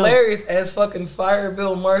was found out. hilarious as fucking Fire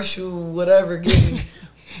Bill Marshall, whatever, getting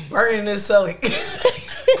burning and selling.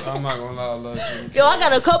 I'm not gonna lie, I love Jim. Yo, I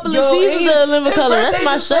got a couple of Yo, seasons of Living his Color. That's birthday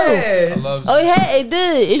my just show. I passed. love Oh Jim. yeah, it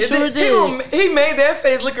did. It Is sure it- did. He made that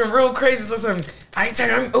face looking real crazy. So some,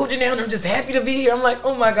 I'm older now and I'm just happy to be here. I'm like,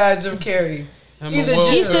 oh my God, Jim Carrey. Him He's and a Will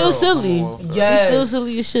G. He's still Ferrell. silly. Him and Will Ferrell. Yes. He's still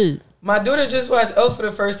silly as shit. My daughter just watched Elf for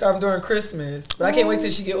the first time during Christmas. But I can't wait till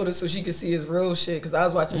she get older so she can see his real shit. Because I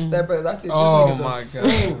was watching Step Brothers. I said, this Oh nigga's a my fool.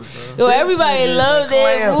 god, Yo, This everybody nigga's loved a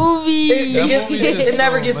that clown. movie. That movie is It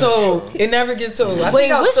never so gets bad. old. It never gets old. I Wait,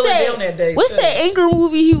 think I was what's feeling that? down that day. What's too. that anger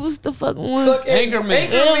movie? He was the fucking one. Fucking Anchorman.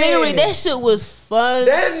 Anyway, that shit was fun.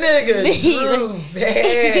 That nigga Drew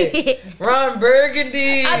bad. Ron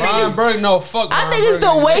Burgundy. I think Ron Burgundy, no, fuck I Ron think it's the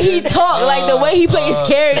Burgundy. way he talk, like the way he play his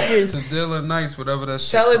characters. To Dylan Nights, whatever that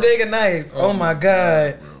shit. Talladega Nights. Oh my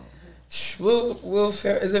God. bro. Will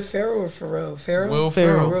Ferrell. Is it Ferrell or Pharrell? Ferrell? Will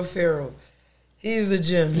Ferrell. Ferrell. Will Ferrell. He's a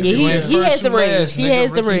gem. Yeah, He's a he gem. has the you range. last, He nigga.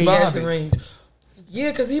 has the Ricky range. He has Bobby. the range. Yeah,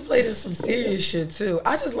 because he played in some serious shit too.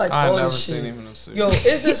 I just like I all never this seen shit. him in no shit. Yo,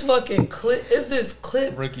 is this fucking clip? Is this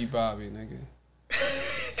clip? Ricky Bobby, nigga.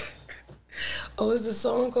 Oh, is the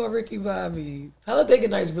song called Ricky Bobby? Talladega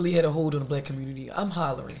Nights really had a hold on the black community. I'm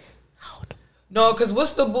hollering. No, because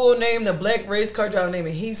what's the bull name? The black race car driver name?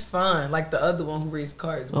 And he's fine, like the other one who raced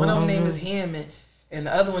cars. One of them name is Hammond, and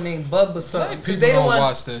the other one named Bubba something. Because People they don't don't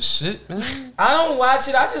watch that shit, man. I don't watch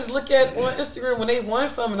it. I just look at on Instagram when they won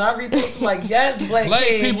something. I repost them like, yes, black Black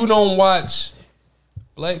kid. people don't watch.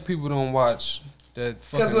 Black people don't watch that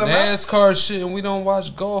fucking when my- NASCAR shit, and we don't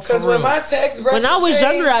watch golf. Because for when real. my tax bracket When I was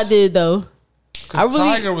younger, I did though. I really-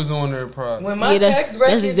 Tiger was on there, probably. When my Yeah, that's- tax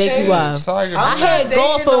bracket that's exactly changed, why. Tiger. I'm I had not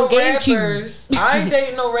golf dating on no GameCube. rappers. I ain't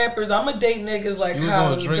dating no rappers. I'ma date niggas like You was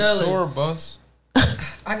on Kyle Drake Dulles. tour bus.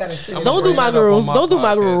 I gotta sit. I'm Don't just do bringing my that up girl. on Don't do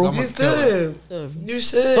my podcast. girl. I'm You a killer. should. You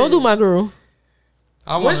should. Don't do my girl.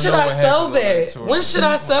 I When wanna should know I what sell happened on that? tour. When should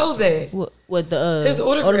I sell that? What the His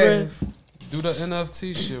autograph. Do the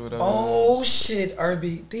NFT shit, whatever. Oh shit,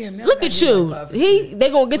 RB. Damn. Now I Look gotta at get you. like 5%. They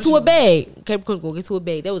gonna get to a bag. Capricorn's gonna get to a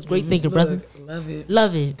bag. That was great thinking, brother. Look, love it.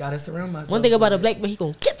 Love it. Gotta surround myself. One thing about a with black man, he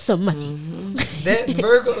gonna get some money. that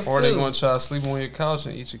Virgos Or they too. gonna try to sleep on your couch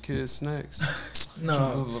and eat your kids' snacks.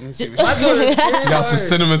 No. Let me see. What My daughter's serious. you got some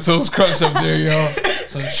cinnamon toast crunch up there, y'all.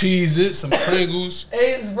 Some Cheez-It, some Pringles.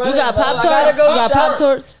 Hey, it's You running, got bro. Pop I gotta Tarts. You go got shop. Pop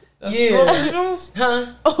Tarts. That's Yeah. Strawberry Jones? Huh?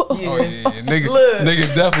 Oh yeah, nigga, Look.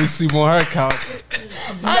 nigga definitely sleep on her couch.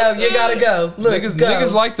 No, you gotta go. Look, niggas, go.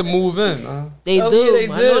 niggas like to move in. Huh? They Oh, do. yeah, they I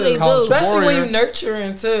know do. they Couch do. Especially when warrior. you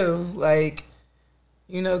nurturing too, like,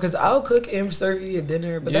 you know, because I'll cook and serve you a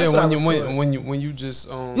dinner. But that's Yeah, what I when was you doing. when you just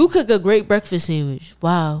You cook a great breakfast sandwich.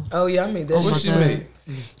 Wow. Oh yeah, I made that. Oh what my shit. she God. made?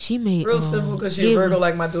 She made Real simple because she a yeah, Virgo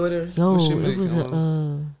like my daughter. Yo, What she it make, was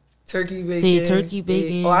Turkey bacon. Say turkey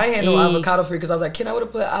bacon, Oh, I ain't had no egg. avocado free because I was like, can I would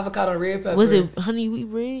have put avocado and red pepper? was it honey wheat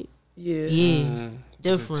bread? Yeah. Yeah, Is it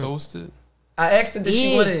different. toasted? I asked her, did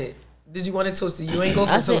she Yeah. want it? Did you want it toasted? You ain't go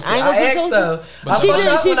for I said, toasted. I ain't go for asked toasted. though. But I she fucked did,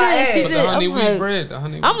 up she when I did, asked. she But did. the honey I'm wheat like- bread, the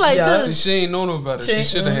honey. I'm like Yeah. this. she ain't know no better. She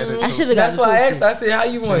should have had it. I toasted. shoulda got That's why I asked. toasted. I said, how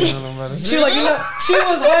you want She it? ain't know no better. She was like, you know, she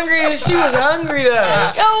was hungry and she was hungry though.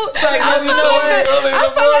 Yo, Like, I you know what? I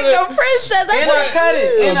feel like the princess. And I cut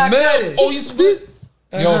it. And I cut it. Oh, you split.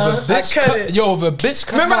 Yo, if a bitch I cut cut, it. yo, if a bitch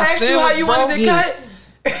cut Remember my I asked you sandwich, how you bro, wanted to Yeah. cut?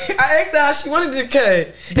 I asked her how she wanted to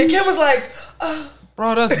cut. And Kim was like,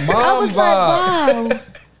 bro, that's I mom was vibes. like, wow.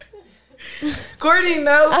 Courtney,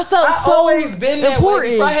 no. I felt so always been that important.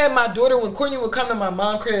 way. Before I had my daughter, when Courtney would come to my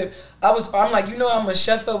mom's crib, I'm like, you know, I'm a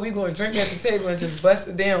chef up. We going to drink at the table and just bust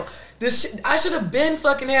it down. This shit, I should have been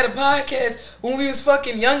fucking had a podcast when we was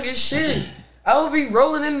fucking young as shit. I would be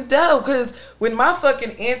rolling in the dough because with my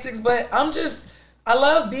fucking antics, but I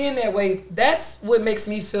love being that way. That's what makes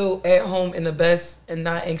me feel at home and the best and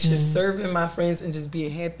not anxious. Serving my friends and just being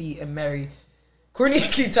happy and merry. Courtney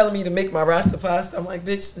keep telling me to make my Rasta pasta. I'm like,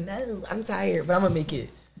 bitch, no, I'm tired, but I'm gonna make it.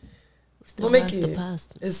 The We'll make Rasta it.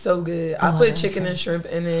 pasta. It's so good. I put chicken and shrimp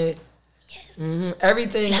in it.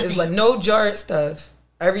 Everything is like no jarred stuff.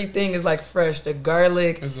 Everything is like fresh. The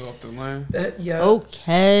garlic. Is off the land. Yeah.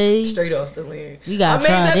 Okay. Straight off the land. You gotta I made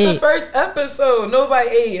try that it. the first episode. Nobody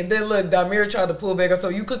ate. And then look, Damir tried to pull back. So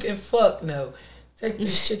you cooking? Fuck no. Take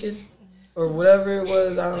this chicken. Or whatever it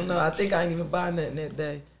was. I don't know. I think I ain't even buy nothing that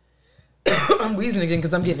day. I'm wheezing again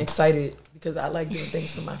because I'm getting excited. Because I like doing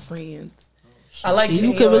things for my friends. I like You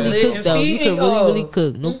getting can y'all really lit cook and though. You feeding can y'all. really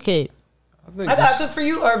cook. No cap. I gotta cook for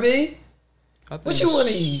you, RB. What you want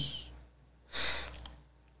to eat?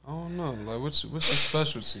 I don't know. Like, what's your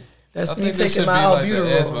specialty? That's I me think this taking should my be like the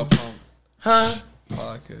albuterol. asthma pump Huh?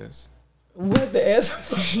 podcast. What the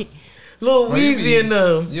ass? Little Bro, you wheezy be- in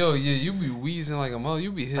them. Yo, yeah, you be wheezing like a mother.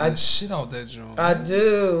 You be hitting the shit out that joint. I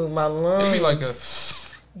do. My lungs. It be like a.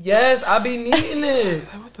 Yes, I be needing it.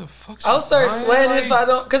 Like, what the fuck? I'll start sweating if I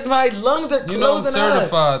don't, cause my lungs are You know, I'm closing up.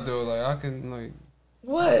 certified though. Like, I can like.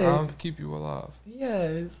 What? I'll keep you alive.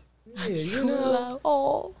 Yes. Yeah, you know.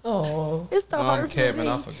 Oh. It's the No, I'm hard for capping. me.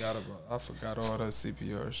 I forgot all that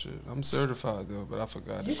CPR shit. I'm certified though, but I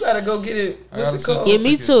forgot You it. gotta go get it. I gotta What's it called? Yeah,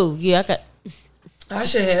 me too. Yeah, I got. I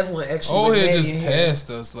should have one actually. Oh, with here Maggie just in here. passed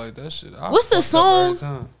us like that shit. I What's the fucked up every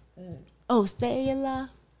song? time. Oh, stay alive.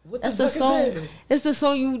 What That's the the fuck song. is that? It's the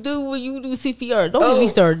song you do when you do CPR. Don't get me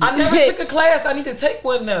started. I never took a class. I need to take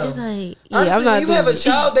one now. It's like, yeah, Honestly, I'm not. when you have doing a it.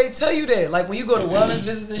 child, they tell you that. Like when you go to wellness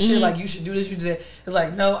visits and shit, like you should do this, you do that. It's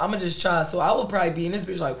like, no, I'm gonna just try. So I will probably be in this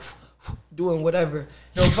bitch like doing whatever.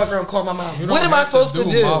 No, fuck around, call my mom. You What don't am I have supposed to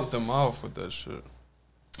do? Mouth to mouth with that shit.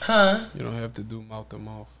 Huh? You don't have to do mouth to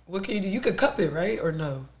mouth. What can you do? You could cup it, right? Or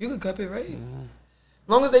no? You could cup it, right? As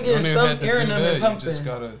long as they You get don't even some have to air in do them that. and You pumping. just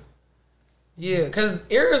gotta. Yeah, because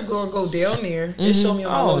air is gonna go down there. It showed me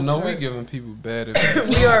on my Oh little no, we chart. giving people bad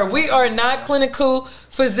advice. We are not clinical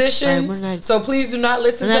physicians, Right, we're not- so please do not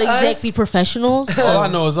listen We're to not us. exactly professionals. All I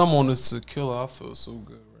know is I'm on this tequila. I feel so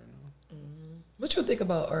good right now. What you think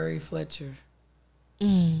about Ari Fletcher?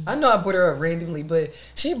 Mm. I know I brought her up randomly, but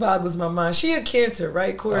she boggles my mind. She a Cancer,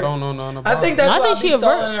 right, Corey? I don't know nothing about I think that's I why I think be she a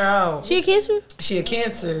stalling her out. She a Cancer? She a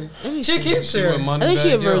Cancer. me She a see. She Cancer. with Money I think she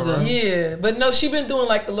a Bag Yo, Virgo. right? Yeah, but no, she been doing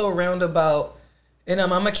like a little roundabout, and I'm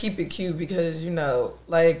gonna keep it cute because you know,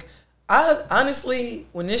 like I honestly,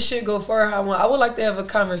 when this shit go far, I would like to have a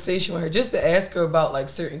conversation with her just to ask her about like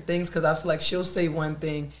certain things because I feel like she'll say one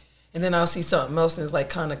thing, and then I'll see something else and it's like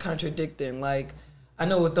kind of contradicting. Like I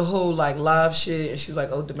know with the whole like live shit, and she was like,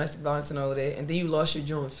 oh, domestic violence and all of that, and then you lost your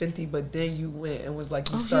joint with Fenty, but then you went and was like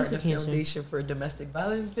you Oh, she's started a a Cancer. foundation for domestic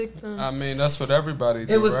violence victims. I mean, that's what everybody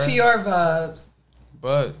do, It was right? PR vibes.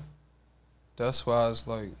 But that's why it's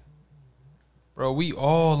like, bro, we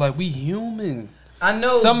all like we human. I know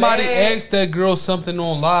Somebody bad, asked that girl something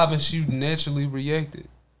on live and she naturally reacted.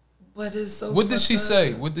 but it's so. What did fucked she up.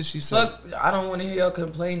 say? What did she say? Fuck, I don't want to hear y'all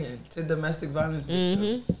complaining to domestic violence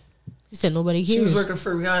victims. She said nobody She cares. was working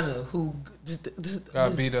for Rihanna, who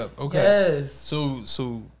Got beat up. Okay. Yes,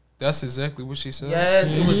 So that's exactly what she said.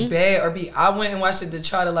 yes, it was bad. Or I went and watched it to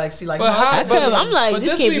try to like see like. But no, how? I could've- I'm like, but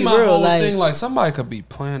this this can't be be my real, whole like- thing. Like somebody could be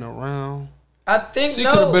playing around. I think She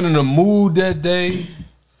could have been in a mood that day.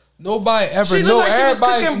 Nobody ever She know. looked like she was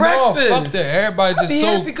Everybody cooking no, breakfast. fuck that. Everybody I'd just be so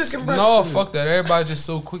happy cooking no, breakfast. fuck that. Everybody just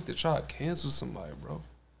so quick to try to cancel somebody, bro.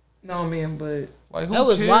 No man, but Like who That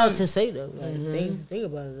was cares? wild to say though. Like, think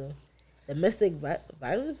about it though. Domestic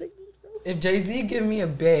violence victims though? if Jay-Z give me a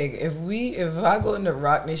bag, if I go into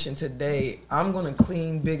Rock Nation today, I'm gonna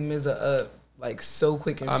clean Big Mizza up like so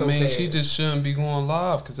quick and I so mean, fast. she just shouldn't be going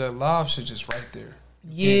live because that live shit just right there.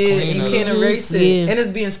 yeah, clean you it can't up. erase it, Yeah. and it's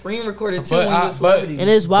being screen recorded too But when you're I- a celebrity. And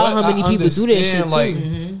it's wild But how many I people do that shit understand, too.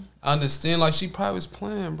 like, I understand, like she probably was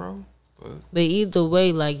playing, bro. But But either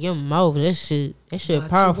way, like your mouth, that shit Watch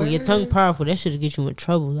powerful. your Your tongue words. powerful. That shit get you in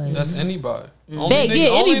trouble. Like that's anybody. Fact, yeah,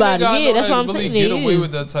 anybody, yeah, that's what I'm saying, Get yeah. away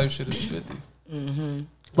with that type shit is 50.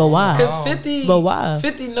 but why? Cause 50, But why?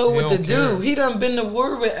 50 know He what to don't do. care. He done been to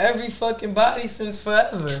war with every fucking body since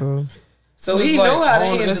forever. True. So It's he like know how to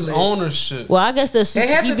It's handle it. ownership. Well, I guess that's And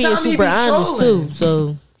half he the being time he super be honest trolling. too.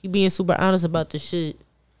 So he being super honest about the shit.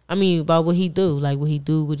 I mean, about what he do, like what he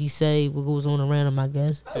do, what he say, what goes on around him, I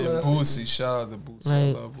guess. And Boosie, shout out to Boosie.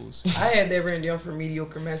 I love Boosie. I had that written down for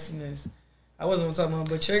mediocre messiness. I wasn't talking about,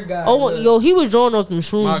 but your guy. Oh, yo, he was drawing off them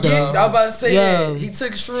shrooms. Yeah, I was about to say Yo. that. He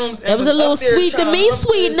took shrooms. And That was a little sweet to me,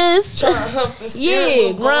 sweetness. Trying to hump the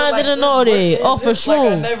Yeah, grinding and all that. Off a Like I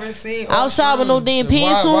shroom. never seen Outside with no damn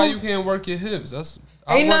pants Why on. you can't work your hips? That's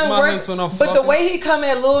I Ain't work nothing my hips when I'm But fucking. the way he come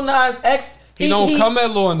at Lil Nas X, He don't come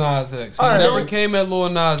at Lil Nas X. He Alright. never came at Lil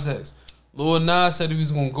Nas X. Lil Nas said he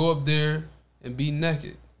was gonna go up there and be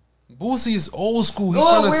naked. Boosie is old school. He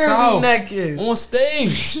Go from the where South. he naked. On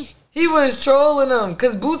stage. He was trolling him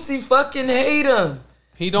because Boosie fucking hate him.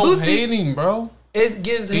 He don't Boosie- hate him, bro. It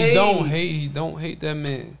gives He hate. don't hate. He don't hate that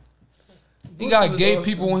man. He Boosie got was gay awesome.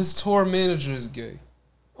 people when his tour manager is gay.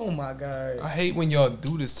 Oh my god. I hate when y'all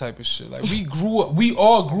do this type of shit. Like we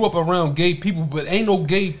all grew up around gay people, but ain't no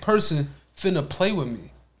gay person finna play with me.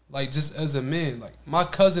 Like just as a man, like my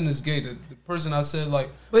cousin is gay. The person I said like,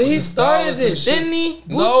 But was he a started stylist and it, shit. didn't he?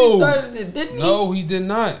 No. Boosie started it, didn't he? No, he did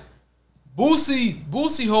not.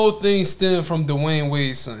 Boosie whole thing stemmed from Dwayne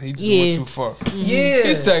Wade's son. He just went too far. Yeah.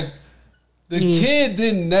 He said the kid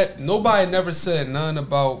didn't. Nobody never said nothing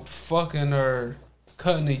about fucking or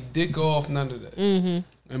cutting a dick off. None of that.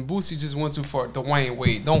 Mm-hmm. And Boosie just went too far. Dwayne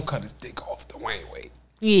Wade, don't cut his dick off. Dwayne Wade.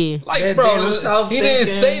 Yeah. Like, That bro, down south he didn't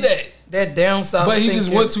thinking. say that. That down south. But he just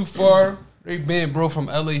thinking. went too far. They banned bro from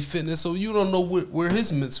LA Fitness, so you don't know where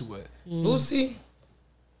his mental at. Boosie,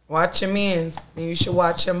 watch your mans, and you should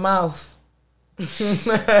watch your mouth.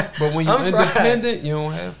 But when you're I'm fried. independent, you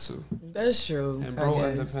don't have to. That's true. And bro, I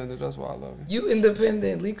guess. independent. That's why I love him. You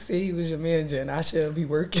independent. Leak said he was your manager, and I should be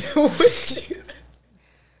working with you.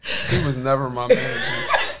 He was never my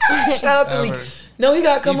manager. Shout out to Leak. Ever. No, he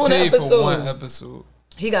got to come He on the paid for episode. one episode.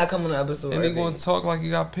 He got to come on the episode. And he right going there. to talk like he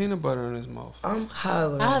got peanut butter in his mouth. I'm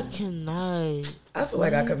hollering. I cannot. I feel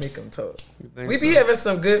like I could make him talk. You think We so? be having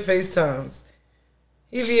some good FaceTimes.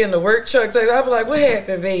 He be in the work truck. I be like, "What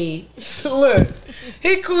happened, babe?" Look,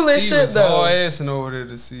 he cool as He shit was though. all assing over there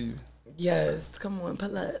to see you. Yes, come on,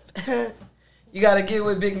 pull up. You gotta get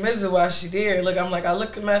with Big Mizza while she there. Look, I'm like, I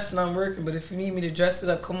look a mess and I'm working, but if you need me to dress it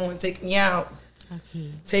up, come on, take me out.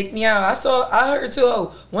 Take me out. I heard too.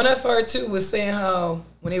 Oh, one of her too was saying how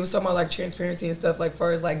when they was talking about like transparency and stuff, like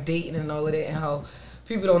far as like dating and all of that, and how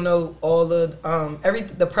people don't know all the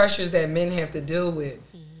the pressures that men have to deal with.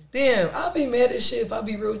 Damn, I'll be mad as shit if I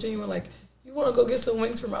be real genuine. Like, you want to go get some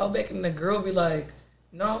wings from Outback, and the girl be like,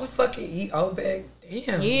 "No, I'm fucking eat Outback."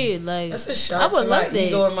 Damn, Yeah, like that's a I shot would to my love that.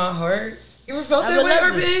 ego and my heart. You ever felt I that would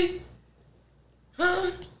way, love RB?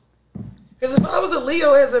 Huh? Because if I was a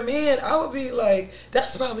Leo as a man, I would be like,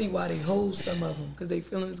 that's probably why they hold some of them, because they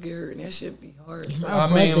feelings get hurt, and that shit be hard. I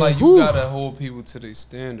mean, like, you gotta hold people to their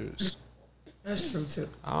standards. That's true too.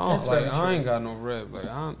 I don't That's very like. true. I ain't got no rep.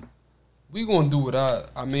 Like, we gonna do what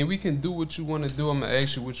I mean, we can do what you want to do. I'm gonna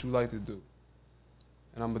ask you what you like to do,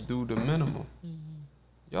 and I'm gonna do the minimum.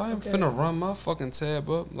 Y'all ain't Okay. finna run my fucking tab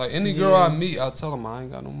up. Like any girl I meet, I tell them I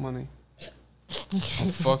ain't got no money. I'm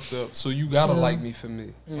fucked up. So you gotta like me for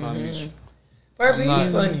me when I meet you. Barbie, I'm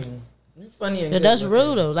you not- funny. You funny and Yeah, good that's looking.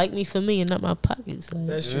 real though. Like me for me and not my pockets. Like,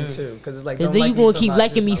 That's Yeah. true too, because it's like. Cause don't then like you me gonna for keep my-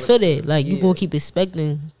 liking just me my for looks. that. Like you Yeah. gonna keep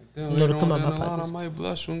expecting. Then You know, to later come on out my down the line, pockets. I might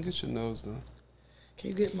blush when get your nose done. Can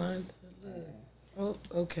you get mine? Oh,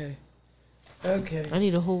 okay. Okay. I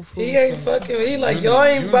need a whole food. He ain't set. fucking. He like You y'all need-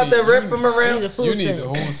 ain't you about to need- rip you him I need a around. food You need set. the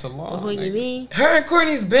whole Oh, salon. what you nigga. mean? Her and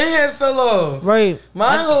Courtney's been head fell off. Right.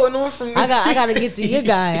 Mine holding on from me. I gotta get to your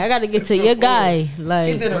guy. I gotta get to your guy. He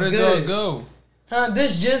Like did Where him did y'all good. go? Huh?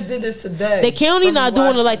 This just did this today. the county From not me doing it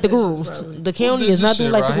washing like the dishes, girls. probably. The county did is not this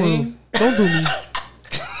doing shit, like the girls. Raheem? Don't do me.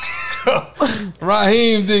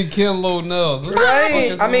 Raheem did Ken Low nails. What the fuck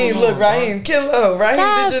Raheem, is I mean, going look, on, Raheem, Kilo, Raheem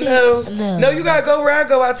Stop did your it. nose. No. No, you gotta go where I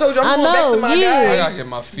go. I told you I'm I going back to know, my yeah. bro? I guy. gotta get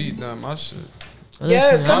my feet done. My shit.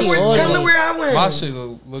 Yes, Listen, I come, need where, all come to that. where I went. My shit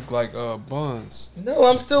look like buns. No,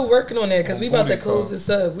 I'm still working on that because we about to Booty close call. this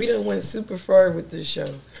up. We done went super far with this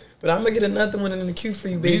show. But I'm going to get another one in the queue for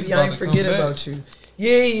you, Reese baby. I about ain't to come forget back. about you.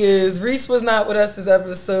 Yeah, he is. Reese was not with us this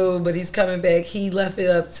episode, but he's coming back. He left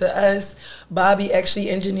it up to us. Bobby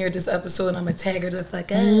actually engineered this episode, and I'm going to tag her the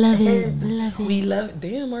fuck up. Love it. Love it. We love it.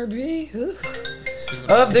 Damn, RB. Ooh. See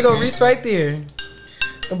what Oh, I there go can Reese do. right there.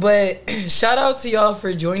 But shout out to y'all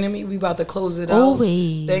for joining me. We about to close it out.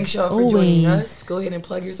 Always. Thanks y'all for joining Always. us. Go ahead and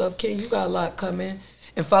plug yourself. Ken, you got a lot coming.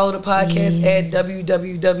 And follow the podcast at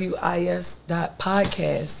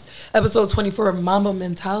www.is.podcast. Episode 24, Mama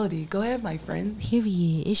Mentality. Go ahead, my friend.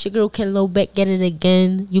 Period. It's your girl Ken Lo back at it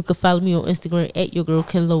again. You can follow me on Instagram at your girl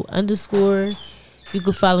Ken Lo _. You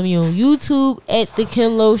can follow me on YouTube at the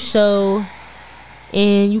Ken Lo Show.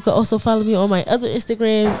 And you can also follow me on my other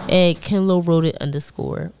Instagram at KenloWroteIt_.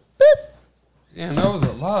 Boop. Yeah, that was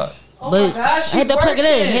a lot. Oh But my gosh, I had to plug it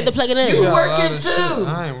in. Had to plug it in. You got a lot working of too. shit.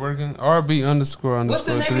 I ain't working. RB__ What's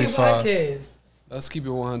the name of your 35. podcast? Let's keep it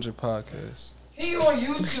 100 podcast. He on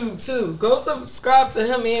YouTube too. Go subscribe to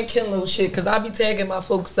him and Kenlo shit, cause I be tagging my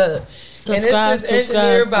folks up. And this is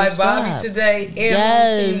engineered by Bobby Today and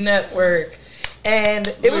Yes. Team Network. And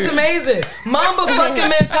it was amazing. Mamba fucking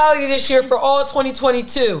mentality this year for all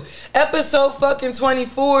 2022. Episode fucking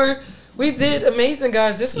 24. We did amazing,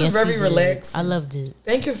 guys. This was Yes, we very did. relaxed. I loved it.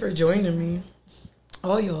 Thank you for joining me.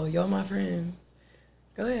 All y'all my friends.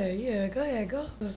 Go ahead, yeah, go ahead, go.